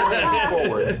 moving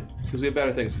forward, because we have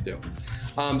better things to do.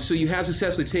 So you have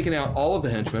successfully taken out all of the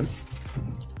henchmen,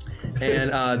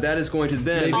 and that is going to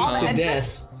then to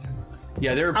death.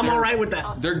 Yeah, I'm all right with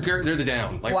that. They're the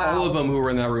down. Like Wow. all of them who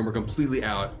were in that room are completely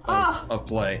out of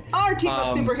play. Our team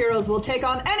of superheroes will take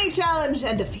on any challenge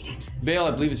and defeat it. Vale,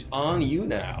 I believe it's on you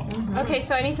now. Okay,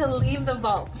 so I need to leave the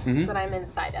vault that I'm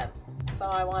inside of. So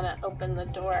I want to open the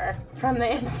door from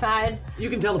the inside. You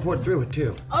can teleport through it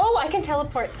too. Oh, I can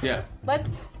teleport. Yeah. But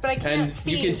I can't And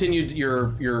see. you continued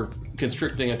your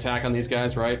constricting attack on these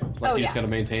guys, right? Like you just kind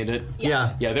of maintained it.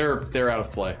 Yeah. Yeah, they're out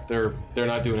of play. They're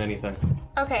not doing anything.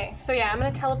 Okay, so yeah, I'm gonna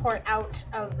teleport out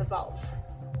of the vault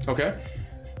Okay.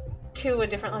 to a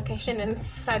different location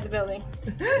inside the building.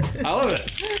 I love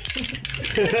it.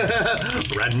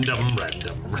 Random.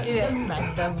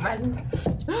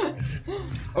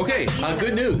 Okay,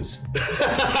 good news.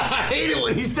 I hate it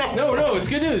when he said. No, it's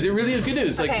good news. It really is good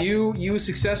news. Like Okay. you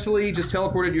successfully just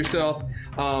teleported yourself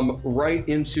right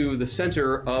into the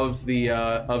center of the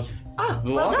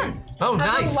lobby. done. Oh, The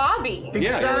nice. lobby.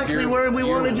 Yeah, Exactly where we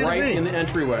wanted you to right be. in the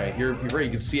entryway. You're right.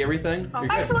 You can see everything. You're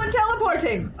good. Excellent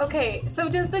teleporting. Okay, so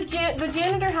does the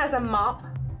janitor has a mop?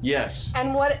 Yes.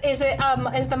 And what is it?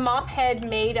 Is the mop head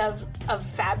made of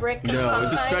fabric? of No, some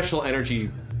it's a kind? special energy.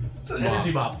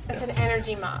 Energy mop. It's an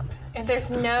energy mop. And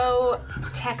there's no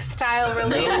textile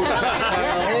related.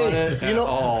 On it at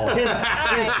all. His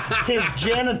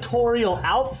janitorial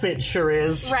outfit sure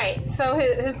is. Right. So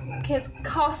his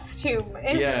costume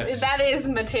is Yes. that is That's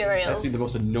materials. be the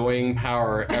most annoying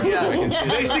power ever. I Yeah. can see.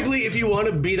 Basically, if you want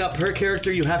to beat up her character,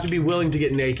 you have to be willing to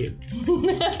get naked.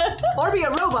 Or be a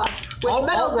robot with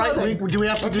metal All right, clothing. do we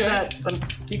have to do Okay. that?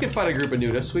 You can fight a group of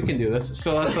nudists. We can do this.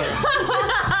 So that's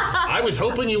I was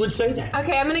hoping you would say that.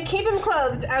 Okay, I'm gonna keep him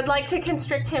clothed. I'd like to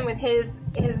constrict him with his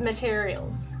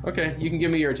materials. Okay, you can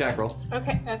give me your attack roll.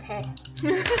 Okay. Okay.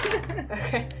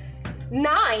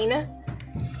 9.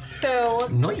 So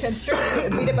Nice.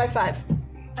 Constrict. Beat it by 5.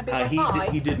 I beat by 5.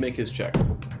 He did make his check,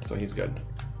 so he's good.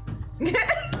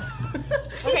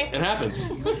 Okay. It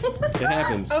happens. It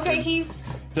happens. Okay,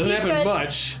 Doesn't happen good.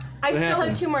 much. I It still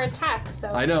happens. have 2 more attacks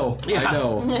though. I know. Yeah. I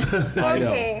know.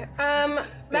 Okay.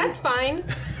 That's fine.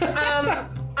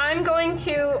 I'm going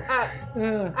to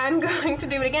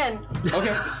do it again.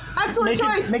 Okay. Excellent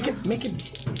choice. Make it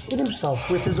hit himself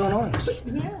with his own arms.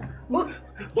 Yeah.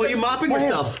 Well, you're mopping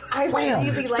yourself. I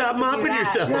really like Stop to mopping do that.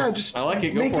 yourself. Yeah, just I like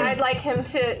it. Go for I'd it. like him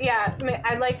to,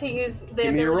 I'd like to use the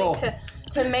Give me your roll. ability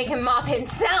to make him mop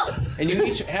himself. And you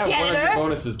each have one of Janitor? your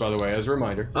bonuses, by the way, as a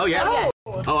reminder. Oh, yeah?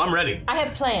 Yes. Oh, I'm ready. I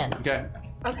have plans. Okay.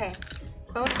 Okay,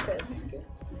 bonuses.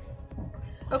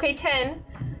 Okay, 10.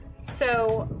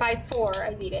 So by 4,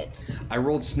 I beat it. I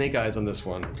rolled snake eyes on this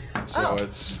one, so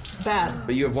it's. Bad.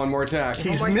 But you have one more attack.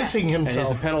 he's missing and his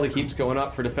himself. penalty keeps going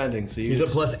up for defending. So you He's at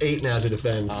just, +8 now to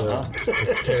defend, so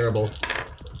it's terrible.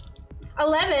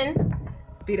 11.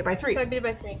 Beat it by 3. So I beat it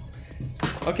by 3.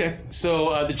 Okay,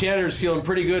 so the janitor's feeling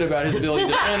pretty good about his ability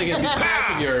to defend against these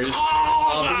attacks of yours.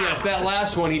 But yes, that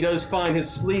last one, he does find his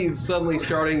sleeves suddenly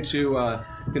starting to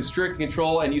constrict,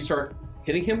 control, and you start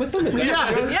hitting him with them? Is that what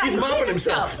you're doing? Yeah, he's mopping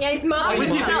himself. Yeah, he's mopping With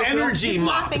his himself. energy He's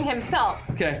mop. mopping himself.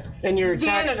 Okay. And your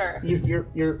attacks, Janitor.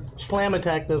 your slam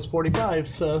attack does 45,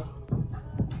 so...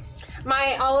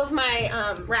 All of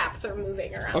my wraps are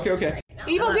moving around. Okay. right now.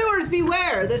 Evildoers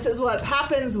beware! This is what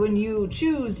happens when you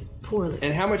choose poorly.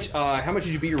 And how much did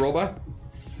you beat your roll by?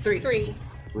 3. 3.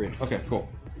 Okay, cool.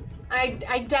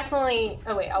 I definitely...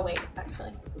 Oh, wait, I'll wait,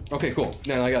 actually. Okay, cool.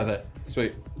 No, I got that.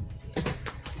 Sweet.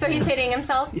 So he's hitting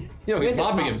himself? You know, he's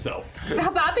mopping himself.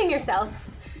 Stop bopping yourself.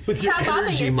 With your Stop bopping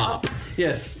energy yourself. mop.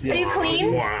 Yes. Are you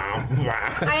clean?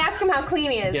 I ask him how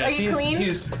clean he is. Yes, Are you clean?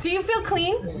 Do you feel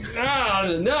clean?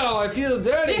 No, I feel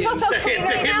dirty. Do you feel so clean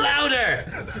right now? Louder!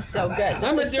 This is so good.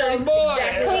 I'm a This is dirty so boy.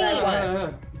 Exactly what I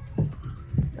want.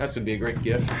 That's gonna be a great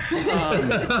gift.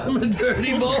 I'm a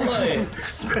dirty boy.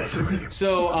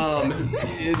 So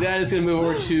that is gonna move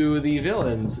over to the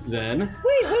villains then.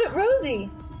 Wait, what? Rosie?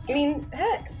 I mean,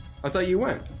 Hex. I thought you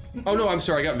went. Oh no, I'm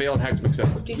sorry. I got Vale and Hex mixed up.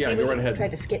 Do you Yeah, see go what right you ahead.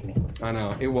 tried to skip me? I know.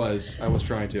 I was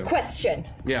trying to. Question.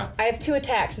 Yeah. I have 2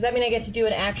 attacks. Does that mean I get to do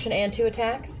an action and 2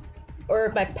 attacks?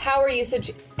 Or my power usage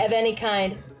of any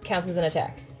kind counts as an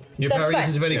attack? Your That's power fine.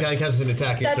 usage of any kind counts as an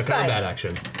attack. It's That's a combat fine.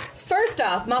 action. First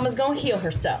off, Mama's gonna heal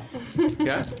herself.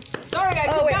 Yeah. Sorry, I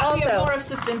could Oh wait, not be of also, more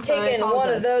assistance. I taking one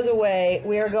apologize. of those away,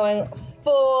 we are going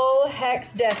full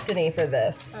Hex Destiny for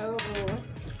this. Oh.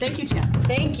 Thank you, Chat.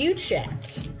 Thank you,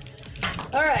 chat.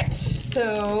 All right,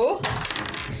 so...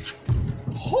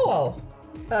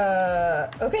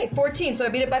 okay, 14, so I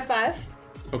beat it by 5.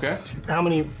 Okay. How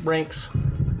many ranks?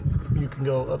 You can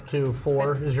go up to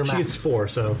 4 is your She max. gets 4,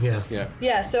 so yeah. Yeah.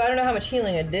 Yeah, so I don't know how much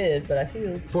healing I did, but I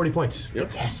healed. 40 points.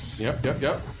 Yep. Yes. Yep.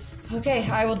 Okay,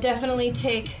 I will definitely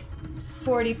take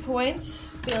 40 points.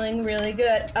 Feeling really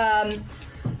good. And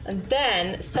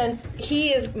then, since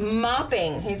he is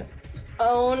mopping his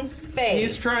own face...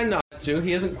 He's trying not to.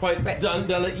 He hasn't quite done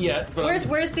it yet. But Where's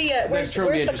next turn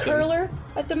will be the interesting. curler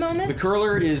at the moment? The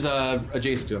curler is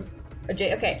adjacent to him.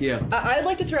 Okay. Yeah. I would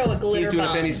like to throw a glitter He's doing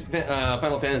bomb. a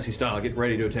Final Fantasy style. Get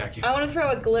ready to attack you. I want to throw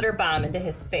a glitter bomb into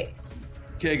his face.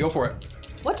 Okay, go for it.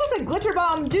 What does a glitter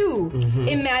bomb do?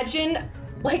 Imagine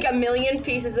like a million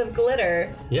pieces of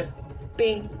glitter Yep.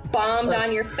 being bombed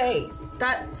on your face.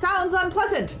 That sounds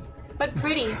unpleasant. But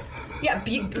pretty. Yeah,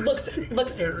 looks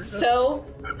so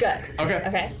good. Okay.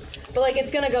 Okay. But like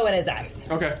it's gonna go in his eyes.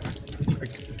 Okay.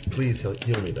 Please heal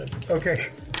me then. Okay.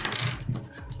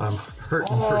 I'm hurting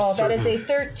for Oh, that certain. is a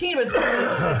 13 with so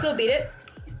I still beat it.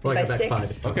 Well, I by got back 6. 5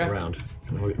 if I Okay. go around.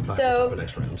 I'll get 5 So, for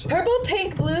next round. So. purple,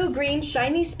 pink, blue, green,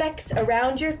 shiny specks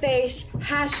around your face.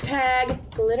 Hashtag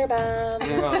glitter bomb.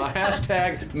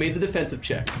 Hashtag made the defensive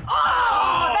check.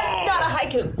 Oh, that's not a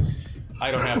haiku. I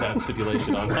don't have that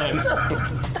stipulation on mine.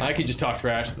 I could just talk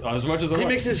trash as much as I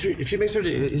want. If she makes her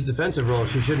his defensive roll,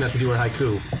 she shouldn't have to do her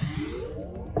haiku.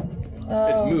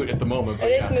 It's moot at the moment. But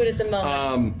It is moot at the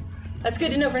moment. That's good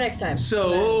to know for next time.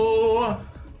 So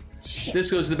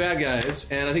this goes to the bad guys,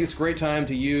 and I think it's a great time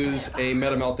to use a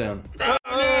meta meltdown.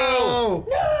 Oh!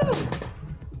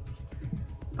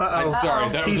 I'm sorry,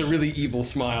 that was a really evil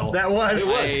smile. That was.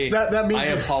 That means I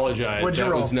apologize. What'd you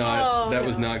That roll? was not. That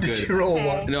was not good. Did you roll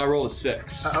one? No, I rolled a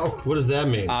 6. Oh. What does that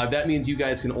mean? That means you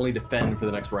guys can only defend for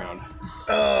the next round.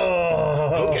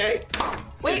 Oh. Okay.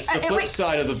 Wait, It's the flip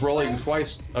side of the rolling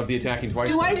twice, of the attacking twice.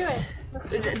 Do I? thing.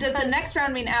 Does the next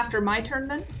round mean after my turn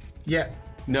then? Yeah.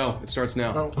 No, it starts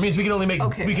now. Oh. It means we can only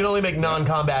make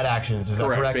non-combat actions. Is that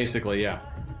correct? Basically, yeah.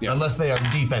 Unless they are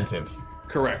defensive.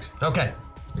 Correct. Okay.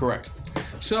 Correct.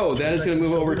 So that is going to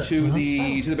move over to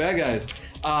the bad guys.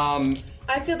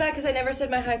 I feel bad because I never said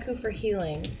my haiku for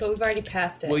healing, but we've already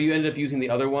passed it. Well, you ended up using the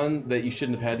other one that you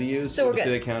shouldn't have had to use. So we're good.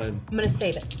 They counted. I'm going to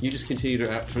save it. You just continue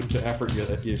to effort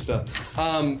your stuff.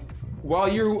 While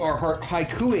you are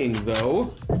haikuing,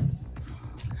 though,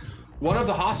 one of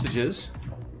the hostages,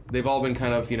 they've all been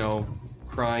kind of,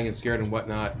 crying and scared and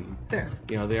whatnot. And, Fair.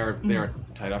 They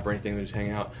aren't tied up or anything. They're just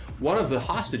hanging out. One of the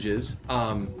hostages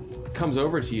comes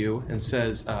over to you and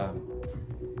says,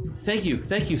 thank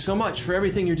you so much for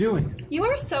everything you're doing. You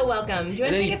are so welcome. Do you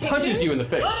want And to then take he a picture? punches you in the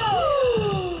face.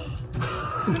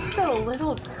 Just a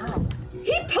little girl.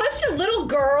 He punched a little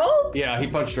girl? Yeah, he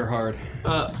punched her hard.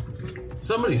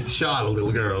 Somebody shot a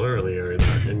little girl earlier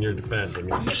in your defense. I mean,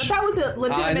 But that was a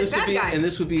legitimate bad guy. And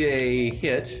this would be a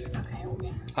hit.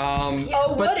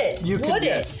 Would it?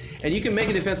 Yes. And you can make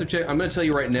a defensive check. I'm going to tell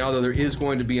you right now, though, there is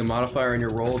going to be a modifier in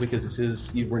your roll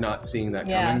because we're not seeing that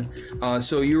coming.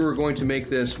 So you are going to make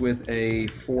this with a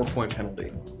 4-point penalty.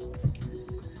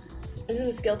 Is this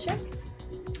a skill check?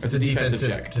 It's a defensive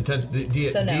check. It's a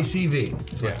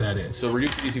DCV. Is what that is. So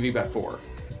reduce your DCV by 4.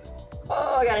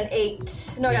 Oh, I got an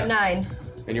 8. No, I got 9.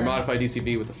 And your modified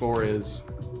DCV with the 4 is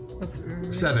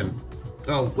 7.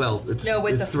 Oh well, it's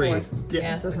with it's the 3. 4.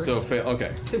 Yeah. so fail.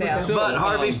 Okay. Fail. So, But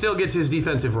Harvey still gets his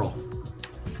defensive roll.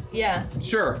 Yeah.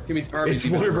 Sure. Give me Harvey's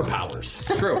It's one of her powers.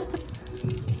 True.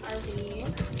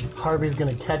 Harvey's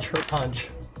gonna catch her punch.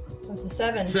 That's a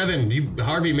 7. 7.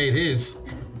 Harvey made his.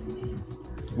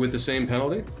 With the same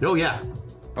penalty? Oh yeah.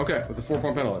 Okay, with the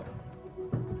 4-point penalty.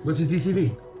 What's his DCV?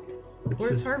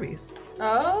 Where's Harvey's? Oh,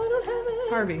 I don't have it.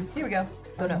 Harvey Here we go.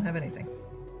 doesn't have anything.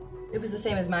 It was the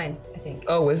same as mine, I think.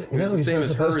 Oh, is it? It's the same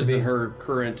as hers and her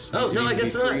current. Oh, no, I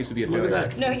guess not. Used to be a Look at failure.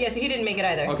 that. No, yeah, so he didn't make it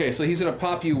either. Okay, so he's going to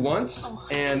pop you once,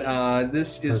 and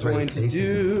this is That's right, going it's to AC.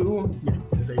 do,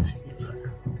 His AC is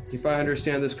higher. if I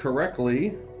understand this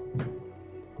correctly,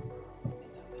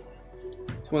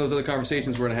 it's one of those other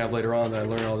conversations we're going to have later on that I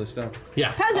learn all this stuff.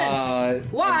 Yeah. Peasants!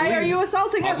 Why are you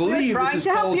assaulting I us? We're believe trying this to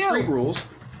is help called you. street rules.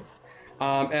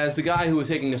 As the guy who was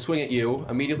taking a swing at you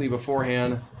immediately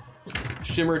beforehand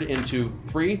shimmered into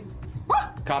 3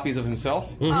 copies of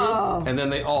himself, Oh. and then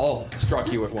they all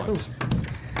struck you at once.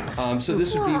 So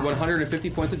this would be 150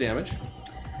 points of damage.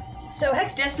 So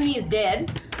Hex Destiny is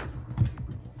dead.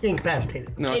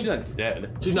 Incapacitated. No, she's not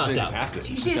dead. She's knocked out. incapacitated.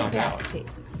 She's She's knocked out. incapacitated.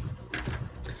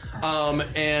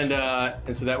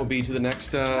 And so that will be to the next.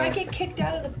 Do I get kicked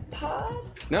out of the pod?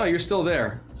 No, you're still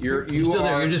there. You're still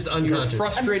there, you're just unconscious. You're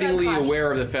frustratingly unconscious.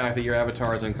 aware of the fact that your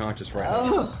avatar is unconscious right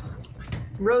now.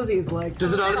 Rosie's like,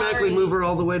 Does it automatically Sorry. move her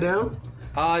all the way down?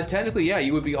 Technically, yeah,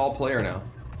 you would be all player now.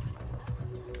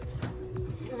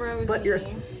 Rosie.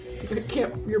 but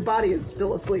your body is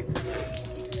still asleep.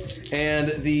 And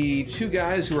the 2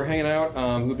 guys who are hanging out,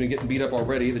 who've been getting beat up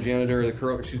already, the janitor, and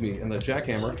the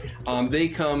jackhammer, they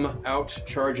come out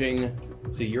charging.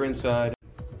 Let's see, you're inside.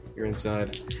 You're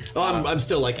inside. Oh, I'm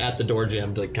still like at the door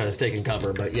jammed, like kind of taking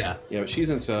cover, but yeah. Yeah, but she's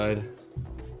inside.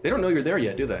 They don't know you're there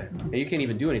yet, do they? And you can't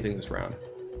even do anything this round.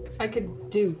 I could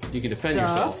do. You can defend stuff.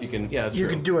 yourself. You can. Yeah, that's You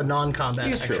true. could do a non-combat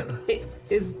It's true. action. It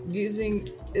is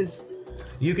using is.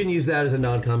 You can use that as a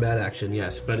non-combat action,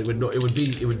 yes, but it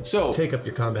would So- take up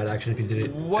your combat action if you did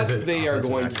it. What as an they are offensive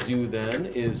going action. to do then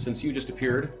is, since you just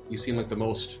appeared, you seem like the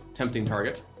most tempting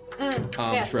target.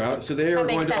 Yes. Shroud. So they are That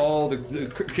makes going to sense. all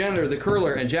the janitor, the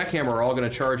curler, and jackhammer are all going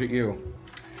to charge at you.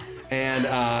 And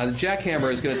the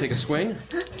jackhammer is going to take a swing,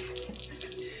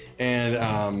 and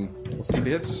we'll see if he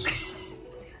hits.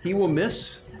 He will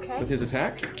miss with his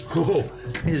attack. Oh.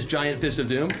 His giant fist of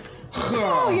doom.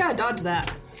 Oh yeah, dodge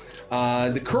that.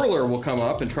 The curler will come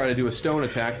up and try to do a stone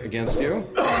attack against you.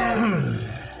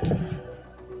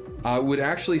 Would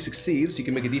actually succeed, so you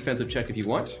can make a defensive check if you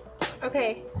want.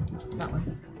 Okay. That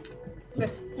one.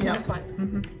 This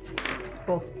one.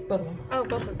 Both of them. Oh,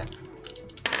 both of them.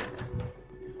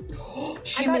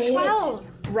 She I got made 12.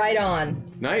 it. Right on.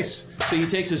 Nice. So he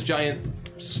takes his giant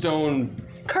stone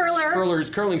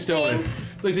curling stone and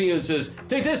flings it at you and says,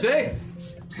 "Take this, eh?"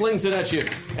 Flings it at you,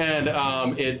 and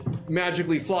it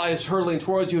magically flies hurtling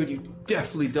towards you, and you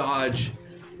deftly dodge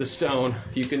the stone.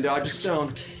 If you can dodge a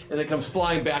stone, and it comes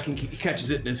flying back and he catches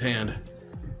it in his hand.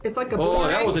 It's like a. Oh,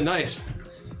 that was a nice.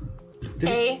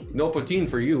 A. No poutine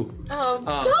for you. Oh,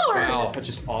 darn. Wow, that's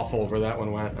just awful where that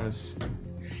one went.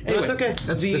 Anyway, That's okay.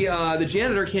 The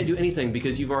janitor can't do anything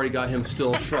because you've already got him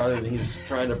still shrouded and he's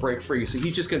trying to break free. So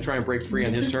he's just going to try and break free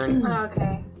on his turn.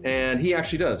 Okay. And he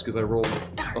actually does, because I rolled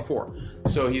a 4.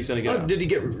 So he's going to get out. Did he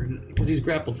get... Because he's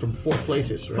grappled from 4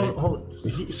 places, right?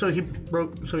 So he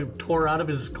tore out of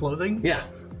his clothing? Yeah.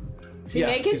 Is he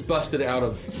naked? He's busted out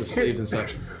of the sleeves and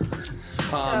such.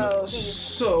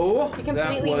 So is he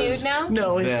completely nude now?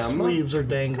 No, his sleeves are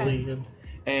dangly. Okay.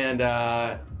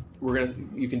 And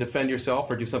you can defend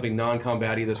yourself or do something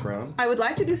non-combat-y this round. I would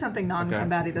like to do something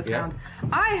non-combat-y this round.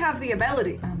 I have the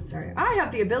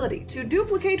ability to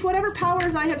duplicate whatever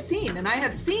powers I have seen, and I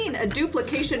have seen a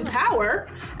duplication power,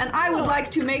 and I would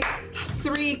like to make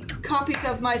 3 copies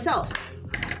of myself.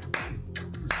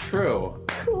 It's true.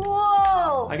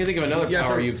 Cool. I can think of another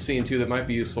power you've seen too that might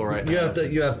be useful right now.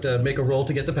 You have to make a roll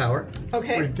to get the power.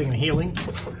 Okay. We're thinking healing.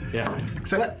 Yeah.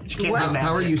 Except you can't do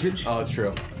power magic. usage. Oh, it's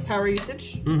true. Power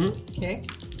usage. Mm-hmm. Okay.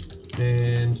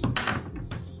 And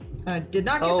I did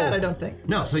not get that, I don't think.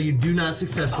 no, so you do not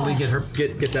successfully get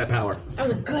that power. That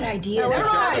was a good idea. Never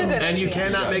mind. And you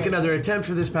cannot make another attempt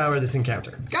for this power this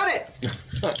encounter. Got it.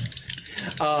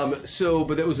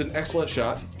 But that was an excellent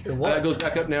shot. It was. Goes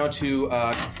back up now to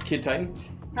Kid Titan.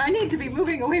 I need to be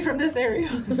moving away from this area.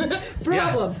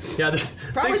 Problem. Yeah,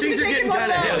 Probably things should are be getting taking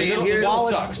kind of one heavy in The here. middle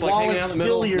sucks. Like hanging out in the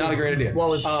middle, not a great idea.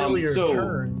 While it's still your so-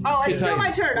 turn. Oh, Kid it's still Titan,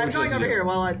 my turn. what I'm would you going like over to do? here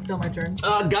while it's still my turn.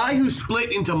 A guy who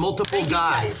split into multiple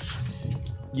guys.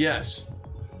 Yes.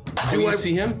 Do you I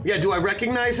see him? Yeah, do I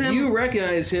recognize him? You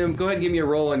recognize him. Go ahead and give me a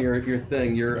roll on your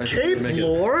thing. Cape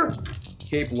lore?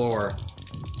 Cape lore.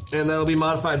 And that'll be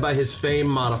modified by his fame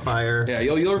modifier. Yeah,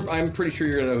 I'm pretty sure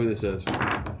you're going to know who this is.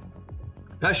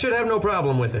 I should have no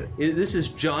problem with it. This is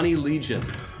Johnny Legion.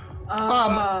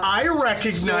 I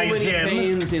recognize so many him.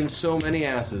 pains in so many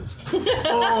asses.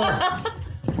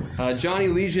 Johnny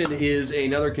Legion is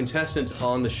another contestant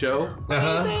on the show.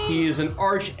 He is an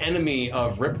arch enemy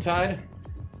of Riptide.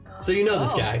 So you know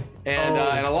this guy. And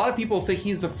a lot of people think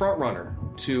he's the front runner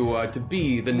to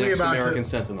be the next American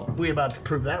Sentinel. We about to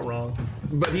prove that wrong.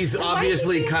 But he's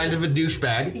obviously kind of a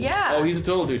douchebag. Yeah. Oh, he's a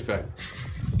total douchebag.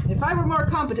 If I were more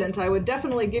competent, I would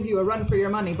definitely give you a run for your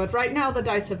money, but right now the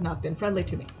dice have not been friendly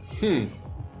to me.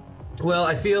 Well,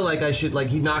 I feel like I should,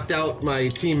 he knocked out my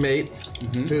teammate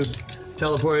who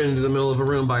teleported into the middle of a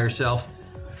room by herself.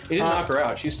 He didn't knock her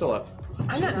out. She's still up.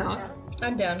 I'm not.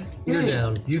 I'm down. You're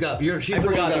down. She's I the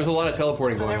one forgot who there was a lot of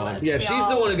teleporting going on. Yeah, she's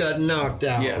the one who got knocked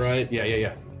out, Yes. right?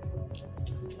 Yeah.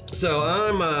 So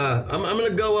I'm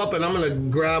gonna go up and I'm gonna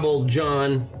grab old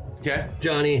John. Okay.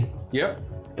 Johnny. Yep.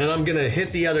 And I'm gonna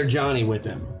hit the other Johnny with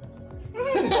him. I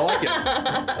like it.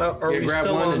 Are we grab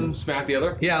still one on? and smack the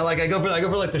other. Yeah, I go for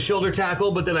like the shoulder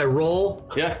tackle, but then I roll.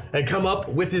 Yeah. And come up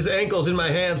with his ankles in my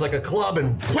hands like a club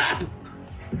and whap,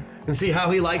 and see how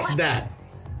he likes that.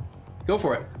 Go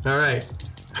for it. All right.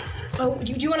 Oh,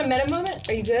 do you want a meta moment?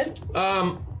 Are you good?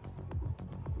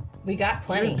 We got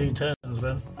plenty. D10s,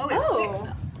 man. Oh, it's 6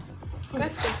 now.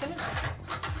 That's good to know.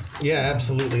 Yeah,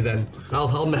 absolutely. Then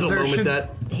I'll metal There moment should-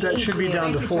 that. That should be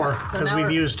down to Thank you, 4 sir. So because now we've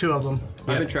we're- used 2 of them.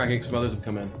 I've been tracking. Some others have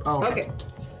come in. Oh, Okay.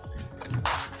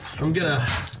 I'm gonna.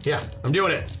 Yeah, I'm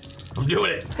doing it. I'm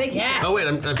doing it. Thank you. Yeah. Oh wait,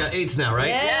 I've got 8s now, right?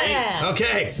 Yeah.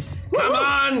 Okay. Come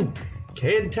on,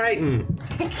 Kid Titan.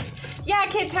 Yeah,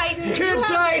 Kid Titan. Kid You have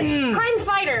Titan! this. Crime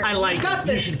fighter. I like Got it.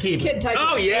 this. You should keep Kid it. Titan.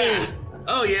 Oh yeah.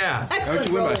 Oh yeah. Excellent How'd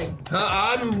you win by? rolling.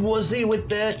 I'm woozy with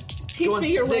that. Teach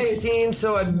me your ways. 16,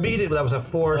 so I beat it. That was a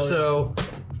 4, so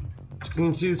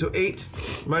 2, so 8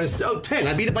 minus 10.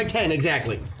 I beat it by 10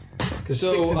 exactly. Because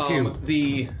 6 and 2.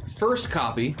 The first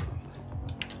copy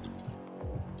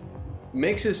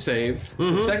makes his save.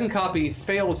 The second copy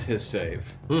fails his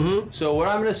save. So what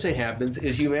I'm going to say happens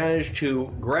is you manage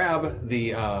to grab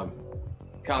the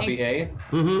copy A,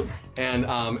 and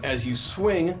as you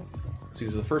swing, see,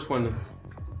 the first one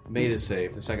made his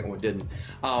save, the second one didn't.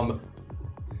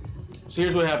 So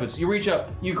here's what happens. You reach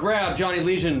up, you grab Johnny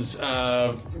Legion's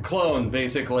clone,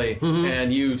 basically,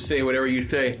 and you say whatever you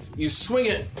say. You swing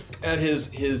it at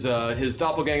his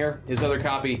doppelganger, his other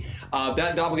copy.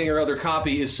 That doppelganger other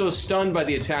copy is so stunned by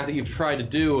the attack that you've tried to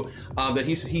do that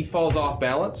he falls off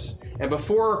balance. And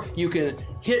before you can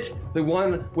hit the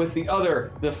one with the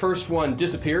other, the first one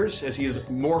disappears as he is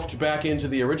morphed back into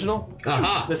the original.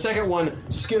 Aha. The second one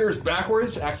skitters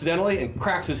backwards accidentally and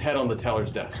cracks his head on the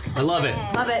teller's desk. I love it.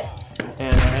 Love it.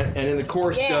 And then the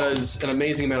course does an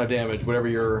amazing amount of damage, whatever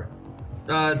your...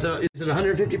 Is it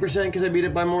 150% because I beat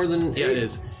it by more than 8? Yeah, it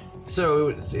is. So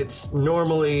it's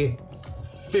normally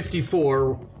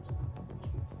 54.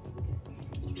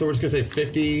 So we're just going to say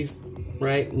 50,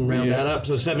 right? And round that up.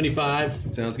 So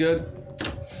 75. Sounds good.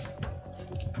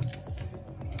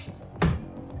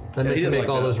 I meant he to didn't make like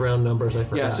all that. those round numbers. I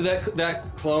forgot. Yeah, so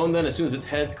that clone then, as soon as its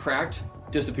head cracked,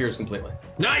 disappears completely.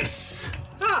 Nice!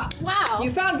 Ah! Wow.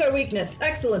 You found their weakness.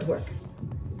 Excellent work.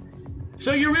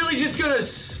 So you're really just gonna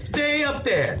stay up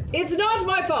there? It's not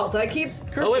my fault. I keep.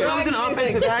 Oh, wait, that was an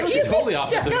offensive action. Totally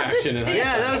offensive action.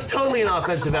 Yeah, that was totally an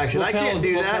offensive action. I can't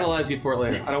do We'll that. penalize you for it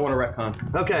later. I don't want to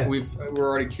retcon. Okay. We're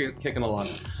already kicking along.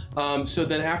 So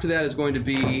then after that is going to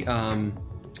be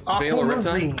Vale or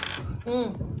Riptide.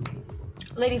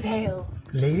 Lady Vale.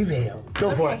 Lady Vale.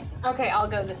 Go for it. Okay, I'll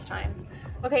go this time.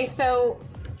 Okay, so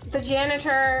the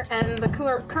janitor and the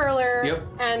curler Yep.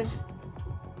 and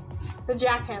the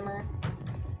jackhammer.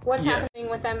 What's Yes. happening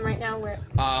with them right now?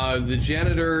 The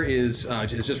janitor is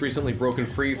just recently broken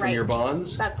free from Right. your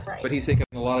bonds. That's right. But he's taking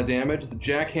a lot of damage. The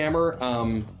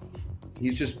jackhammer,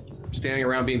 he's just standing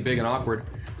around being big and awkward.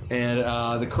 And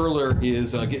the curler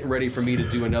is getting ready for me to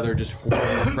do another just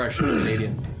horrible impression of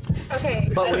Canadian. Okay.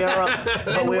 But we are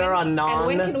on And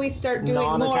when can we start doing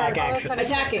more non-attack action.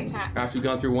 attacking? After you've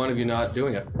gone through one of you not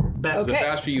doing it. Best. The Okay.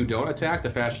 faster you don't attack, the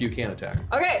faster you can attack.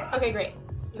 Okay. Okay, great.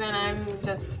 Then I'm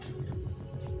just.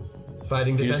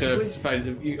 Fighting You're just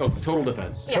defensively? gonna fight. Total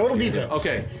defense. Yeah. Total defense.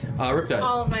 Okay, Riptide.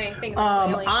 All of my things are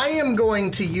flailing. I am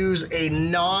going to use a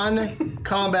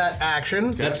non-combat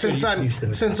action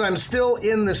since I'm still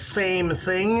in the same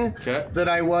thing that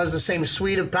I was, the same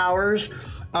suite of powers.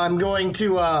 I'm going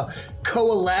to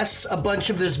coalesce a bunch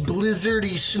of this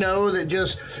blizzardy snow that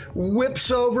just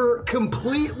whips over,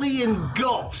 completely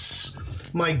engulfs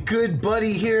my good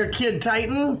buddy here, Kid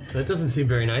Titan. That doesn't seem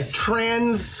very nice.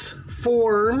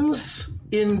 Transforms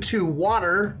into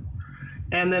water,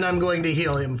 and then I'm going to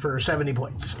heal him for 70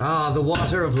 points. Ah, the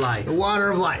water of life. The water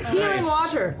of life. Healing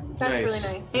water. That's Nice.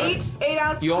 really nice. 8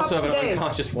 ounce You also cups have a an day.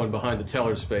 unconscious one behind the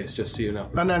teller space, just so you know.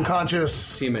 An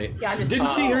unconscious. Teammate. Yeah, I'm just. Didn't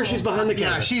see her, she's behind the Yeah,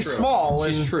 counter. she's True. small.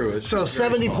 She's and true. It's so just very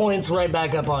 70 small. points right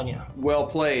back up on you. Well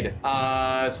played. So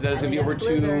that is going to be over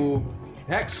to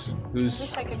Hex, who's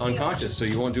Wish I could see unconscious, so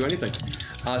you won't do anything.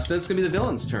 So that's going to be the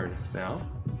villain's turn now.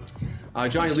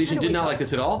 Johnny Legion did not like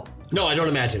this at all. No, I don't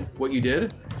imagine. What you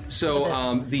did.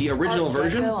 So the original Art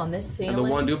version Deco on this and the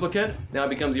ceiling. one duplicate now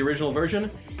becomes the original version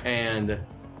and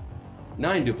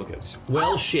 9 duplicates.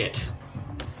 Well, shit.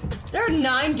 There are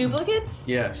 9 duplicates?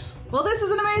 Yes. Well, this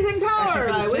is an amazing power. Actually, for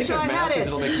the I sake wish of I math, had 'cause it.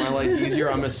 it'll make my life easier,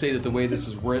 I'm going to say that the way this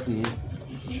is written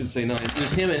should say 9.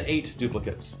 There's him and 8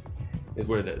 duplicates, is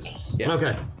what it is. Yeah.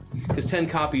 Okay. Because 10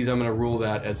 copies, I'm going to rule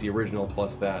that as the original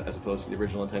plus that, as opposed to the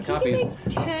original and 10 copies. Can you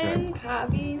make 10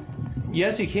 copies?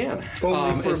 Yes, you can.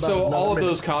 Only for And so about all of another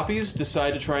those copies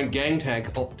decide to try and gang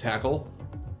tackle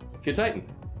Kid Titan.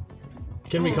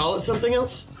 Can we call it something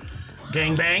else?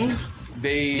 Gang bang.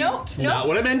 They Nope. Not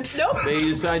what I meant. Nope. they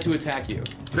decide to attack you.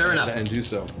 Fair enough. And do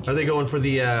so. Are they going for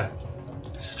the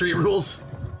street rules?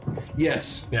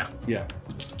 Yes. Yeah. Yeah.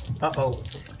 Uh-oh.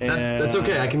 That's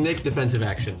okay. I can make defensive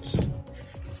actions.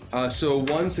 So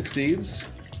 1 succeeds.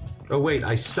 Oh, wait.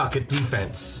 I suck at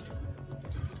defense.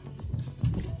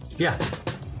 Yeah.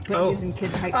 Using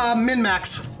Kid Titan.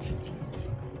 Min-max.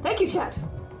 Thank you, chat.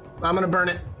 I'm going to burn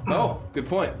it Oh, good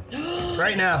point.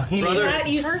 right now. He Brother. That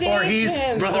you or saved he's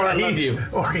him. Brother, I love you.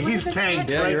 Or he's tanked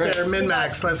Yeah, right you're right. there.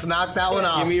 Min-max. Let's knock that one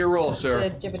off. Give me your roll, sir.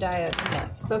 The Jebediah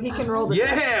next. So he can roll the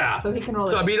Yeah! So he can roll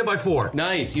So I it. beat it by 4.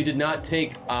 Nice. You did not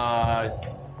take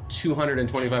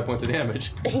 225 points of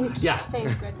damage. Yeah.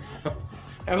 Thank goodness.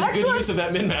 That was a good Excellent. use of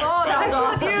that min-max. Oh, that was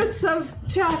by the way. awesome. Use of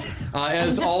chat.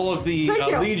 As all of the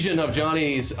Thank you. legion of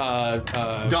Johnny's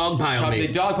Dogpile they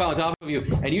me. dogpile on top of you,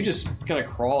 and you just kind of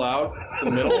crawl out to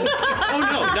the middle. Oh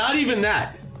no, not even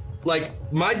that. Like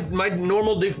my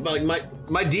normal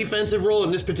my defensive role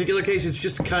in this particular case, it's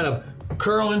just to kind of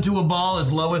curl into a ball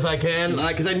as low as I can,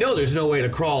 because I know there's no way to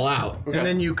crawl out. Okay. And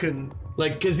then you can...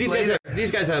 Like, because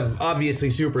these guys have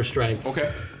obviously super strength.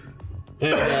 Okay.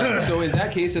 And, So in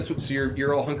that case, so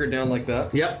you're all hunkered down like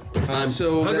that. yep. I'm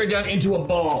so hunkered down into a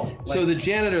ball. So the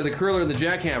janitor, the curler, and the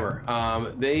jackhammer,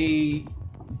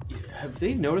 have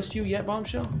they noticed you yet,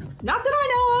 Bombshell? Not that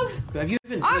I know of. Have you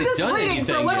even I'm really just done waiting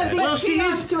anything for one of yet? these Well,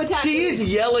 peons to attack she me. is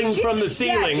yelling She's from the just-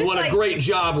 yeah, ceiling. just What like- a great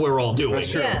job we're all doing.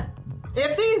 That's true. Yeah.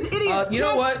 If these idiots You know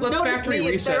can't what? Let's notice factory me,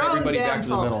 it's reset their own everybody damn back to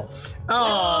the fault. middle.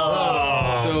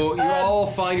 Oh. So you all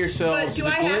find yourselves, But there's do a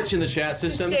I have glitch in the chat To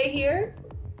system, stay here?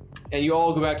 and you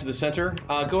all go back to the center.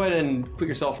 Go ahead and put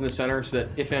yourself in the center so that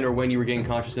if and or when you regain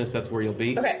consciousness, that's where you'll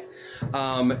be. Okay.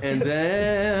 And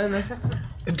then,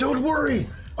 And don't worry.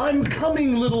 I'm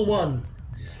coming, little one.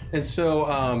 and so,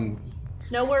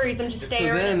 No worries, I'm just so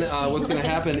staring. then at the what's going to ceiling.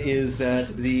 happen is that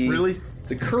the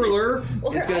curler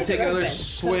Well, is her going eyes to take are another open.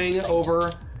 swing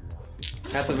over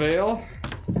at the veil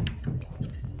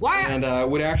Why?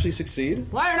 and would actually succeed.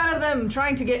 Why are none of them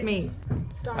trying to get me?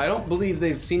 I don't believe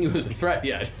they've seen you as a threat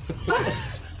yet.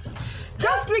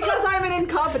 Just because I'm an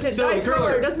incompetent dice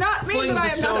roller does not mean that I am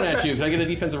flings a stone not a at you. threat. Can I get a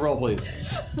defensive roll, please?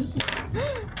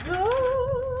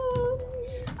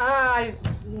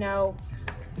 No.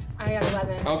 I got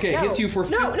 11. Okay, hits you for...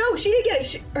 No, she did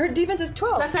get it. Her defense is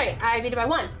 12. That's right. I beat it by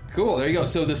 1. Cool, there you go.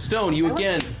 So the stone, you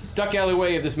again duck out of the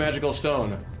way of this magical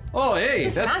stone. Oh, hey,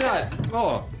 that's not...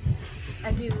 Oh.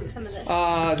 I do some of this.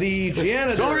 The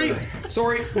janitor...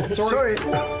 Sorry.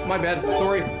 My bad.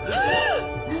 Sorry.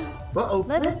 Uh-oh.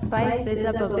 Let's spice this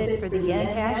up a bit for the end.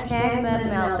 Hashtag Meta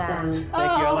Meltdown.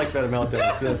 Thank you, I like Meta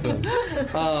Meltdowns.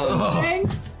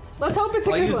 Thanks. Let's hope it's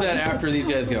a I'll good use one. that after these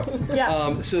guys go.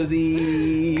 Yeah. So the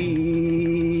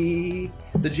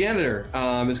janitor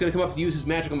is going to come up to use his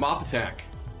magical mop attack.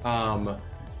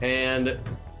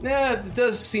 It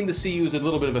does seem to see you as a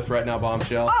little bit of a threat now,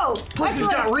 Bombshell. Oh, Plus he's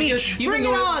got reach. Bring it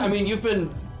on. I mean, you've been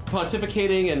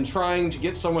pontificating and trying to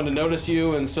get someone to notice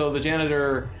you, and so the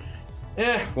janitor,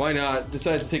 why not,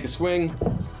 decides to take a swing.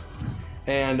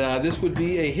 And this would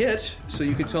be a hit, so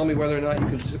you can tell me whether or not you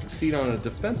can succeed on a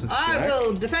defensive check. I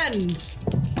will defend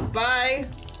by...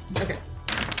 Okay.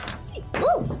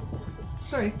 Woo!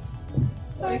 Sorry.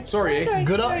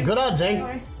 Good odds,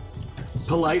 eh?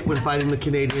 Polite when fighting the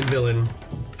Canadian villain.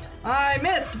 I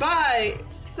missed by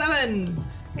 7.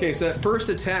 Okay, so that first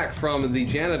attack from the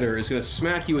janitor is going to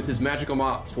smack you with his magical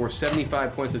mop for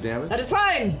 75 points of damage. That is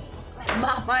fine.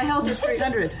 My health is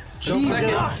 300. Second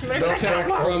attack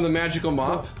from the magical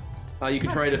mop. You can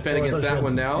try to defend against that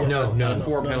one now. No, at a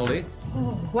 4 penalty.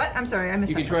 What? I'm sorry, I missed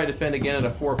You that. can try to defend again at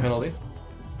a 4 penalty.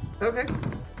 Okay.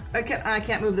 I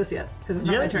can't move this yet because it's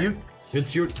not my turn.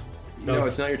 It's your... No,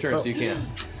 it's not your turn, so you can't.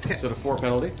 Okay. So the 4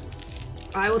 penalty.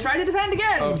 I will try to defend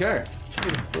again. Okay.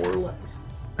 4 less.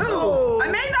 Ooh, I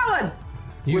made that one.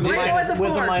 With Wait, no, it's a 4.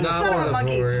 with a minus Son of a 4.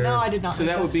 monkey. No, I did not. So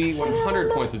make that would be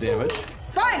 100 points of damage.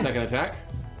 Fine. Second attack.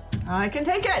 I can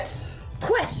take it.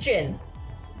 Question.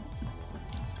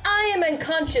 I am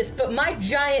unconscious, but my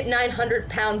giant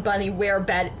 900-pound bunny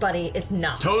bunny is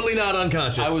not. Totally not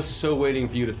unconscious. I was so waiting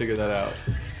for you to figure that out.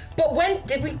 But when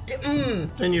did we...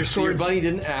 And your So your sword. bunny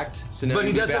didn't act, so now But you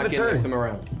he get does have back a in turn. next time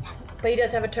around. But he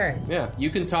does have a turn. Yeah, you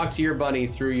can talk to your bunny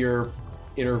through your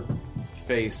inner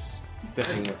face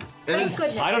thing. Thank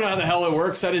goodness. I don't know how the hell it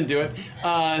works. I didn't do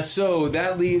it. So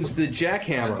that leaves the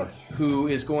jackhammer, who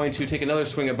is going to take another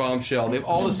swing at Bombshell. They've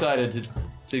all decided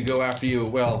to go after you.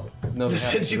 Well, no, they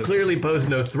haven't. Since you clearly pose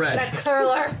no threat. That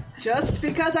curler. Just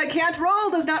because I can't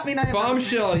roll does not mean I have.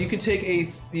 Bombshell, you can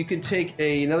take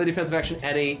another defensive action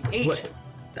at a 8. What?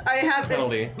 I have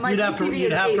Penalty. My You'd have PCV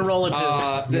to is 8. roll it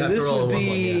too. Then have this to roll would one,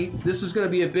 be this is going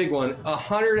to be a big one.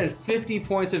 150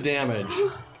 points of damage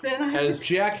Then I as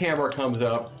jackhammer comes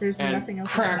up There's and nothing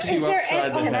else. cracks Is you there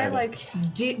upside the Can head. I like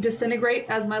disintegrate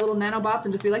as my little nanobots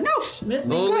and just be like, no, miss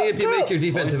me. Only go, if you go. make your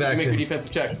defensive You make your action.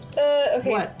 defensive check.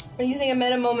 Okay. What? I'm using a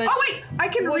meta moment. Oh wait, I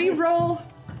can re-roll.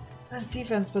 That's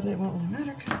defense, but it won't really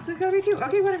matter because it's gotta be 2.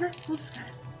 Okay, whatever. Is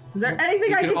there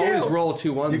anything You I can can always do? roll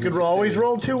 2 ones. You could and always succeed.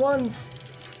 roll 2 1s.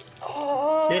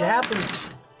 Oh. It happens.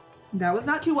 That was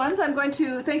not 2 1s. I'm going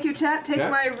to thank you, chat. Take Okay.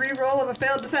 my re-roll of a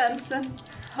failed defense and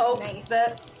hope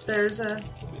that there's a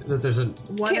That there's a...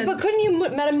 one. But couldn't you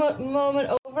meta moment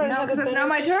over? No, because it's not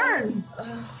my turn.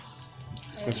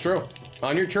 That's true.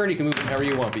 On your turn, you can move whenever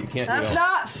you want, but you can't do That's that.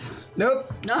 not.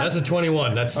 Nope. That's a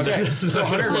 21. That's Okay, this is so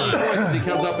not gonna 150 fly. points as he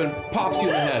comes up and pops you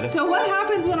in the head. So what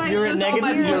happens when I You're at use all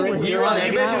my negative- points? you're at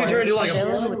You basically turn into like a...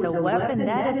 Still with a weapon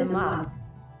that is a mop.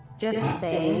 Just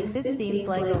saying, this seems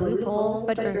like a loophole,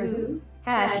 but for who?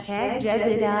 Hashtag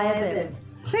Jedediah.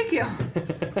 Thank you.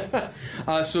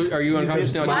 So are you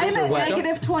unconscious now? I'm Jason? at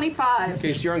negative 25.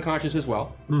 Okay, so you're unconscious as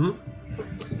well.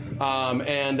 Mm-hmm.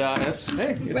 And that's it's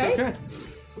Right? okay.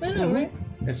 I know, right?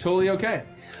 It's totally okay.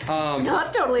 It's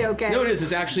not totally okay. No, it is.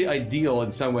 It's actually ideal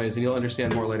in some ways, and you'll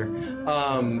understand more later.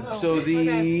 So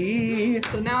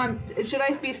So now should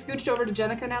I be scooched over to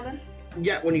Jenica now then?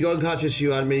 Yeah, when you go unconscious,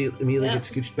 you immediately get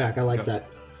scooched back. I like that.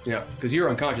 Yeah, because you're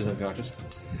unconscious. So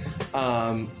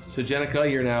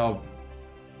Jenica, you're now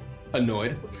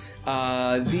annoyed.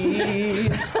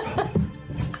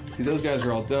 See, those guys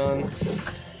are all done.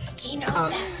 He knows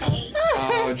that thing.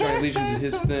 Giant Legion did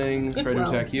his thing, tried to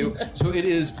attack you. So it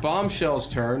is Bombshell's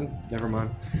turn. Never mind.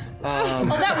 Oh,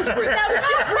 that was rude. That was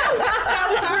just rude. That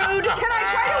was rude. Can I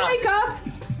try to wake up?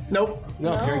 Nope.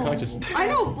 No, you're unconscious. I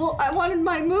know. Well, I wanted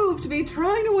my move to be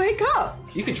trying to wake up.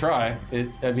 You can try.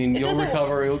 You'll doesn't-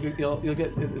 recover. You'll get.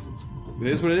 It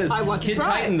is what it is. I want to Kid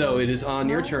try. Titan, though, it is on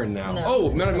your turn now.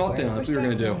 Oh, Meta Meltdown. That's what we were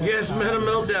gonna do. Yes, Meta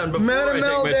Meltdown before Meta I take my turn,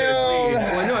 Meltdown.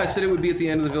 please. Well, I know I said it would be at the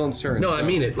end of the villain's turn. No, so. I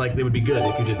mean it. Like, they would be good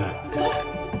if you did that.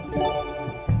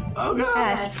 Oh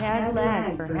god. Hashtag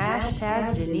lag for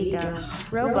hashtag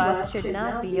Janika. Robots should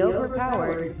not be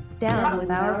overpowered. Down with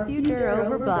our future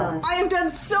overbots. I have done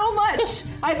so much.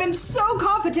 I've been so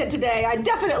competent today. I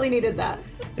definitely needed that.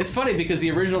 It's funny because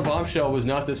the original bombshell was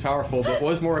not this powerful, but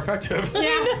was more effective.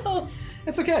 Yeah.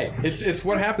 It's okay. It's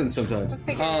what happens sometimes.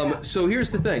 So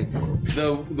here's the thing: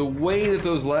 the way that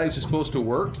those legs are supposed to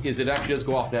work is it actually does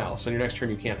go off now. So on your next turn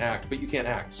you can't act, but you can't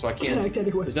act. So I can't. Act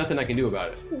anyway. There's nothing I can do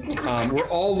about it. We're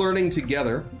all learning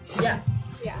together. Yeah.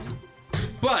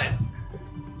 But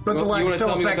But the you lag wanna still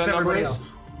tell me what affects that number everybody is?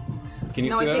 else. Can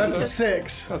you No, see I that? think That's a just-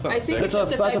 6. That's not I a think six. it just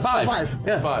That's a affects 5.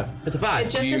 Yeah. 5. It's a 5. It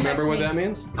just Do you remember what affects that me.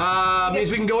 means?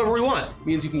 Means we can go wherever we want.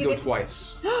 Means you can go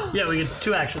twice. Yeah, we get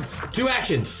 2 actions. 2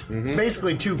 actions.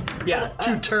 Basically 2 turns.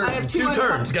 I have Two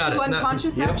turns, got two it. Not-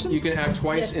 unconscious Yep, actions. you can act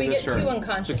twice Yes, in we this get turn. 2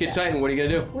 unconscious So Kid actions. Titan, what are you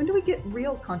gonna do? When do we get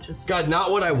real conscious? God,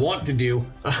 not what I want to do.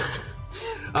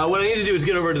 What I need to do is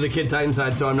get over to the Kid Titan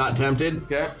side so I'm not tempted.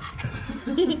 Okay.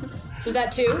 So is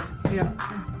that 2? Yeah.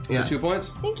 Yeah. 2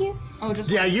 points. Thank you. Oh, just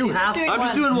Yeah, you have. doing I'm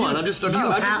just one. doing one. I'm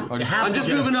just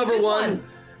moving over Just one. one.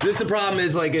 Just the problem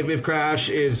is, like, if Crash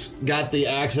is got the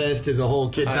access to the whole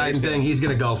Kid I Titan understand. thing, he's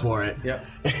gonna go for it. Yep.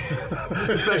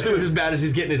 Especially with as bad as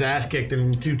he's getting his ass kicked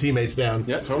and 2 teammates down.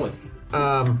 Yeah, totally.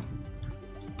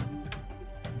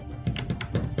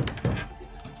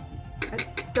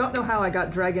 Don't know how I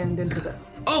got dragoned into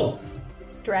this. Oh,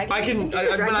 Dragon. I can,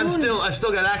 but I've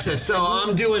still got access. So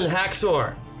I'm doing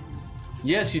Hacksaw.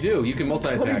 Yes, you do. You can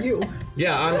multi-attack. What are you?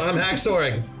 Yeah, I'm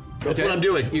hacksawing. That's Okay. what I'm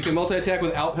doing. You can multi-attack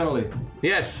without penalty.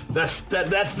 Yes, that's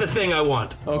the thing I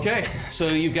want. Okay, so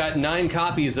you've got 9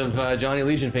 copies of Johnny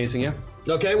Legion facing you.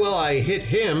 Okay, well I hit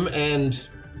him and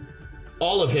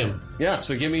all of him. Yeah,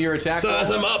 so give me your attack. So roll.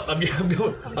 as I'm up,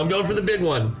 I'm going for the big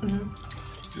one.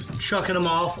 Chucking them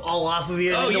all off of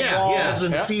you. Oh, into yeah, walls yeah.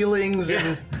 and Yeah. ceilings.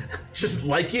 And Just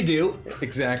like you do.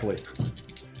 Exactly.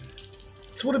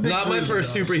 it's what a big Not my cruiser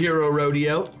first does. superhero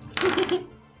rodeo.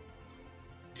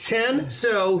 10.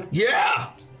 So yeah.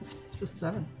 It's a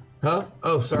 7. Huh?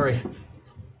 Oh, sorry.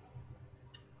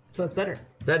 So it's better.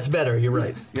 That's better. You're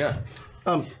right. Yeah.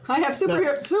 I have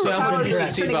superpowers how many and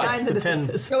succeed turning by? 9s into The 10.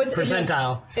 6s. Oh, it's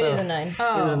Percentile. It is a 9. It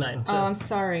is a 9. Oh, I'm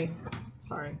sorry.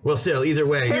 Sorry. Well, still, either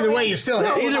way. Either way, you still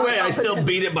have. Either way, I still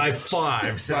beat it by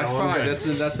 5. So By I'm 5.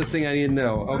 good. That's the thing I need to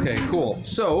know. Okay, cool.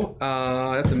 So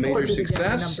that's a major Forward to the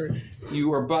success. numbers.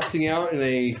 You are busting out in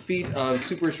a feat of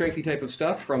super strengthy type of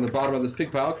stuff from the bottom of this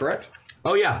pig pile, correct?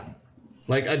 Oh yeah.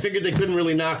 Like I figured they couldn't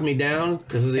really knock me down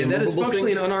because of the And that is immovable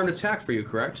functionally thing. an unarmed attack for you,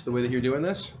 correct? The way that you're doing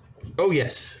this? Oh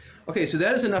yes. Okay, so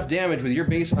that is enough damage with your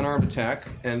base unarmed attack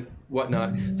and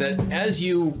whatnot that as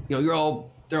they're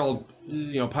all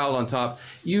piled on top.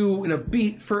 You, in a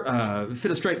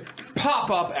fit of strength, pop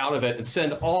up out of it and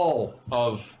send all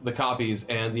of the copies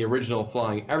and the original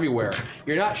flying everywhere.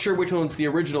 You're not sure which one's the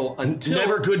original until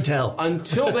Never could tell.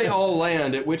 until they all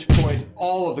land. At which point,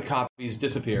 all of the copies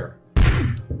disappear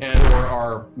and or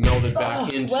are melded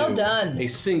back into well done. a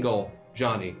single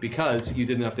Johnny because you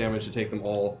did enough damage to take them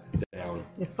all down.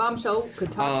 If Bombshell could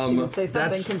talk, she would say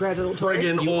something That's congratulatory.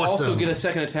 friggin' You awesome. also get a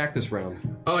second attack this round.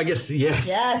 Oh, I guess yes.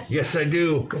 Yes. Yes, I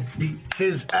do. Beat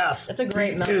his ass. That's a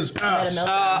great Beat his ass.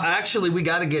 meltdown. Actually, we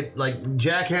got to get like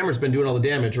Jack Hammer's been doing all the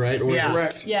damage, right? Or- Yeah.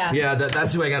 Correct. Yeah. Yeah,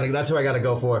 that's who I got. That's who I got to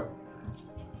go for.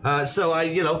 So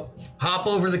I, hop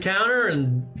over the counter,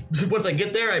 and once I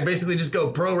get there, I basically just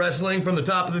go pro wrestling from the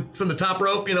top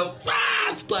rope.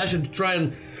 Splash and try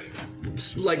and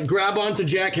like grab onto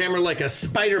Jack Hammer like a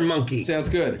spider monkey. Sounds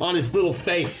good. On his little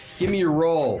face. Give me your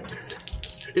roll.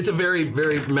 It's a very,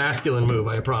 very masculine move,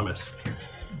 I promise.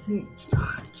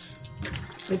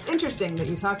 It's interesting that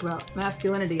you talk about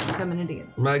masculinity and femininity.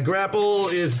 My grapple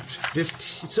is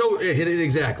 15, so it hit it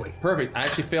exactly. Perfect. I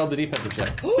actually failed the defensive check.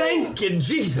 Thank you,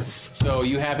 Jesus. So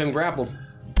you have him grappled.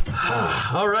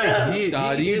 All right.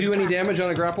 Do you do any damage on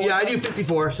a grapple? Yeah, I do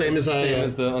 54, same as I. Same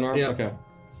as the unarmed? Yeah. Okay.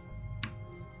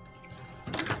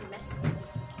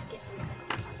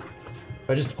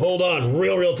 I just hold on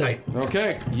real tight.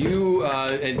 Okay. You,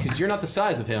 and because you're not the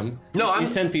size of him. No,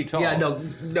 he's 10 feet tall. Yeah, no.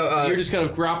 So you're just kind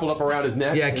of grappled up around his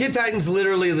neck. Yeah, Kid Titan's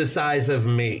literally the size of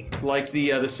me. Like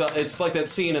it's like that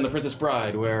scene in The Princess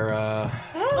Bride where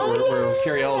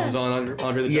Carrie Ellis is on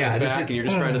Andre the Giant's Yeah, back, and you're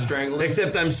just trying to strangle him.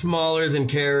 Except I'm smaller than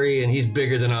Carrie and he's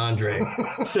bigger than Andre.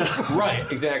 So Right,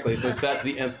 exactly. So it's that to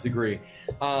the nth degree.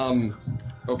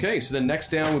 Okay, so the next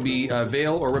down would be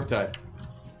Vale or Riptide.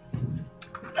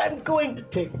 I'm going to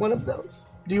take one of those.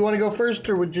 Do you want to go first,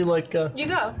 or would you like? You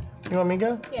go. You want me to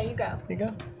go? Yeah, you go. You go.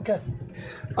 Okay.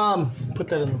 Put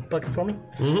that in the bucket for me.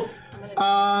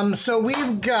 Mm-hmm. So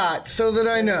we've got, so that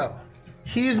I know,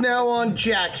 he's now on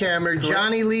Jackhammer.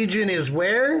 Johnny Legion is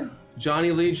where?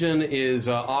 Johnny Legion is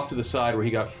off to the side where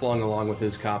he got flung along with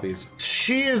his copies.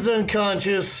 She is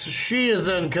unconscious. She is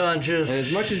unconscious. And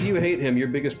as much as you hate him, your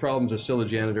biggest problems are still the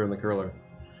janitor and the curler.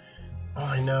 Oh,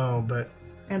 I know, but...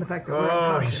 And the fact that we're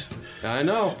unconscious. I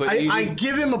know, but I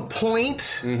give him a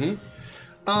point.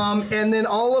 Mm-hmm. And then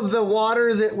all of the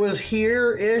water that was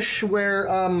here-ish where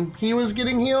he was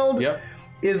getting healed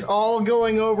is all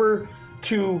going over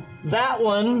to that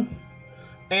one.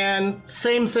 And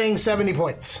same thing, 70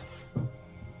 points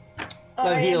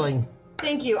of healing.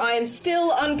 Thank you. I am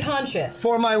still unconscious.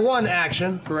 For my one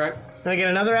action. Correct. Can I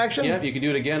get another action? Yeah, you can do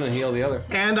it again and heal the other.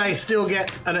 And I still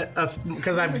get,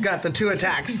 because I've got the 2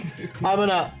 attacks. I'm going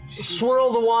to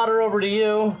swirl the water over to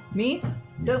you. Me?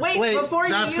 Wait, before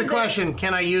you that's use the question.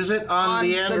 Can I use it on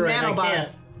the android? I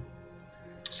can't.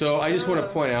 So I just want to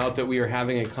point out that we are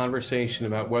having a conversation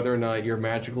about whether or not your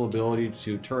magical ability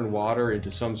to turn water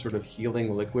into some sort of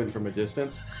healing liquid from a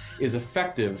distance is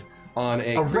effective on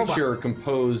a creature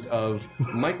composed of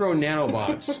micro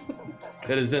nanobots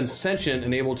that is then sentient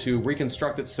and able to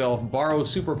reconstruct itself, borrow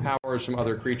superpowers from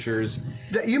other creatures.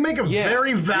 You make a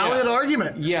very valid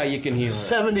argument. Yeah, you can heal it.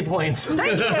 70 points.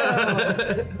 Thank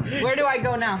you. Where do I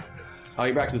go now?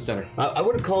 You're back to the center. I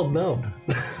would have called no.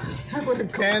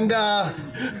 And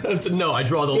no, I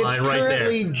draw the line right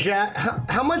there.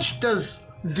 How much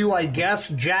do I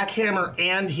guess Jackhammer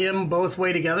and him both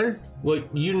weigh together? Well,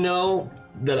 you know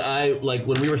that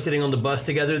when we were sitting on the bus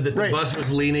together, that the bus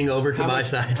was leaning over to my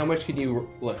side. How much can you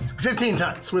lift? 15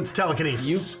 tons with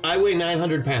telekinesis. I weigh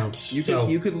 900 pounds. You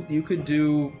could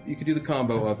do the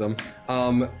combo of them.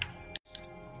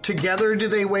 Together, do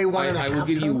they weigh 1.5 I will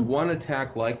give you one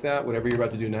attack like that, whatever you're about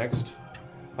to do next,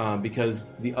 because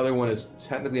the other one is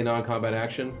technically a non-combat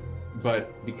action,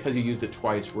 but because you used it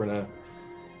twice, we're gonna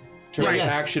try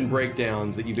action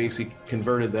breakdowns that you basically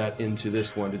converted that into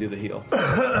this one to do the heal.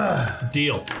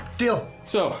 Deal.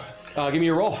 So, give me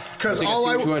your roll. Because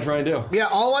what you want to try and do. Yeah,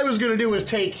 all I was going to do was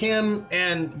take him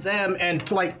and them and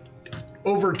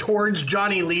over towards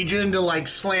Johnny Legion to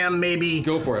slam maybe.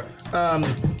 Go for it.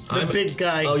 The big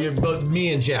guy. Oh, you're both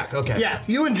me and Jack. Okay. Yeah,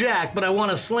 you and Jack, but I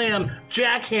want to slam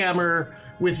Jackhammer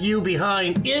with you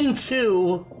behind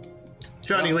into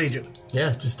Johnny Legion.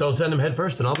 Yeah, just don't send him head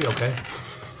first and I'll be okay.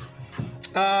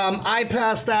 I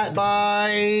passed that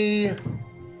by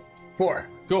 4.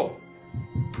 Cool.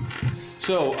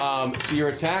 So your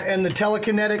attack... And the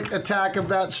telekinetic attack of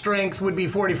that strength would be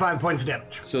 45 points of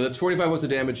damage. So that's 45 points of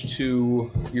damage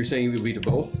to... You're saying it would be to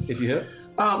both if you hit?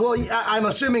 Well, I'm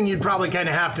assuming you'd probably kind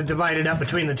of have to divide it up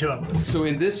between the two of them. So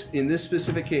in this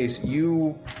specific case,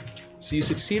 you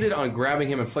succeeded on grabbing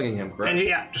him and flinging him, correct?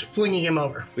 And just flinging him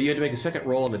over. But you had to make a second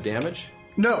roll on the damage?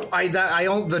 No,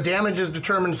 the damage is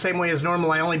determined the same way as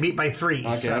normal. I only beat by 3.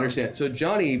 Okay, I understand. So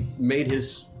Johnny made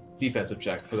his defensive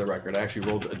check, for the record. I actually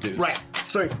rolled a deuce. Right.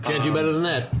 Sorry. Can't do better than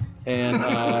that. And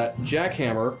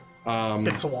Jackhammer...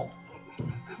 hits the wall.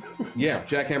 Yeah,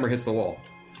 Jackhammer hits the wall.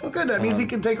 Oh, good. That means he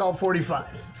can take all 45.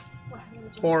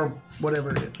 Or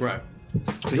whatever it is. Right.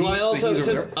 So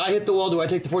I hit the wall, do I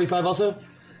take the 45 also?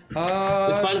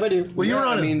 It's fine if I do. Well, you're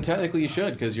on technically you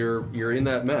should, because you're in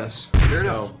that mess. Fair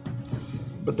enough.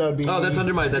 But that would be... Oh, that's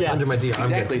under my deal.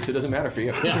 Exactly, so it doesn't matter for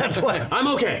you. Yeah, that's why. I'm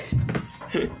okay.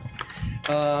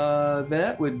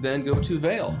 That would then go to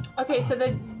Vale. Okay, so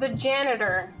the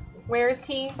janitor, where is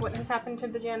he? What has happened to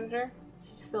the janitor? Is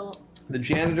he still... The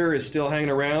janitor is still hanging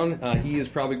around. He is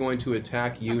probably going to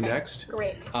attack you next.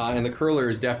 Great. And the curler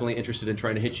is definitely interested in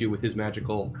trying to hit you with his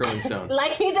magical curling stone.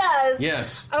 Like he does.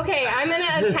 Yes. Okay, I'm going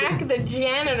to attack the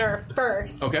janitor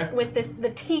first. Okay. With the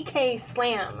TK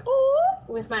slam.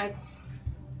 With my...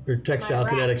 Your textile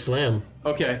kinetic slam.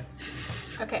 Okay.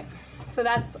 Okay. So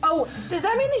that's... Oh, does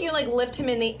that mean that you lift him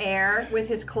in the air with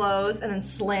his clothes and then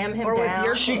slam him down? With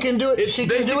your She can do it. She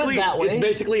can do it that way. It's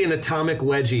basically an atomic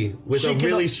wedgie with a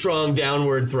really strong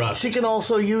downward thrust. She can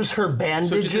also use her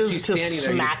bandages to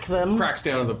smack them. Cracks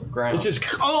down on the ground. It's just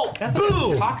that's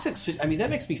boom. Like toxic. I mean, that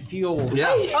makes me feel.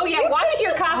 Yeah. Oh yeah. Watch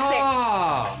your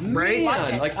coccyx. Right. Watch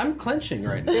it. I'm clenching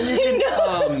right now.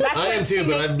 I am too,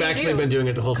 but I've actually been doing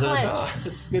it the whole time.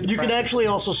 You can actually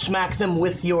also smack them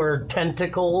with your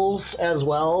tentacles as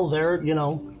well. They're,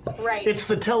 Right. It's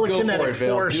the telekinetic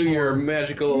force. Do your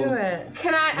magical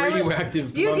Can I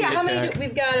radioactive how many?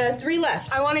 We've got 3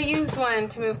 left. I want to use one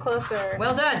to move closer.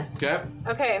 Well done. Okay.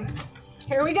 Okay.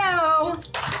 Here we go.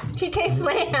 TK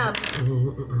slam.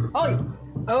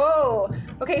 Oh.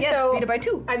 Okay, Yes, so beat it by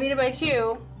 2. I beat it by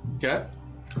 2. Okay.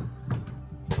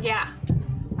 Yeah.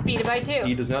 Beat it by 2.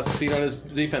 He does not succeed on his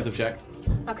defensive check.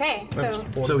 Okay,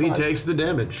 So he takes the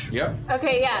damage. Yep.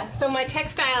 Okay, yeah. So my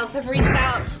textiles have reached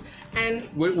out and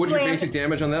What's your slammed- basic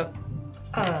damage on that?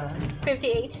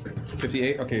 58.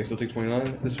 58. Okay, so take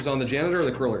 29. This was on the janitor or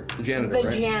the curler? The janitor, The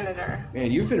right? janitor.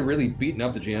 Man, you've been really beating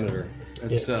up the janitor.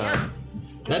 That's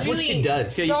That's what she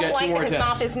does. Okay, you Don't got like two more that his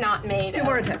attacks. mop is not made Two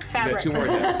more of attacks. You fabric. got two more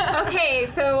attacks. Okay,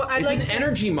 so I'd It's like an to...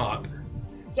 energy mop.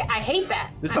 Yeah, I hate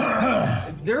that. This is,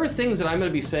 there are things that I'm going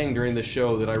to be saying during the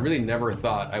show that I really never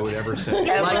thought I would ever say.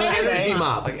 Like an energy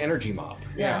mop. Like energy mop.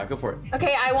 Yeah, go for it.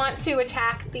 Okay, I want to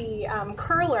attack the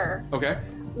curler Okay.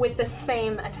 with the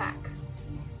same attack.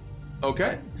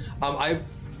 Okay.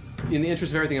 In the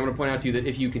interest of everything, I'm going to point out to you that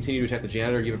if you continue to attack the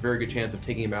janitor, you have a very good chance of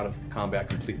taking him out of combat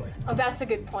completely. Oh, that's a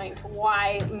good point.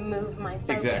 Why move my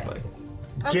focus? Exactly.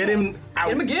 Get him out.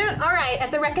 Get him again. All right,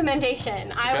 at the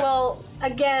recommendation, I Okay. will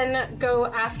again go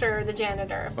after the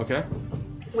janitor Okay.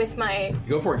 with my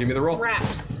Go for it. Give me the roll.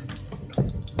 wraps,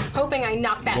 hoping I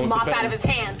knock that Won't mop defend. out of his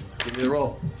hands. Give me the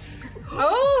roll.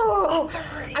 Oh,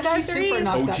 I got a She 3. super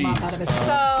knocked that mop geez. out of his So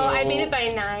hand. I beat it by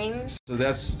 9. So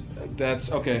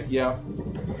that's okay. Yeah.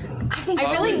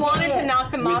 I really wanted to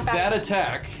knock the mop With out. that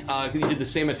attack, you did the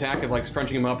same attack of like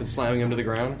scrunching him up and slamming him to the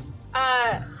ground.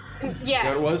 Yes.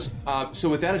 That it was. So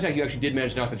with that attack, you actually did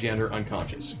manage to knock the janitor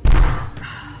unconscious.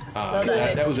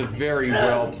 That was a very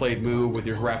well played move with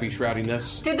your rappy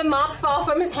shroudiness. Did the mop fall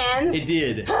from his hands? It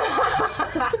did.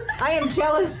 I am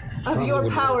jealous of your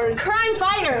powers. Crime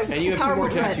fighters! And you have 2 more Powerful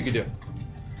attacks threat. you could do.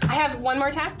 I have one more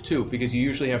attack? 2, because you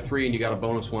usually have 3 and you got a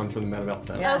bonus 1 for the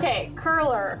Metaverse. Yeah. Okay,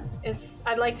 curler is.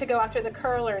 I'd like to go after the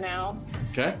curler now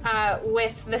Okay.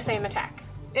 with the same attack.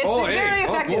 It's been very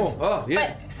effective. Oh,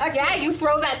 yeah. But yeah, you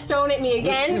throw that stone at me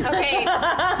again. Okay.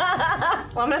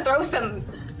 Well, I'm gonna throw some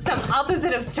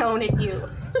opposite of stone at you.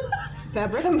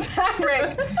 Fabric. Some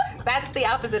fabric. That's the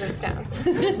opposite of stone.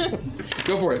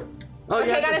 Go for it. Oh, Okay,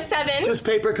 yeah, I got a this- 7. This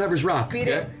paper covers rock. Beat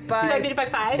Okay. it by. So I beat it by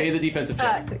 5. Say the defensive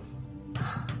check. 6.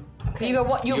 You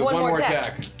have You have one more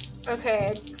attack.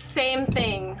 Okay, same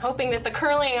thing. Hoping that the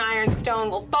curling iron stone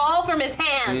will fall from his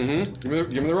hands. Mm-hmm.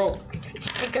 Give me the roll.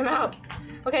 Take him out.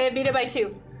 Okay, I beat it by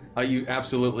 2. You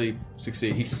absolutely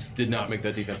succeed. He did not make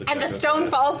that defensive check. And the That's stone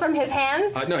bad. falls from his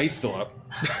hands? No, he's still up.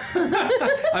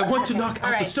 I want to knock out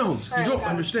the right. stones. All You right, don't got it.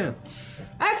 understand.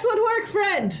 Excellent work,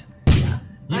 friend.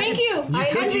 Thank you. I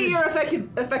could envy use- your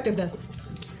effectiveness.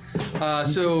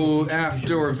 So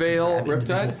after Vale,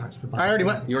 Riptide, I already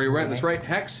went. you already went. That's right.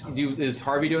 Hex, is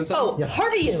Harvey doing Oh, something?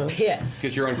 Harvey is pissed.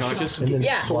 Because you're unconscious?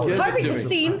 Yeah, What is it Harvey doing? has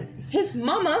seen his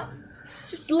mama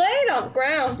just laying on the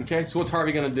ground. Okay, so what's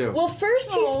Harvey gonna do? Well,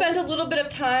 first he spent a little bit of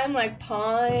time like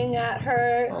pawing at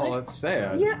her. Oh, Like, that's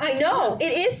sad. yeah, I know.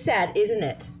 It is sad, isn't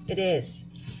it? It is.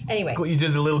 Anyway, What you did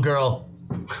to the little girl.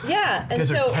 yeah, and You guys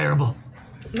so are terrible.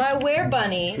 my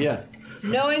were-bunny, Yeah.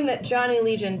 knowing that Johnny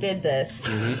Legion did this,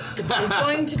 is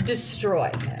going to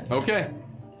destroy him. Okay.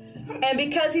 And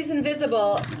because he's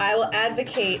invisible, I will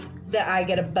advocate that I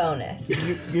get a bonus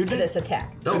You to did. this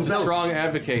attack. No, It's a no. strong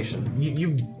advocation.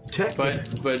 You technically.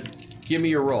 But give me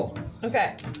your roll.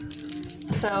 Okay.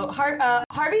 So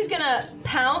Harvey's gonna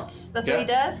pounce. That's what he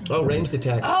Yeah. does. Oh, ranged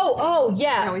attack. Oh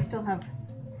yeah. No, we still have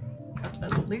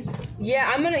at least.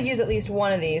 Yeah, I'm gonna use at least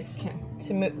one of these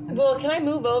to move. Well, can I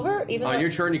move over even? On though,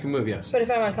 your turn, you can move, yes. but if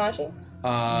I'm unconscious?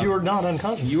 You are not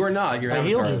unconscious. You are not. Your I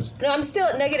healed avatar you. is. No, I'm still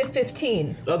at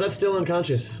 -15. Oh, that's still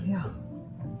unconscious. Yeah.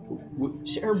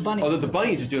 Her bunny. Oh, the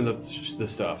bunny is just doing the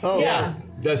stuff. Oh, Yeah.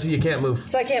 No, so you can't move.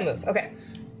 So I can't move. Okay.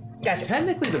 Gotcha.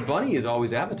 Technically, the bunny is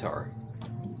always avatar.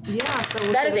 Yeah.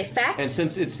 So That is a fact. And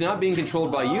since it's not being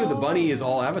controlled by you, the bunny is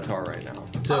all avatar right now.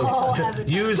 So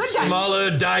use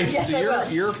smaller dice. Yes, So I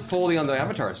will. you're fully on the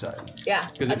avatar side. Yeah.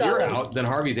 Because if That's you're awesome. out, then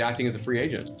Harvey's acting as a free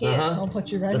agent. He is. Uh-huh. I'll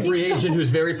put you A right. free agent who's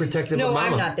very protective No, of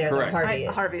Mama. I'm not there. Correct. Harvey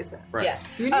is. Harvey's there. Right. Yeah.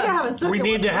 You need to have a second We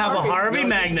need one to for have a Harvey No,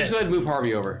 magnet. Just go ahead and move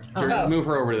Harvey over. Oh. Move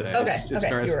her over to the edge. Okay. It's Okay.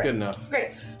 good You're right. enough.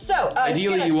 Great. So he's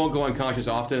Ideally, gonna- you won't go unconscious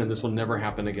often, and this will never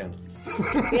happen again.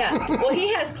 Yeah. Well,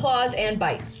 he has claws and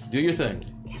bites. Do your thing.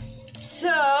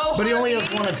 So. But he only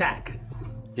has one attack.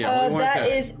 Yeah, only one that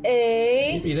attack. is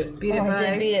a. Beat it. Beat it Oh, I by.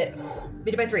 did beat it.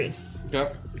 Beat it by 3.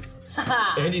 Yep.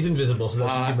 And he's invisible, so that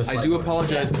should give him a I slight do bonus.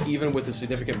 apologize, but even with the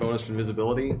significant bonus from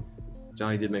invisibility,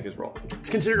 Johnny did make his roll. It's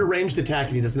considered a ranged attack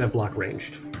and he doesn't have block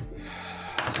ranged.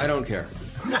 I don't care.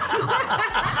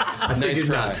 I Nice figured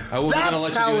try. not. I wasn't going to That's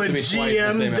let you how do it a to me twice in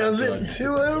the same GM does episode. it to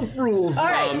the rules. All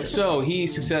right. So he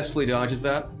successfully dodges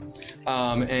that.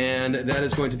 And that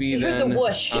is going to be You heard then the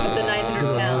whoosh of the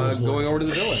 900 pounds. going over to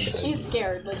the villains. He's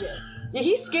scared, legit. Yeah,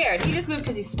 he's scared. He just moved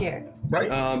because he's scared. Right.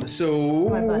 So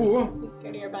He's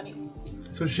scared of your bunny.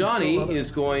 So she's Johnny still up. is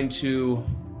going to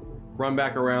run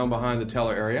back around behind the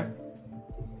teller area.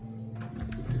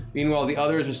 Meanwhile, the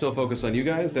others are still focused on you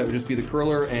guys. That would just be the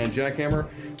curler and jackhammer.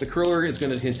 The curler is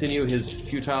going to continue his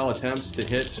futile attempts to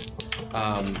hit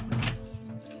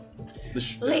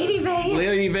Lady Vale.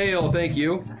 Lady Vale, thank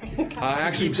you.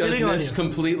 Actually Keep does sitting on miss you.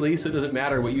 completely, so it doesn't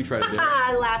matter what you try to do.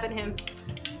 I laugh at him.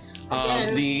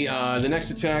 The next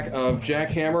attack of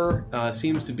Jackhammer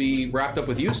seems to be wrapped up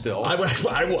with you still.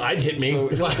 I'd hit me So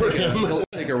if I were him. he'll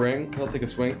take a ring. He'll take a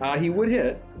swing. He would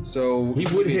hit. So He would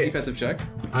give me a hit. defensive check.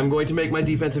 I'm going to make my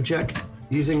defensive check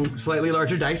using slightly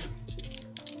larger dice.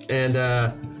 And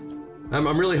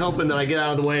I'm really hoping that I get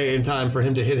out of the way in time for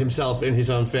him to hit himself in his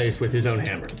own face with his own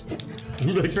hammer.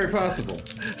 It's very possible.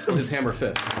 With his hammer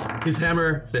fist. His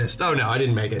hammer fist. Oh no, I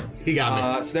didn't make it. He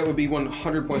got me. So that would be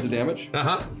 100 points of damage.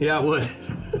 Yeah, it would.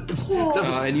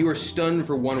 And you are stunned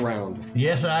for 1 round.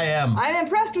 Yes, I am. I'm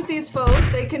impressed with these foes.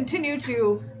 They continue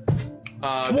to.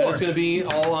 That's going to be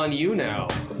all on you now.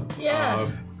 Yeah.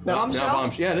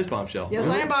 Bombshell? Yeah, it is Bombshell. Yes,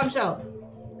 I am Bombshell.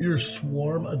 Your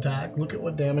swarm attack. Look at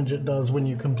what damage it does when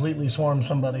you completely swarm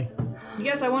somebody.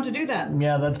 Yes, I want to do that.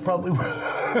 Yeah, that's probably.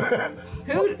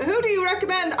 Who do you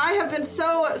recommend? I have been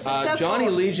so successful. Johnny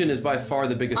Legion is by far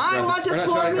the biggest threat. I want to Or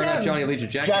swarm not him. Johnny Legion.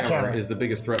 Jackhammer is the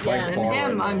biggest threat by And far.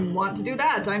 him, I want to do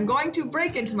that. I'm going to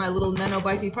break into my little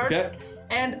nanobitey parts. Okay.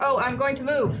 And, I'm going to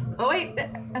move. Oh, wait,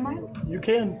 am I? You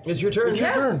can. It's your turn. It's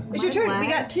your turn. It's your turn. We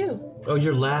got 2. Oh,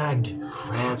 you're lagged. Oh,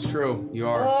 that's true. You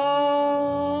are.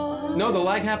 Oh. No, the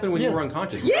lag happened when you were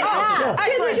unconscious. Yeah!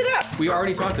 Excellent. We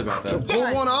already talked about that.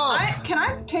 Pull one off. Can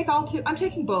I take all 2? I'm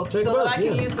taking both Take so both, that I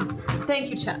can yeah. use the. Thank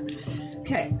you, Chet.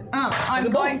 Okay,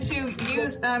 I'm going to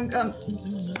use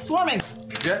swarming.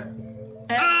 Yeah.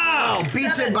 Oh,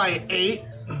 beats it by 8.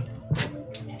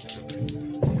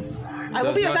 I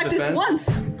will Does be not effective defend? once.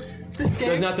 This game.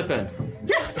 Does not defend.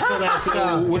 Yes. So that's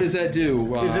So what does that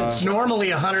do? is it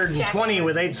normally 120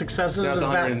 with 8 successes? That's Is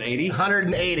 180?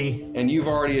 180. And you've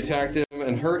already attacked him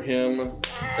and hurt him.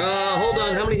 Hold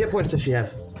on. How many hit points does she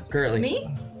have currently?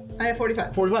 Me? I have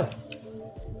 45. 45.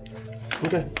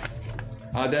 Okay.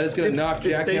 That is going to knock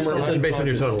based Jackhammer on- Based on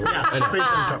your total. Yeah, it's based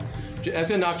on total. That's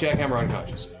going to knock Jackhammer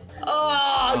unconscious.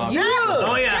 Oh, you.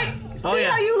 Oh yeah. See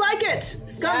how you like it,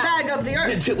 scumbag of the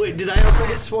earth. Wait, did I also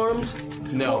get swarmed?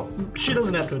 No. She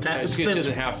doesn't have to attack. It's She this.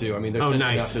 doesn't have to. I mean, there's Oh, such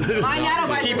nice. enough to- My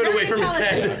nanobites Keep are it away very from his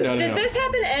intelligent. head. No, Does this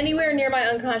happen anywhere near my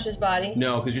unconscious body?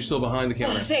 No, because you're still behind the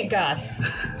counter. Thank God.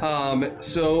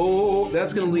 So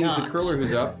that's going to leave the Not. curler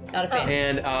who's up. Not a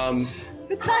fan. And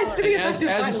It's nice to be as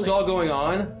effective this is all going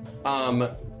on,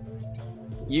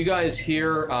 you guys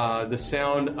hear the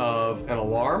sound of an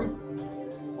alarm,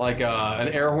 like an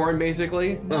air horn,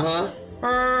 basically.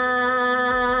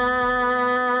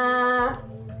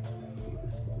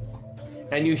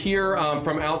 And you hear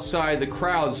from outside the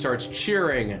crowd starts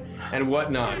cheering and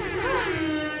whatnot.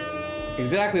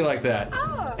 Exactly like that.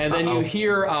 And then you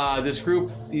hear this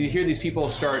group, you hear these people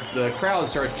the crowd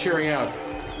starts cheering out,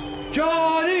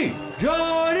 Johnny!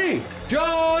 Johnny!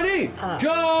 Johnny!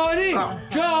 Johnny!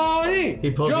 Johnny!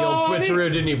 He pulled the old Johnny!"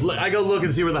 switcheroo, didn't he? I go look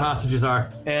and see where the hostages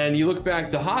are. And you look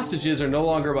back, the hostages are no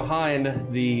longer behind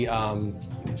the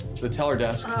teller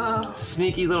desk.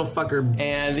 Sneaky little fucker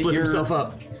And split you're- himself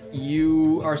up.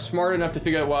 You are smart enough to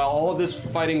figure out while all of this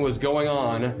fighting was going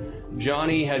on,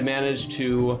 Johnny had managed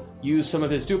to use some of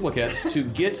his duplicates to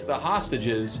get the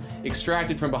hostages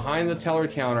extracted from behind the teller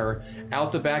counter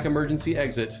out the back emergency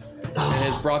exit and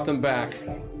has brought them back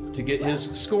to get his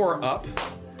score up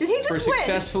Did he for just win?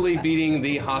 successfly beating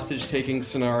the hostage-taking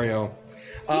scenario.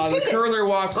 The cheated. curler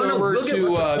walks Oh, no, over look at to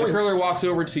what the the points. curler walks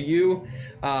over to you.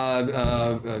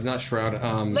 Not Shroud.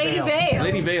 Lady Vale.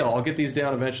 Lady Vale. I'll get these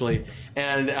down eventually.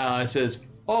 And says,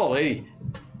 "Oh, lady,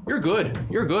 you're good.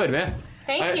 You're good, man.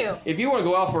 Thank you. If you want to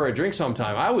go out for a drink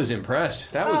sometime, I was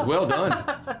impressed. That was well done.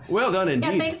 Well done Yeah,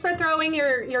 indeed. thanks for throwing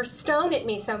your stone at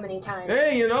me so many times.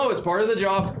 Hey, it's part of the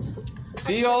job.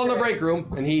 See you all in the break room."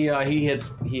 And he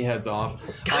heads off.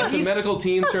 Some medical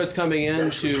team starts coming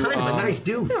in to Kind of a nice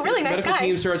dude. He's a really nice medical guy.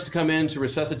 team starts to come in to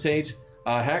resuscitate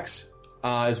Hex,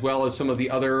 as well as some of the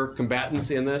other combatants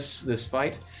in this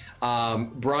fight.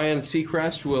 Brian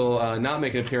Seacrest will not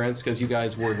make an appearance because you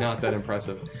guys were not that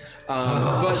impressive.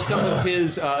 But some of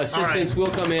his assistants will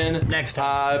come in. Next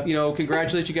time.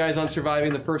 Congratulate you guys on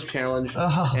surviving the first challenge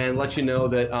and let you know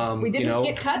that We didn't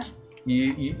get cut.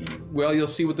 you'll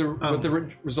see what the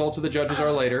results of the judges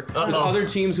are later. There's other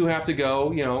teams who have to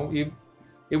go.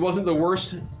 It wasn't the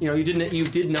worst. You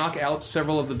did knock out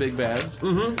several of the big bads.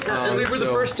 Mm-hmm. And we were the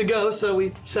first to go, so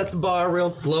we set the bar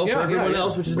real low for everyone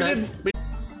else, which is nice.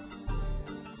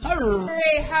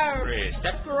 Hurry,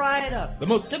 step right up. The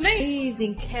most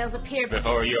amazing Tales appear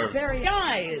before your very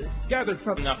eyes, gathered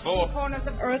from the four corners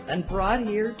of earth and brought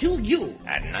here to you.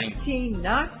 at 19. Teen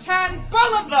Nocturne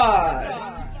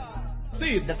Boulevard.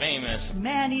 See the famous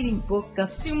Man-eating book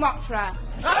of Sumatra.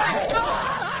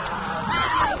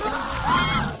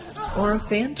 Or a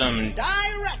phantom.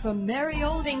 Direct from merry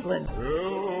old England.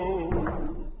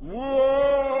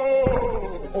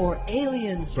 Or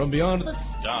aliens From beyond the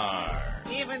star.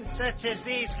 Even such as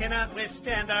these cannot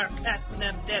withstand our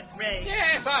platinum death ray.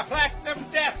 Yes, our platinum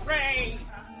death ray.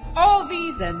 all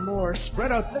these and more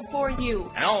spread out before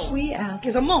you. Ow. We ask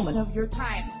is a moment of your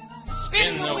time.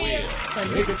 Spin the wheel.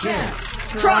 Take a chance.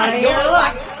 Try your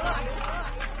luck.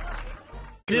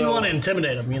 Didn't want to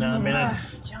intimidate him, you know. I mean,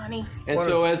 it's Johnny. And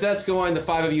so as that's going, the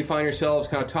five of you find yourselves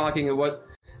kind of talking and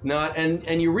whatnot,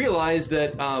 and you realize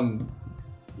that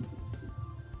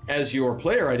as your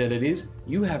player identities,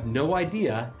 you have no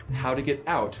idea how to get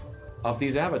out of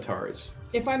these avatars.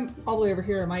 If I'm all the way over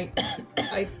here,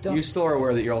 I don't. You still are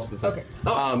aware that you're also the thing.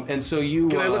 Okay. And so you...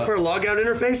 Can I look for a logout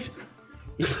interface?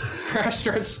 Crash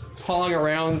starts pawing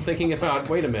around, thinking about,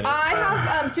 wait a minute. I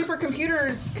have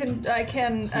supercomputers. I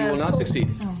can... You will not succeed.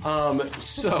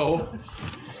 So...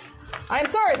 I'm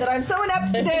sorry that I'm so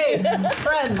inept today,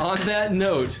 friends. On that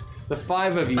note, the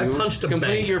five of you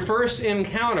complete your first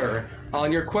encounter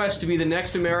on your quest to be the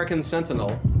next American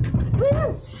Sentinel.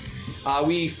 Woo!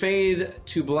 We fade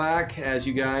to black as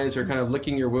you guys are kind of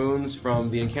licking your wounds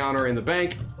from the encounter in the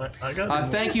bank.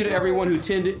 Thank you to everyone who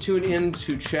tuned in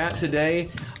to chat today.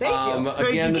 Thank you.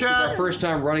 Again, this was our first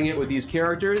time running it with these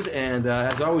characters, and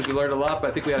as always, we learned a lot,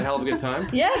 but I think we had a hell of a good time.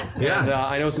 Yeah. And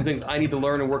I know some things I need to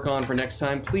learn and work on for next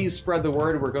time. Please spread the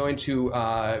word. We're going to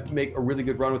make a really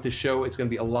good run with this show. It's going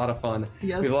to be a lot of fun.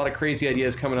 Yes. We have a lot of crazy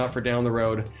ideas coming up for down the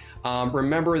road.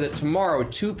 Remember that tomorrow,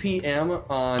 2 p.m.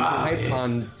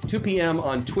 on 2 p.m.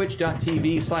 on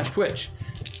twitch.tv/Twitch.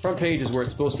 Front page is where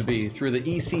it's supposed to be, through the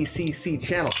ECCC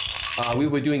channel. We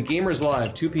will be doing Gamers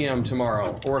Live 2 p.m.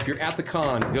 tomorrow. Or if you're at the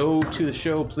con, go to the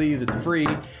show, please. It's free.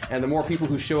 And the more people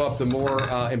who show up, the more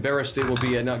embarrassed they will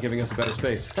be at not giving us a better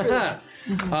space. My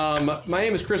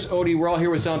name is Chris Odie. We're all here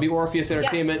with Zombie Orpheus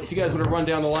Entertainment. Yes. If you guys want to run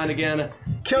down the line again,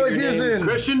 Kelly Fusen,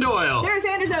 Christian Doyle, Sarah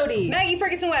Sanders Odie, Maggie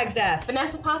Ferguson Wagstaff,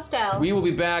 Vanessa Postel. we will be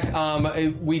back.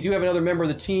 We do have another member of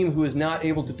the team who is not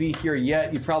able to be here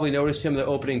yet. You probably noticed him in the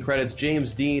opening credits,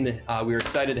 James Dean. We were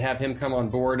excited to have him come on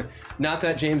board. Not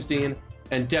that James Dean,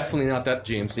 and definitely not that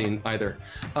James Dean either.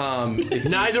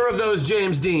 Neither of those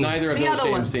James Deans. Neither of those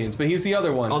James Deans, but he's the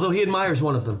other one. Although he admires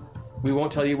one of them. We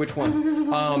won't tell you which one.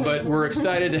 But we're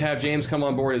excited to have James come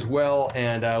on board as well,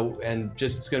 and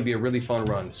just it's going to be a really fun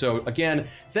run. So again,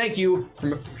 thank you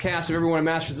from the cast of everyone at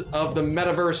Masters of the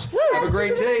Metaverse. Woo, have a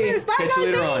great day. Bye, Catch guys, you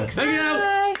later thanks. on. Thank you.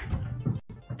 Bye.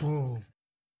 Boom.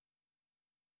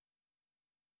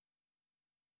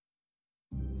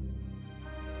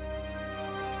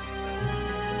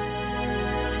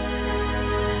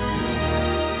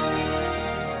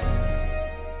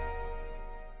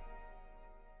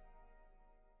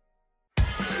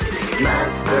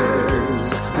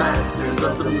 Masters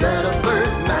of the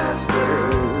Metaverse,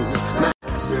 Masters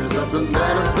of the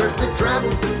Metaverse, they travel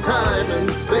through time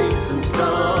and space and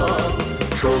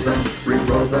stuff. Troll them,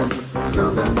 re-roll them,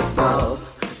 throw them above.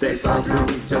 They fly through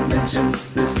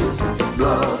dimensions, this isn't a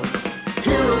bluff.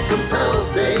 Heroes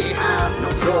compelled, they have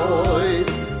no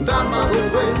choice. Bound by the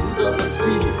winds of a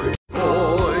secret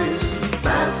voice.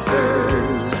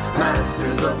 Masters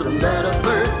of the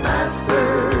Metaverse,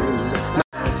 Masters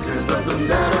of the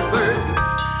Metaverse.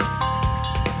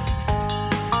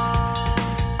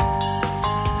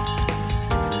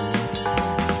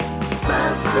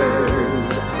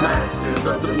 Masters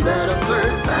of the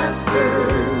Metaverse,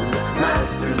 Masters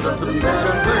of the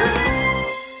Metaverse.